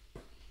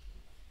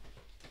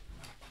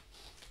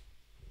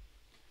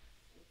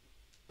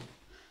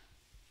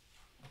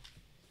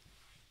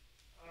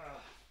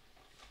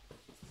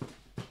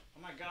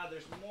 Oh my god,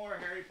 there's more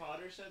Harry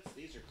Potter sets.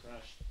 These are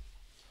crushed.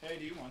 Hey,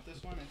 do you want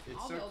this one? It's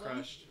I'll so build 'em.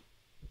 crushed.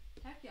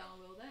 Heck yeah, I'll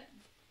build it.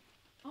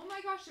 Oh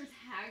my gosh, there's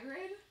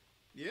Hagrid?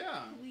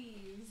 Yeah.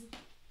 Please.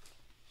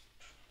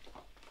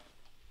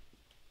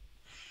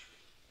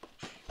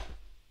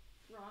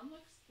 Ron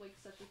looks like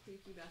such a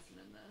creepy besson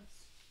in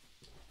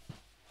this.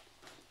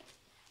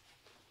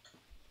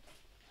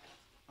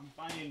 I'm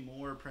finding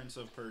more Prince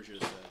of Persia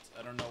sets.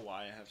 I don't know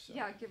why I have so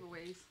Yeah, many.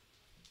 giveaways.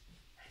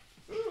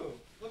 Ooh,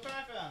 look what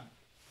I found.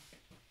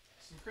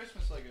 Some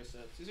Christmas Lego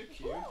sets. These are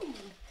cute. Ooh!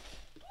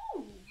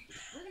 Ooh!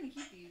 We're gonna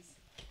keep these.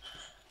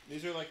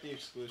 These are like the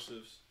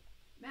exclusives.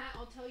 Matt,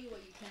 I'll tell you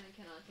what you can and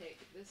cannot take.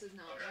 This is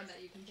not one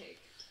that you can take.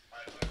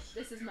 My voice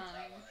This is video mine.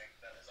 talent,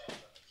 that is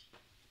awesome.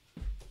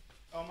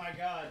 Oh my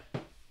god.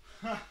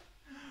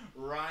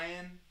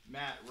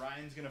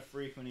 Ryan's gonna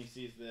freak when he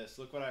sees this.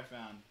 Look what I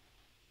found.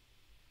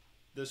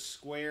 The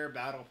square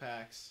battle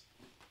packs.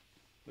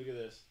 Look at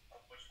this.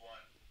 Which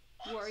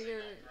one?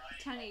 Warrior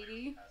Honestly, Ryan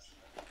 1080? has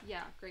them.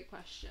 Yeah, great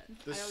question.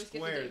 The I always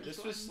square. get the This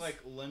damaged was ones. like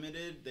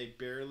limited. They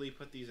barely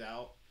put these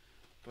out,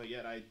 but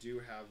yet I do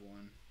have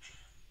one.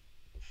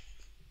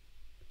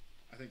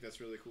 I think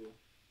that's really cool.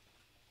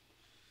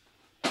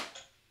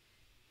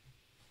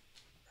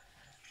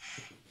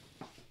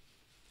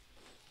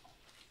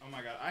 Oh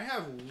my god, I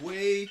have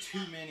way too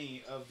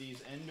many of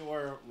these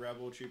Endor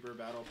Rebel Trooper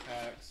battle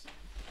packs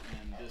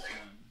and this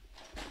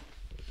one.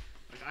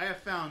 Like, I have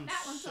found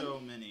That one's so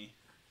many.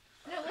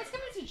 No, let's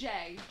give it to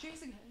Jay.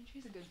 Jay's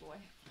a good boy.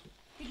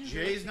 He deserves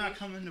Jay's to not be-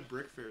 coming to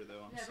Brick Fair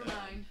though. I'm Never sad.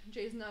 mind.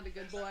 Jay's not a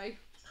good boy.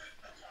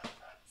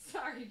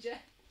 Sorry, Jay.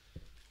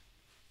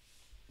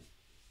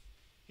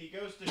 He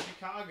goes to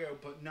Chicago,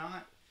 but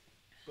not.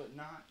 Brick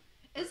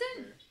Isn't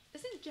Fair.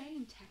 isn't Jay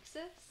in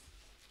Texas?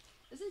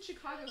 Isn't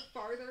Chicago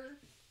farther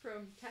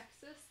from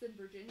Texas than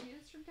Virginia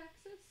is from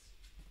Texas?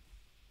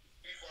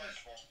 He flies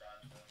full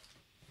time,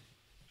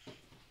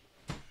 though.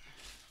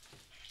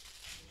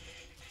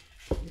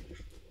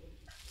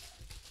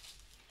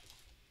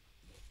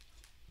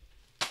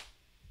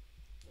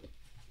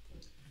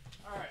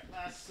 Alright,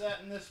 last set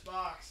in this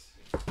box.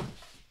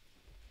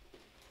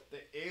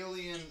 The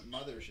Alien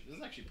Mothership. This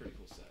is actually a pretty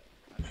cool set.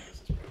 I think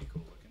this is pretty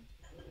cool looking.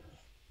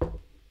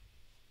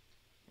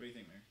 What do you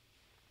think, Mary?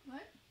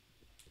 What?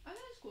 Oh, that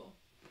is cool.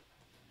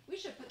 We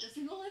should put this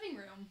in the living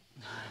room.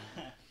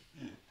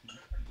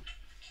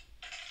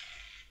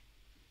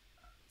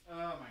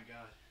 Oh my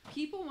god.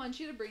 People want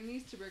you to bring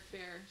these to Brick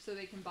Fair so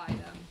they can buy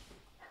them.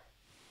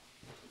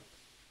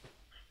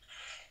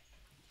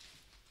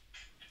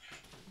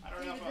 I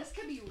don't know Dude, if this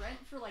could be rent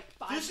for like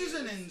 5 This is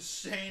years. an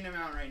insane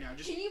amount right now.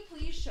 Just Can you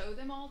please show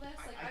them all this?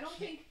 Like, I I don't can't-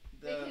 think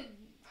they could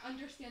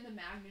understand the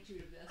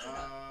magnitude of this.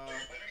 Let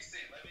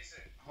me see.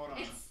 hold on.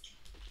 It's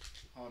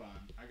Hold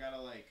on. I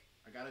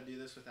gotta do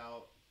this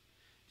without.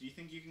 Do you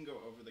think you can go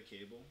over the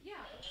cable? yeah,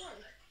 of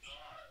course.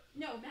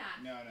 No,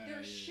 Matt. No.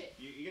 There's you, shit.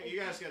 You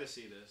guys gotta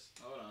see this.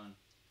 Hold on.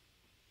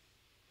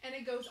 And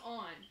it goes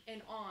on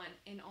and on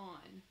and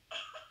on.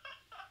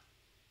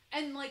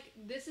 And like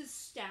this is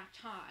stacked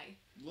high.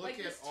 Look like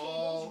at this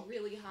all. table's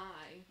really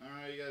high. I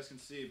don't know if you guys can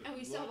see, but And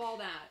we look still have all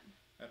that.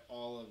 at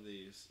all of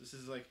these. This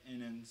is like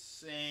an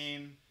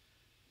insane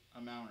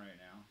amount right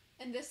now.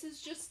 And this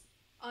is just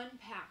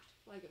unpacked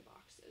Lego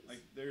boxes.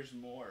 Like, there's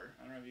more.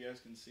 I don't know if you guys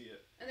can see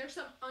it. And there's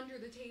some under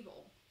the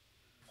table.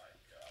 My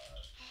God.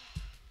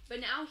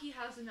 But now he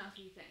has enough,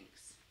 he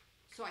thinks.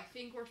 So I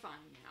think we're fine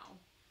now.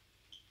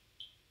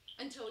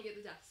 Until we get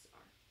the Death Star.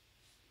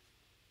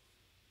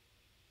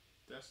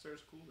 Death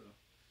Star's cool though.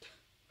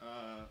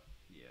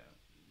 Yeah.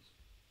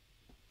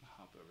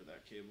 Hop over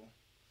that cable.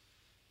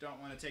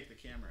 Don't want to take the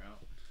camera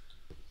out.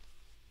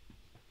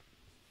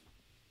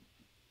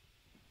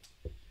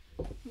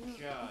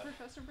 God.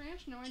 Professor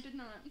Branch? No, I did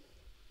not.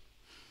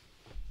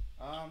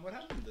 What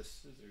happened to the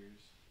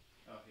scissors?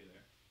 Oh, hey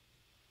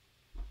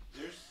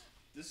there.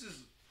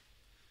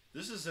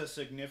 This is a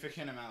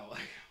significant amount of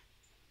Lego.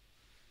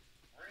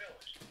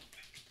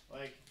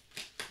 Really? Like,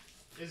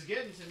 it's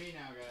getting to me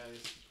now,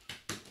 guys.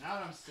 Now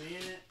that I'm seeing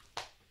it,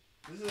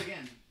 this is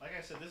again, like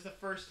I said, this is the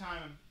first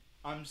time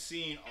I'm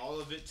seeing all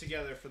of it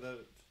together for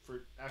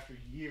after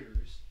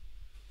years.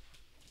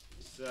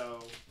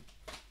 So,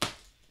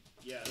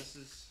 yeah, this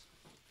is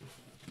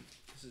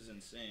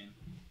insane.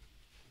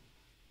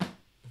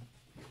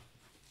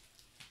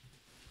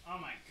 Oh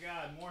my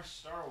God, more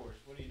Star Wars.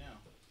 What do you know?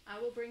 I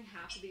will bring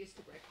half of these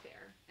to Brick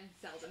Fair and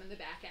sell them in the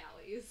back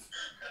alleys.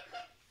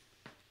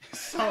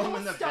 Sell them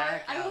in the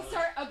back I will alley.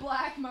 start a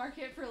black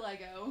market for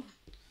Lego.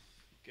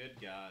 Good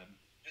God.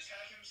 Just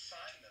have him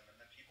sign them, and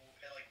then people will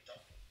pay like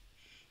double.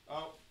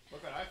 Oh,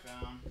 look what I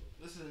found.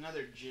 This is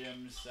another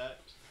gym set.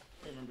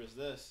 Who remembers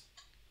this?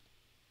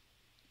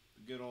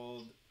 The good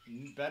old,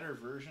 better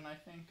version, I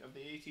think, of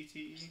the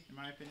ATTE, in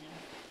my opinion.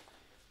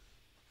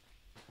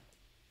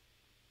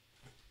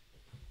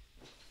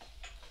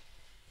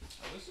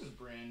 Oh, this is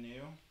brand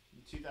new.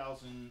 The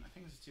 2000, I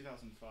think this is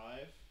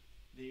 2005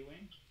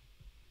 D-Wing.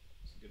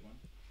 It's a good one.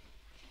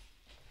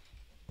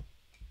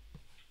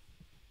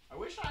 I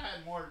wish I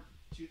had more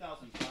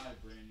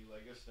 2005 brand new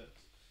Lego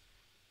sets.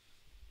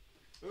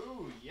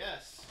 Ooh,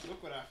 yes.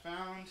 Look what I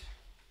found.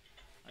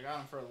 I got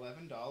them for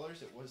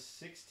 $11. It was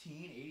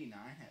 $16.89.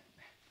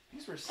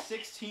 These were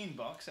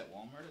 $16 at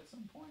Walmart at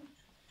some point.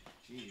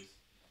 Jeez.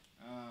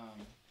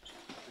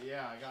 But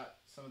yeah, I got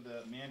some of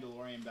the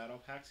Mandalorian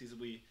battle packs. These will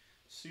be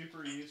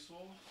super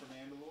useful for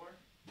Mandalore.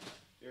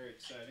 Very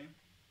exciting.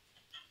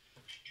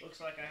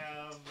 Looks like I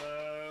have,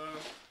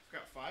 I've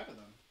got 5 of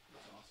them.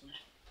 That's awesome.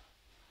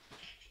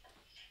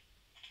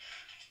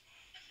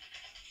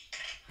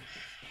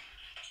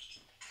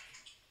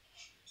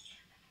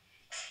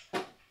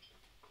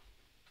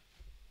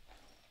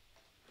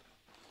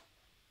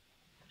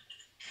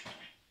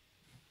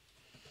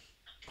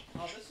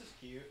 Oh, this is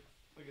cute.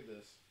 Look at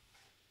this.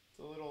 It's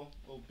a little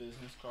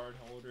business card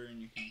holder,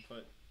 and you can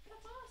put.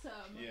 That's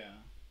awesome. Yeah.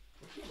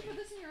 You should put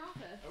this in your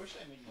office. I wish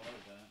I made more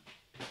of that.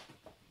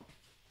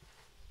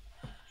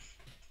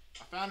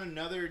 I found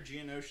another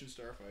Geonosian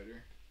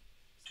Starfighter.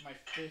 It's my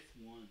 5th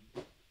one.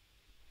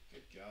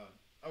 Good job.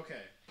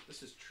 Okay,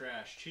 this is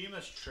trash.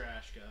 Chima's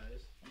trash,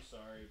 guys. I'm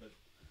sorry, but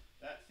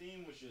that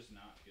theme was just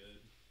not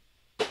good.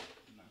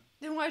 No.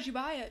 Then why'd you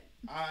buy it?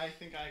 I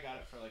think I got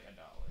it for like $1.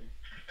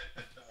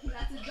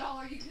 That's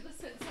 $1 you could have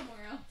spent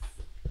somewhere else.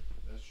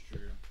 That's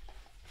true.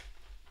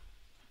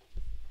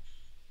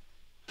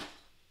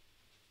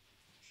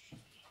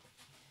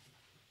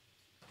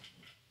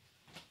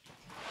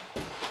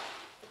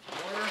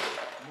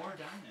 More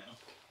dino.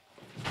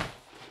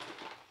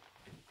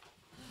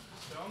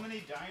 So many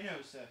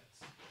dino sets.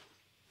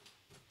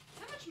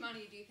 How much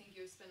money do you think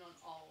you would spend on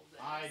all of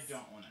this? I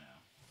don't want to know.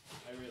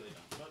 I really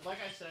don't. But like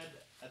I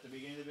said at the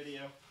beginning of the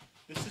video,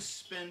 this is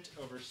spent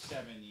over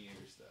 7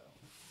 years though.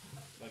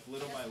 Like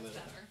little by little.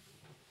 Better.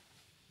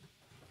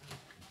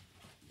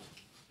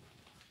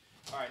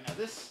 Alright, now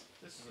this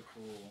is a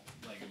cool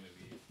Lego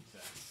movie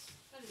set.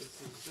 That is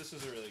This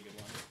is a really good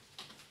one.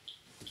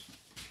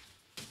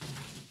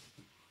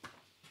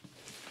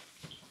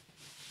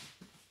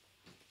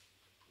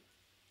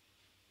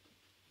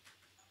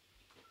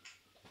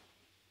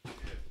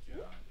 Good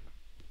job.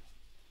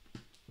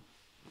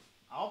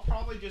 I'll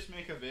probably just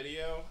make a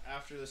video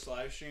after this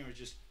live stream of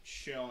just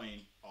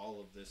showing all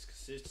of this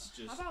because it's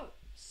just. How about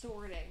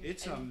sorting?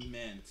 It's and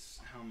immense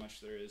how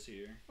much there is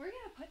here. Where are you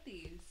gonna put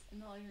these in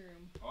the living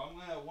room? Oh, I'm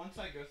gonna once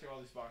I go through all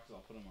these boxes,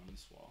 I'll put them on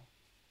this wall,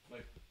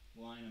 like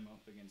line them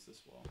up against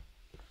this wall.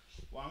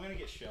 Well, I'm gonna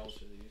get shelves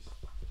for these.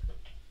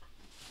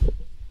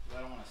 'Cause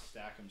I don't want to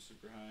stack them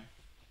super high.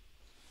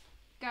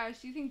 Guys,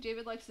 do you think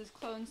David likes his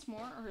clones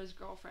more or his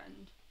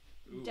girlfriend?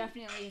 Ooh.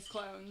 Definitely his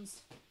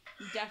clones.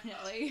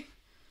 Definitely.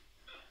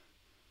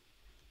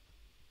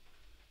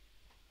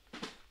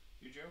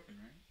 You're joking,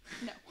 right?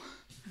 No.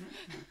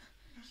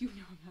 You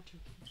know I'm not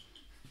joking.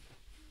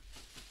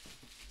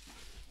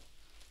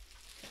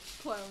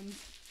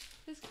 Clones.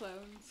 His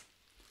clones.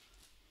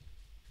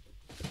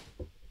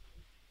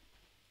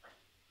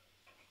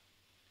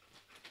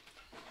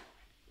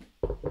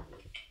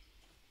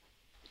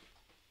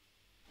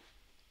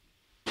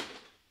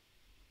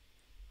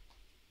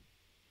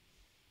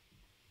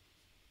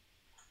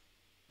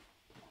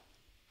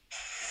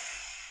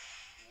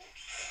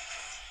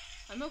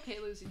 I'm okay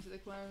losing to the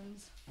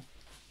clones.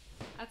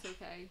 That's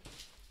okay.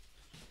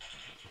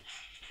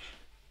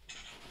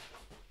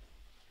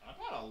 I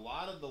bought a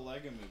lot of the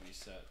Lego movie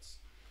sets.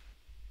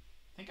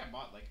 I think I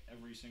bought like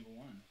every single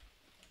one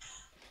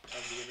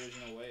of the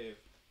original wave.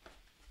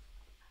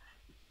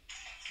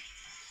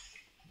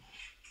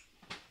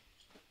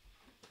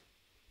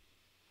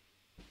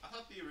 I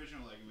thought the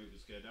original Lego movie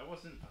was good. I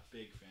wasn't a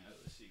big fan of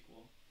the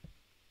sequel.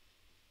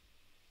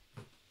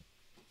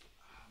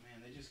 Oh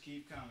man, they just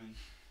keep coming.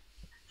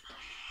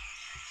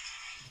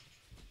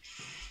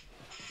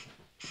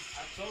 I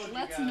told you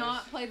Let's guys.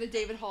 not play the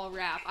David Hall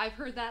rap. I've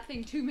heard that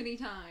thing too many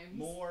times.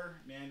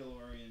 More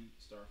Mandalorian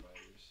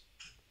Starfighters.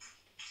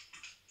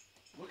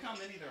 Look how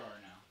many there are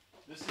now.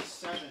 This is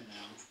 7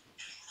 now.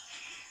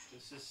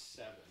 This is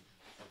 7. Of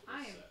this I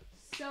am set.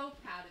 so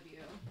proud of you.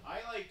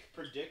 I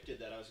predicted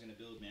that I was gonna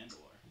build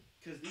Mandalore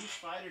because these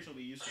fighters will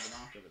be used for the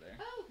knock over there.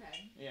 Oh,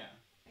 okay. Yeah.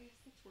 I guess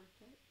that's worth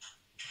it.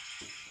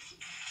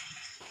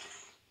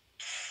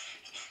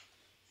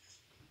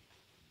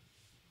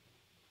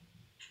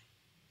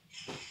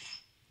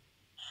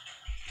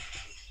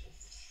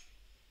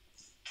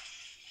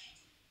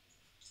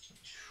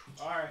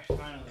 All right,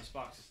 finally this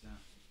box is done.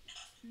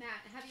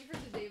 Matt, have you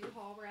heard the David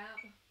Hall rap?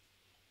 I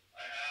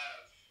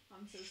have.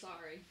 I'm so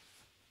sorry.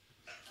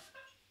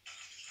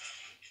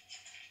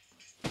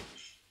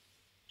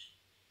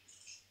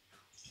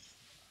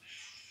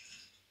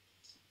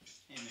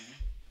 Hey man,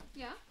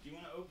 Yeah? do you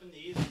want to open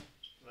these?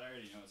 'Cause I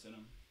already know what's in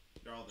them.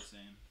 They're all the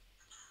same.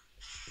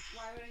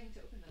 Why would I need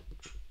to open them?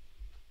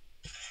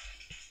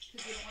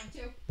 Because you don't want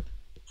to?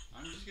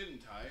 I'm just getting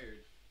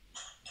tired.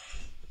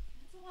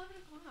 It's 11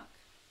 o'clock.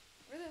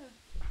 Where the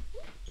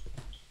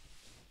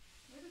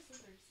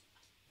scissors?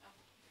 Oh.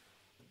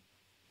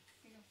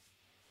 Here you go.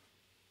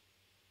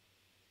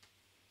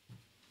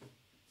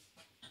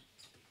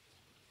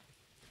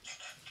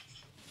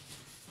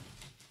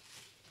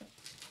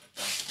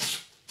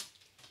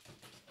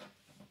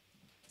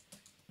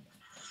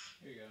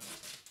 Here you go.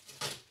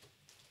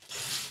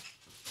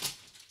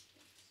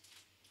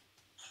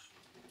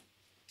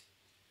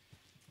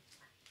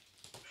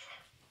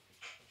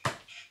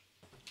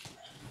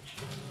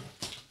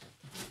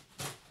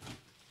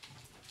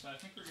 So I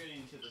think we're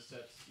getting to the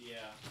sets.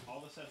 Yeah,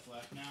 all the sets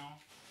left now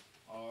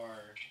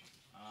are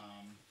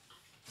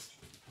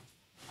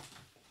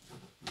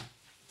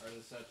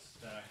the sets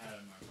that I had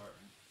in my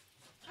apartment.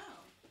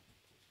 Oh.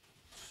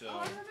 So. Oh,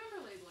 I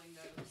remember labeling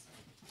those.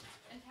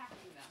 And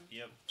packing them.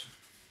 Yep.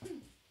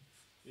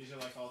 These are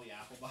like all the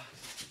Apple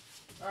boxes.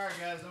 All right,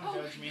 guys, don't Oh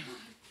judge my me. God.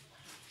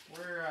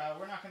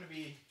 We're not gonna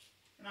be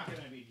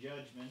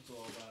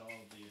judgmental about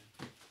all of the.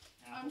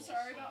 I'm Apple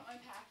sorry stuff. about my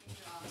packing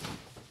job.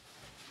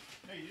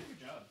 No, you did a good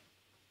job.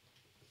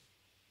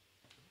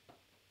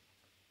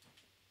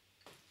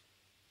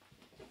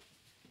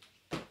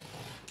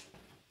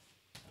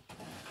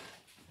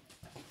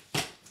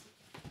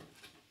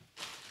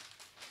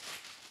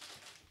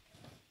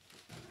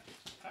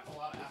 I have a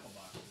lot of Apple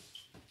boxes.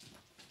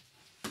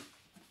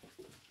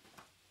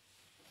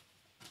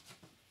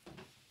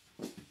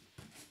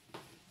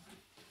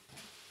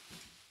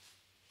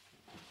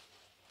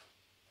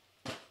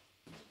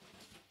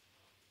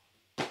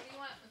 What do you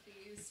want with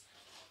these?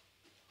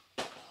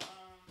 I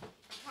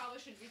probably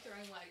shouldn't be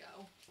throwing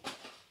Lego.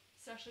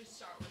 Especially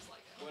Star Wars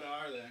Lego. What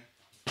are they? I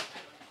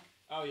don't know.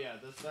 Oh yeah,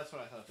 that's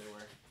what I thought they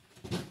were.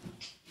 Oh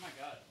my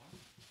god.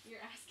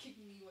 You're asking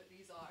me what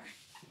these are.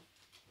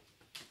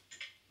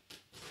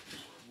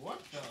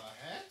 What the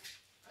heck?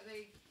 Are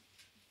they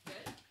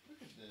good?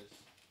 Look at this.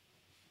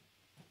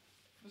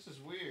 This is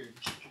weird.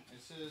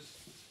 It says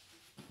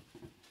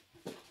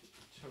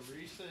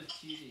Teresa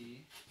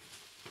TD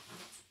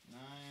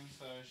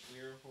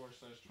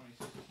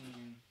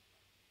 9/04/2016.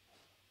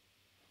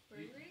 Were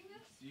you reading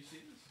this? Do you see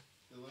this?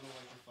 The little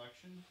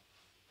reflection?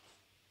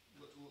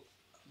 Do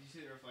you see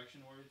the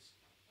reflection words?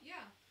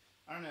 Yeah.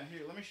 I don't know.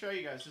 Here, let me show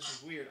you guys. This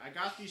is weird. I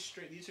got these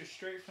straight. These are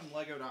straight from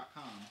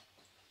Lego.com.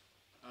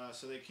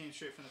 So they came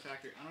straight from the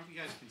factory. I don't know if you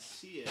guys can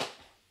see it,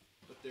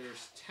 but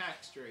there's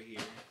text right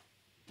here.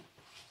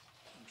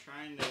 I'm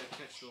trying to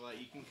catch the light.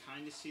 You can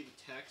kind of see the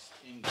text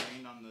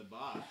ingrained on the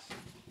box.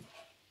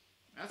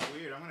 That's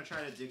weird. I'm going to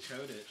try to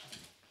decode it.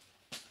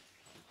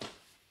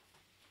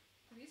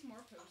 Are these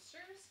more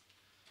posters?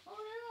 Oh,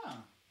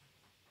 yeah.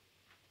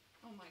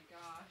 Oh my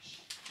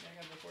gosh. Yeah, I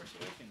got The Force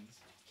Awakens.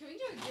 Can we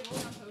do a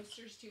giveaway on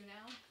posters too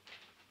now?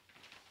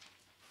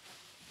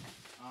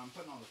 I'm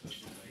putting all the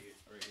posters right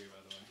here,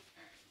 by the way.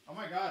 Alright. Oh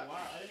my god,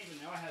 wow. I didn't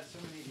even know I had so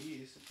many of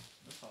these.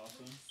 That's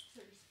awesome.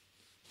 Scissors.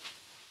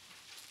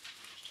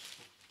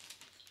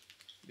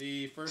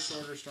 The First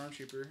Order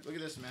Stormtrooper. Look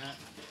at this, Matt.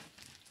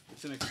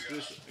 It's an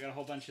exclusive. I got a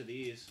whole bunch of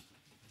these.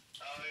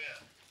 Oh yeah.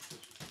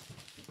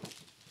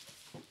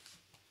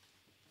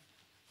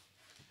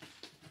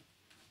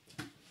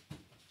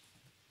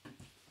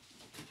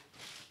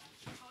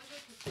 I'll probably go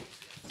put these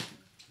bits in.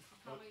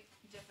 I'll probably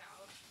dip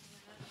out in a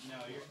minute. No,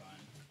 you're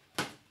fine.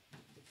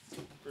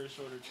 First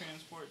Order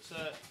transport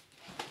set.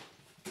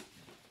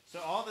 So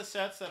all the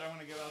sets that I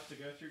want to go out to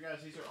go through,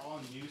 guys, these are all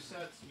new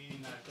sets,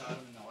 meaning that I've got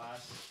them in the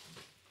last,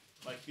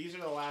 like, these are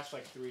the last, 3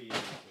 years,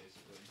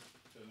 basically,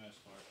 for the most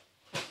part.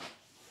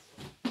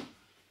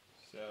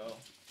 So,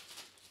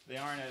 they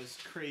aren't as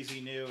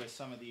crazy new as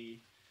some of the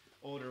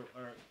older,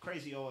 or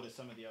crazy old as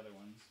some of the other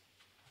ones.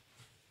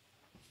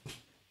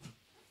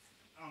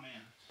 Oh,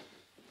 man.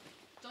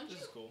 Don't This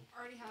you is cool.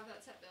 already have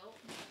that set built?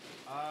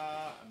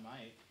 I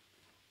might.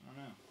 I don't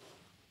know.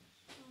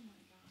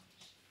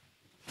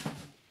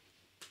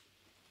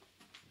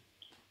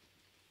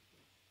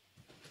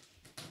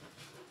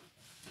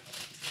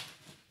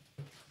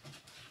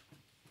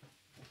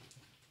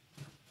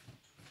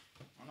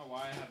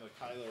 why I have a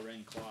Kylo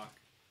Ren clock.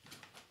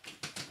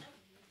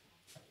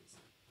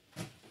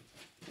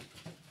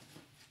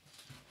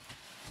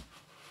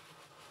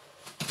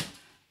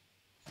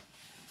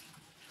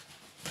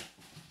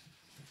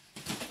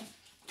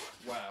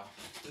 Wow,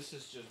 this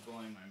is just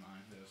blowing my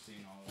mind though,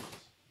 seeing all of this.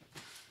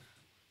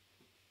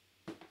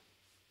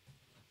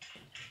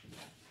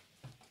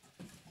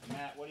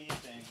 Matt, what do you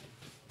think?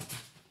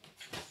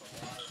 It's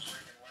a lot of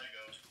freaking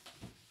Legos.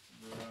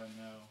 Bruh,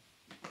 no.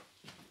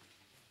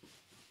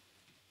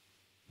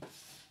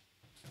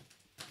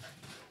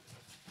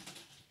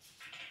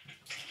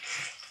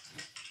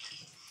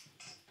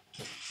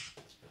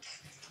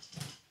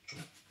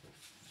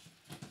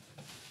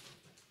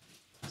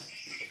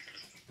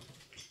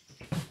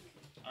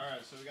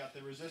 Alright, so we got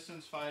the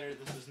Resistance Fighter.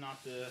 This is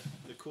not the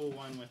cool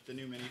one with the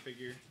new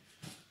minifigure.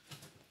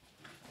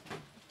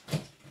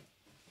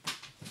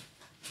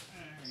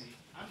 Alrighty.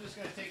 I'm just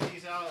going to take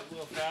these out a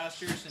little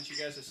faster since you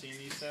guys have seen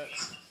these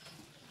sets.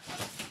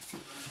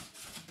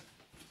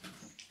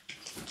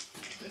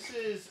 This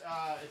is,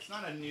 it's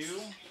not a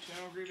new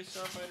General Grievous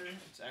Starfighter.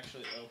 It's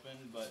actually open,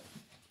 but,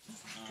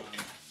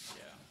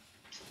 yeah.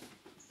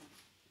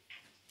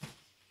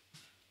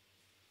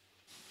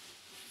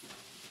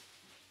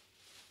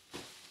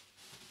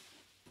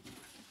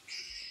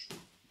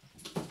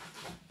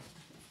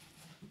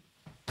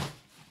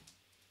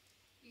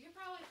 You could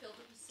probably fill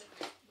the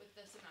Pacific with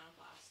this amount of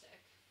plastic.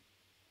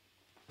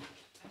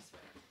 I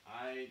swear.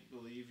 I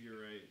believe you're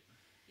right.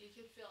 You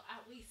could fill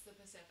at least the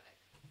Pacific.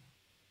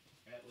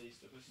 At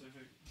least the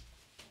Pacific.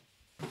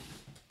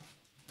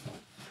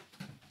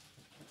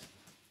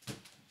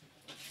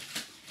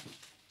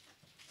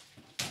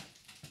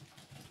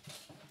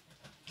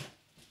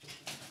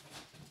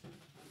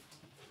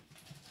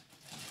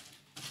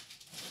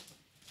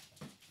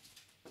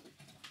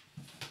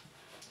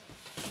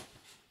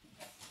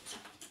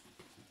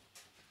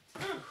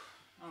 Whew.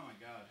 Oh my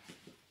god.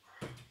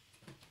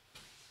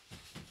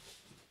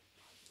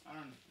 I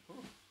don't.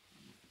 Whew.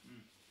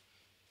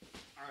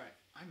 Alright,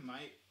 I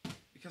might,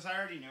 because I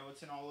already know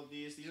what's in all of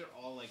these. These are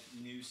all like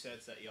new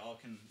sets that y'all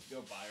can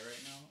go buy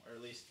right now, or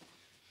at least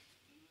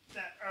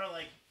that are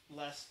like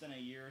less than a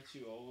year or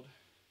two old.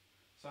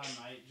 So I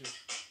might just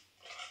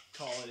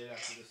call it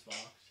after this box.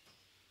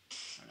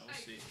 I don't know,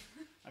 we'll see.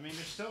 I mean,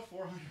 there's still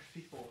 400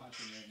 people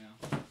watching right now.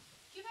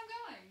 Keep on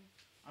going.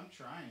 I'm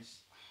trying.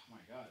 Oh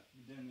my god,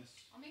 I'm doing this.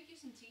 I'll make you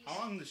some tea. How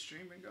long has the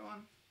stream been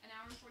going? An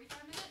hour and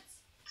 45 minutes?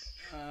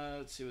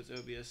 Let's see what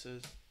OBS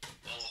says.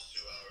 Almost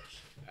 2 hours.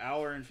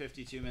 Hour and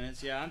 52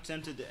 minutes. Yeah, I'm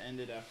tempted to end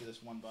it after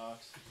this one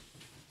box.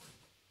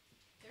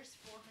 There's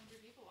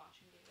 400 people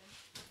watching,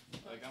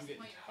 David. Like, I'm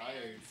getting Disappoint your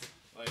tired. fans.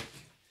 Like,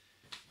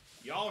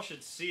 y'all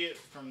should see it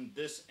from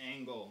this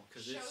angle,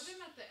 because Show it's.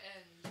 them at the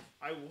end.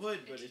 I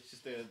would, but it's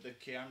just the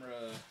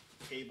camera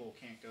cable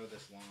can't go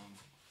this long.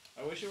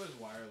 I wish it was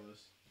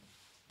wireless.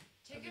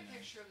 Take That'd a be nice.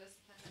 picture of this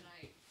at the end of the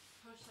night.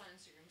 Post on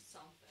Instagram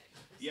something.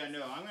 This Yeah, is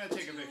no, I'm gonna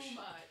take a too picture.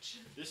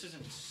 much. This is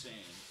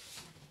insane.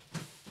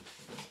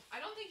 I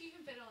don't think you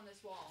can fit it on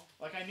this wall.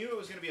 Like, I knew it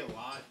was gonna be a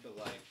lot, but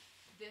like,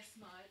 This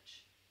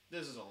much.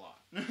 this is a lot.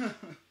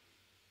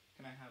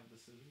 Can I have the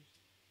scissors?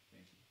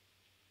 Thank you.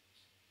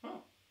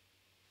 Oh.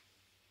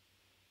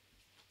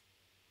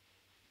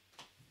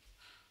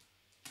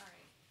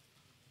 Alright.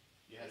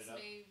 You had This it up.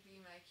 may be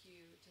my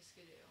cue to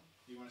skidoo.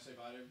 Do you want to say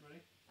bye to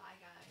everybody? Bye,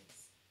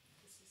 guys.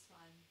 This is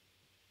fun.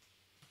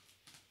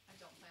 I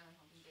don't plan on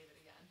helping David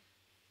again.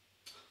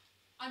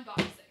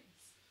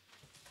 Unboxings.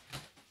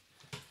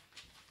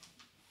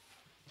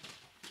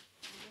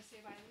 I'm gonna say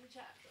bye to the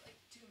chat for like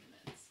 2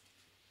 minutes.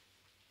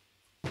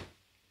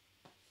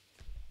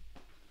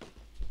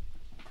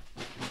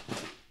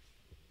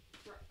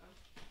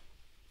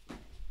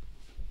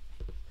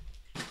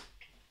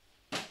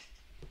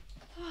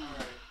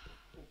 Alright.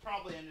 We'll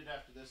probably end it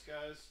after this,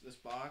 guys. This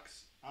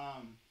box.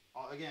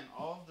 Again,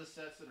 all of the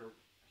sets that are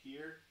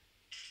here,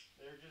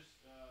 they're just.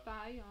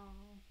 Bye,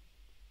 y'all.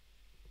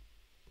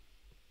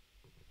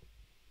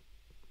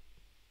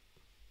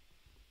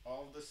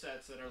 All of the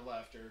sets that are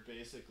left are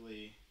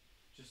basically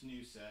just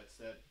new sets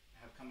that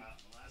have come out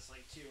in the last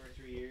like 2 or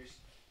 3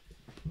 years.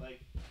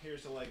 Like,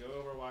 here's the Lego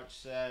Overwatch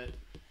set.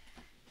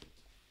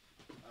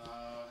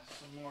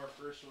 Some more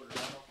First Order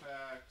Battle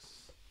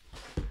Packs.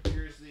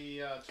 Here's the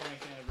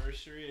 20th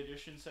Anniversary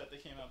Edition set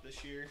that came out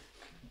this year.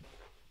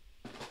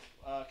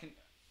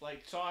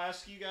 So I'll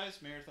ask you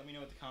guys, Meredith, let me know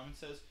what the comment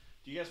says.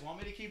 Do you guys want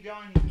me to keep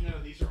going? Even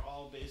though these are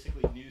all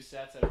basically new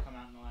sets that have come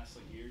out in the last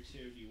like year or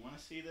two. Do you want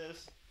to see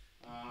this?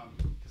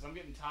 Because I'm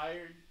getting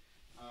tired,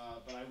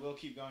 but I will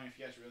keep going if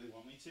you guys really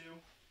want me to.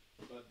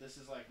 But this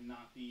is like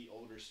not the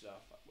older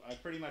stuff.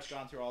 I've pretty much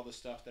gone through all the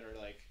stuff that are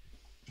like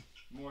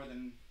more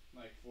than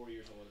like 4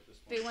 years old at this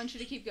point. They want you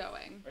to keep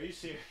going. Are you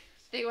serious?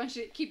 They want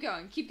you to keep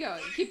going, keep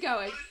going, keep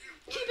going.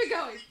 Keep it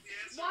going.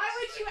 Why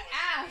would you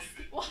ask?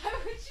 Why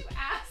would you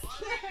ask Why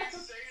would you them?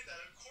 say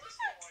that? Of course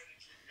I wanted to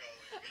keep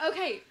going.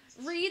 Okay,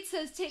 Reed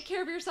says take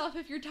care of yourself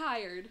if you're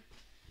tired.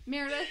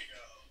 Meredith, There you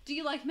go. do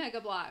you like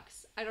Mega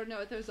Blocks? I don't know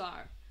what those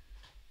are.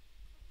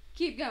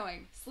 Keep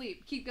going.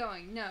 Sleep. Keep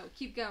going. No,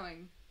 keep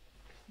going.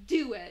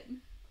 Do it.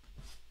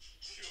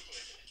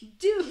 Do it.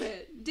 Do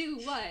it. Do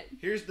what?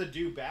 Here's the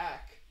do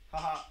back. Ha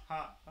ha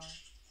ha ha.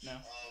 No.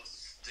 Oh,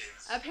 David.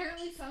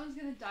 Apparently someone's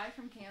gonna die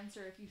from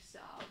cancer if you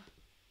stop.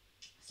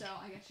 So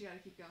I guess you gotta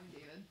keep going,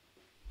 David.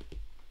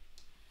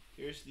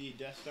 Here's the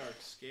Death Star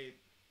escape.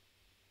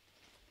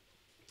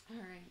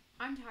 Alright.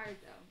 I'm tired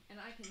though, and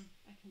I can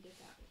dip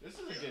out. This is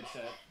a good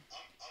set.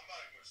 I'm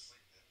about to go to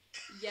sleep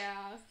then.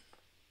 Yeah.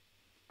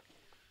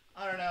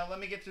 I don't know. Let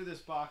me get through this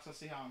box. I'll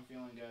see how I'm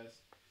feeling, guys.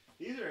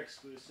 These are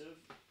exclusive.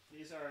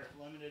 These are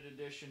limited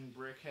edition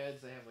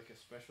Brickheads. They have like a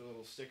special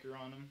little sticker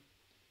on them.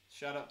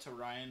 Shout out to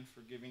Ryan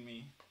for giving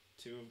me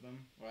 2 of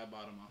them. Well, I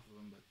bought them off of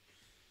him, but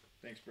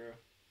thanks, bro.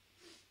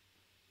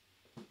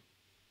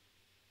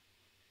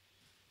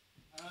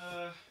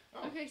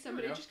 Okay, here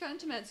somebody we go. just got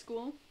into med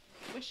school.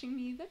 Wishing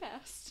me the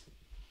best.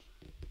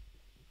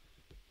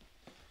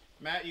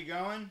 Matt, you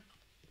going?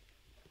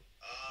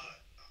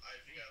 I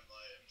think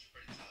I'm just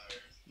pretty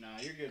tired. Nah,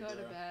 you're good, Go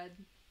bro. to bed.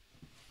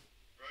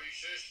 Bro, you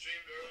should have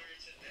streamed earlier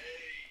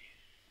today.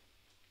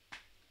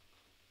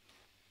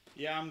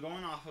 Yeah, I'm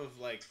going off of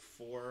like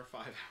 4 or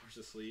 5 hours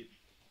of sleep.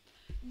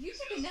 You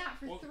took a nap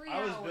for Well, 3 I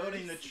hours. was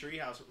building the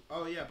treehouse.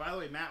 Oh yeah, by the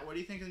way, Matt, what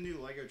do you think of the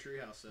new Lego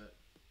treehouse set?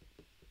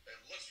 It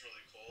looks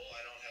really cool. I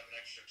don't have an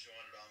extra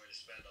 200 on me to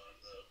spend on it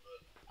though, but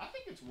I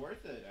think it's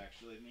worth it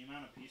actually. The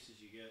amount of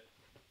pieces you get.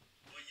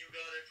 well, you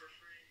got it for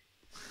free.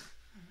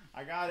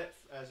 I got it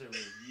as a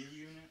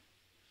review unit.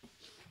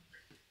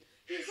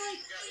 He's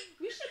like,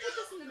 we should put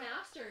this in the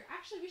master.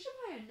 Actually, we should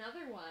buy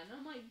another one.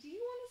 I'm like, do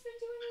you want to spend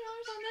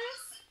 $200 on this?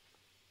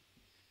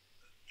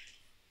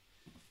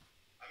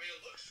 I mean,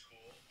 it looks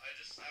cool.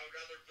 I would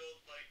rather build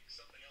like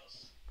something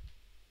else.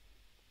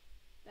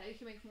 That you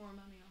can make more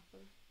money off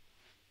of.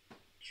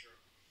 True.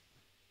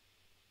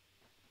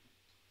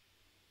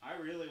 I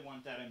really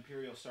want that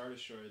Imperial Star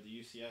Destroyer, the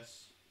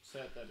UCS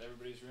set that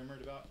everybody's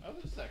rumored about. Oh,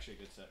 this is actually a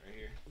good set right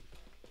here.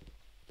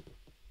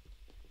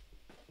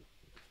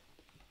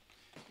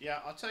 Yeah,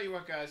 I'll tell you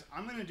what, guys.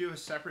 I'm going to do a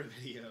separate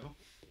video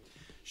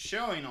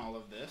showing all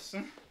of this.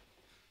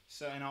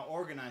 So, and I'll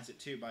organize it,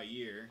 too, by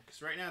year.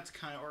 Because right now it's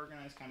kind of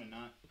organized, kind of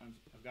not.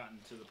 I've gotten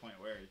to the point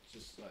where it's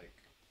just like,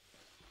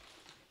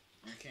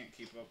 I can't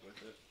keep up with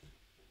it.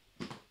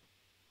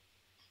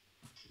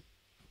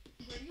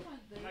 Where do you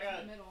want this Oh my in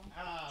God. the middle?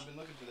 I've been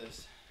looking for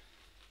this.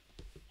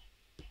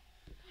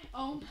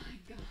 Oh my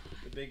god.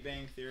 The Big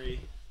Bang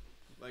Theory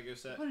Lego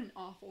set. What an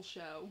awful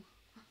show.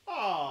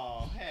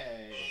 Oh,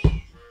 hey.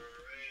 Overrated.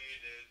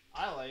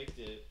 I liked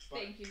it. But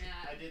Thank you,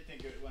 Matt. I did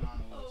think it went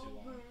on a little too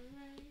long. Overrated.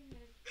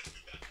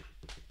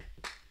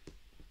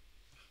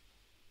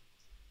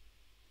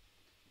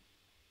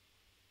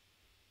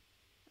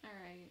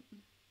 Alright.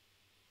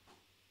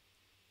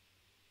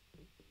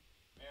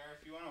 Mayor,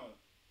 if you want to,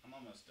 I'm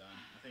almost done.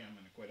 I think I'm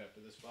going to quit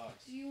after this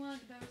box. Do you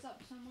want those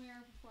up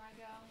somewhere before I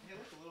go? Hey,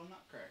 look, a little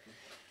nutcracker.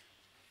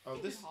 Oh,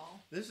 Keep it this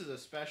tall. this is a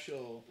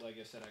special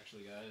Lego set,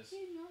 actually, guys.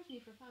 He ignores me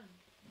for fun.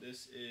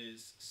 This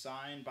is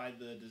signed by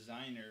the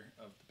designer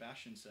of the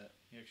Bastion set.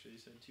 He actually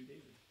said to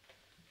David.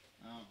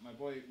 My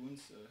boy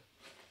Unsa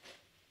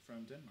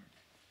from Denmark.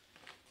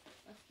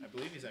 I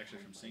believe he's actually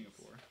from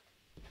Singapore.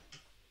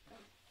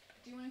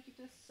 Do you want to keep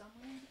this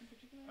somewhere in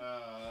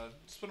particular?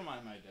 Just put him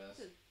on my It's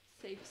desk.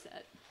 a safe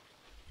set.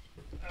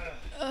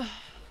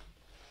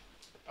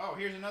 Oh,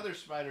 here's another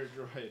spider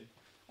droid.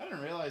 I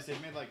didn't realize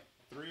they've made like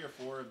 3 or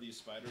 4 of these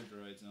spider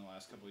droids in the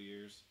last couple of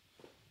years.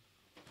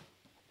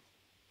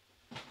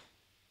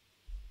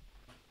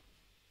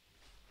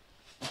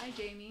 Hi,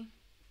 Jamie.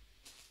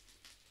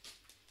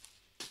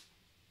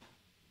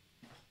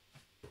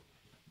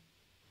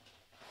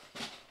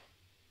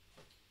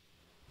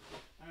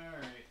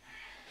 Alright.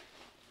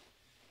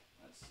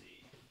 Let's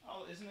see.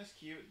 Oh, isn't this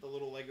cute? The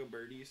little Lego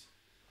birdies.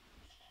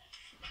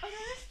 Oh, no,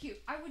 that's cute.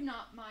 I would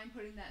not mind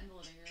putting that in the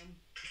living room.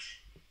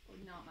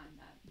 Would not mind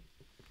that.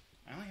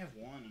 I only have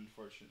one,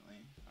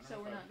 unfortunately. I don't So know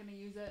if we're I- not going to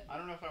use it. I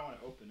don't know if I want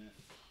to open it.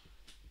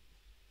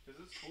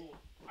 Because it's cool.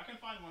 I can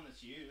find one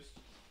that's used.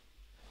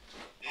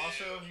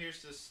 Also,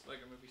 here's this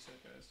Lego movie set,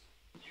 guys.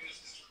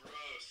 Used is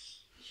gross.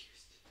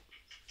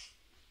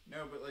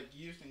 No, but like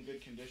used in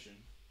good condition.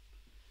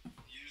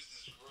 Used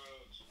is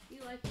gross. We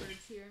like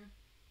birds here.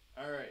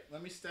 Alright,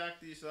 let me stack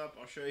these up.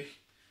 I'll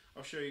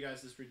show you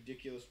guys this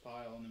ridiculous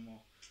pile and then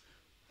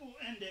we'll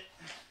end it.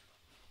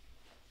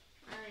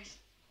 Alright.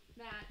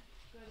 Matt,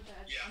 go to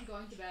bed. Yeah. I'm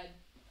going to bed.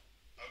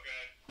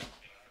 Okay. Good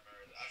night,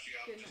 Meredith. Actually,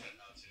 I'm Good just night.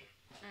 heading out too.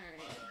 Alright.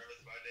 Bye,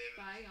 Meredith. Bye, David.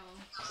 Bye,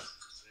 y'all.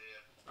 See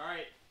ya.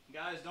 Alright,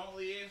 guys, don't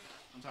leave.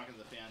 I'm talking to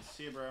the fans.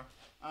 See you, bro.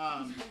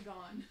 He's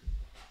gone.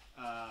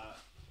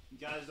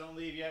 Guys, don't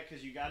leave yet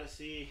because you got to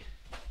see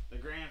the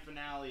grand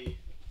finale.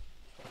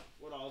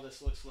 What all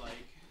this looks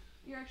like.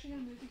 You're actually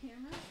going to move the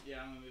camera?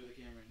 Yeah, I'm gonna move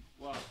the camera.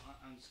 Well,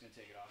 I'm just gonna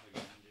take it off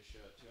again and just show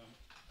it to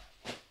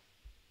him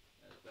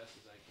as best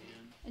as I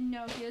can. And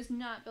no, he has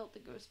not built the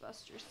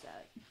Ghostbusters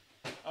set.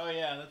 Oh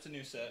yeah, that's a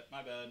new set.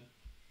 My bad.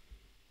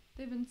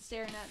 They've been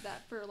staring at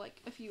that for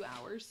like a few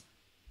hours.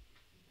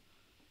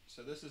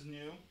 So this is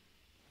new.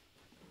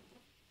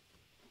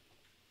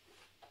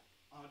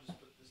 I'll just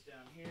put this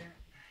down here.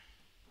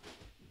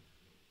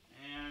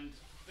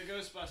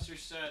 Ghostbusters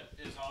set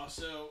is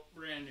also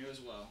brand new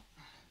as well.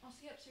 I'll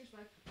see you upstairs,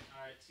 bud.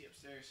 Alright, see you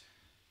upstairs.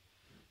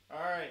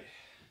 Alright.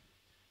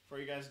 Before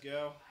you guys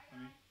go,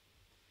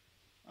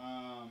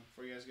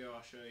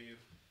 I'll show you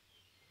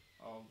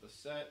all of the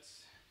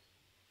sets.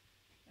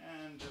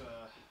 And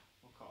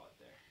we'll call it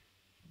there.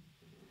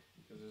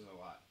 Because there's a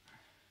lot.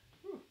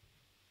 Whew.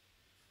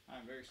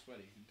 I'm very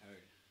sweaty and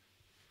tired.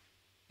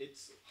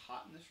 It's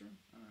hot in this room?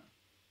 I don't know.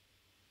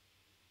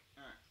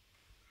 Alright.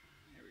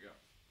 Here we go.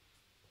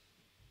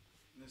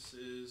 This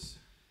is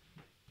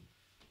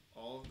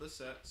all of the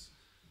sets.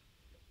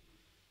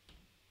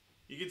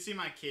 You can see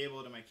my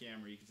cable to my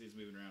camera. You can see it's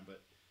moving around,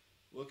 but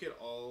look at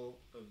all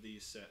of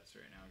these sets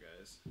right now,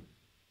 guys.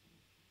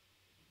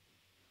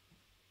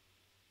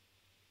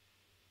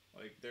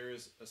 Like, there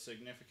is a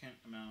significant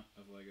amount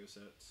of Lego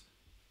sets.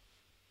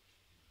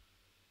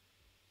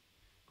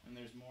 And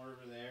there's more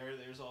over there.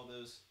 There's all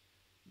those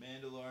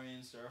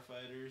Mandalorian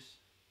Starfighters.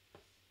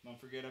 Don't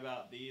forget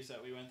about these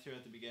that we went through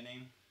at the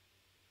beginning.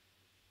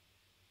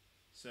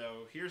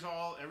 So here's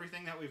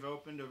everything that we've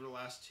opened over the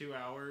last 2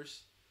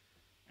 hours.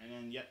 And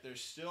then yet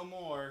there's still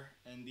more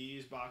in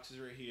these boxes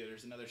right here.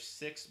 There's another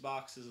 6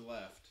 boxes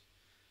left.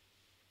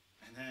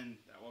 And then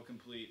that will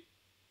complete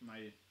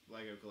my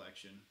Lego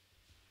collection.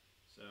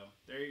 So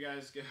there you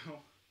guys go.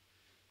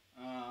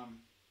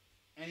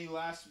 Any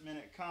last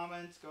minute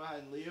comments, go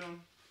ahead and leave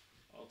them.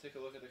 I'll take a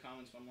look at the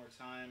comments one more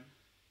time.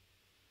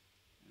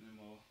 And then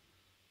we'll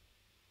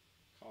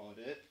call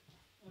it.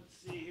 Let's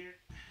see here.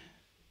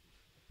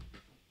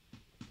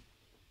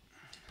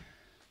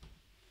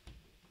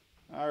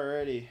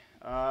 Alrighty.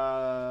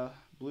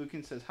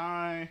 Bluekin says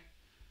hi.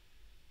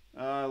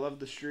 I love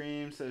the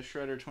stream, says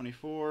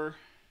Shredder24.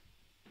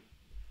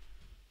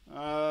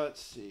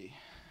 Let's see.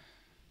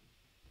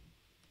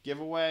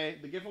 Giveaway.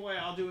 The giveaway,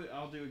 I'll do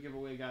a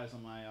giveaway, guys,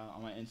 on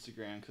my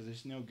Instagram, because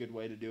there's no good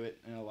way to do it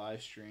in a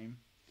live stream.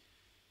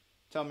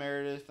 Tell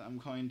Meredith I'm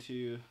going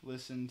to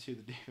listen to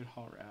the David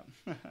Hall rap.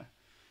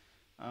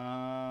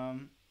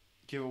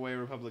 Giveaway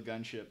Republic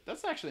Gunship.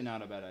 That's actually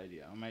not a bad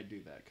idea. I might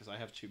do that because I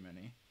have too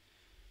many.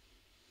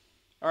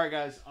 Alright,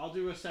 guys, I'll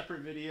do a separate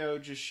video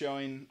just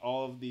showing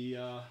all of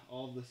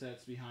the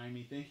sets behind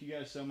me. Thank you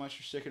guys so much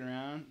for sticking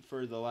around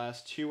for the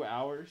last 2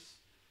 hours.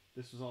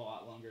 This was a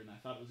lot longer than I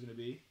thought it was going to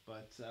be,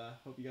 but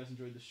hope you guys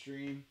enjoyed the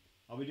stream.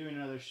 I'll be doing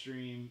another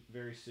stream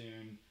very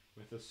soon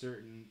with a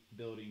certain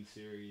building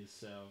series,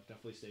 so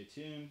definitely stay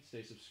tuned,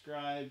 stay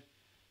subscribed.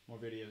 More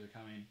videos are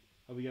coming.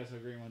 Hope you guys have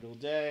a great, wonderful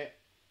day,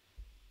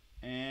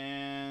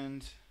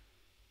 and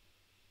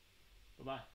bye-bye.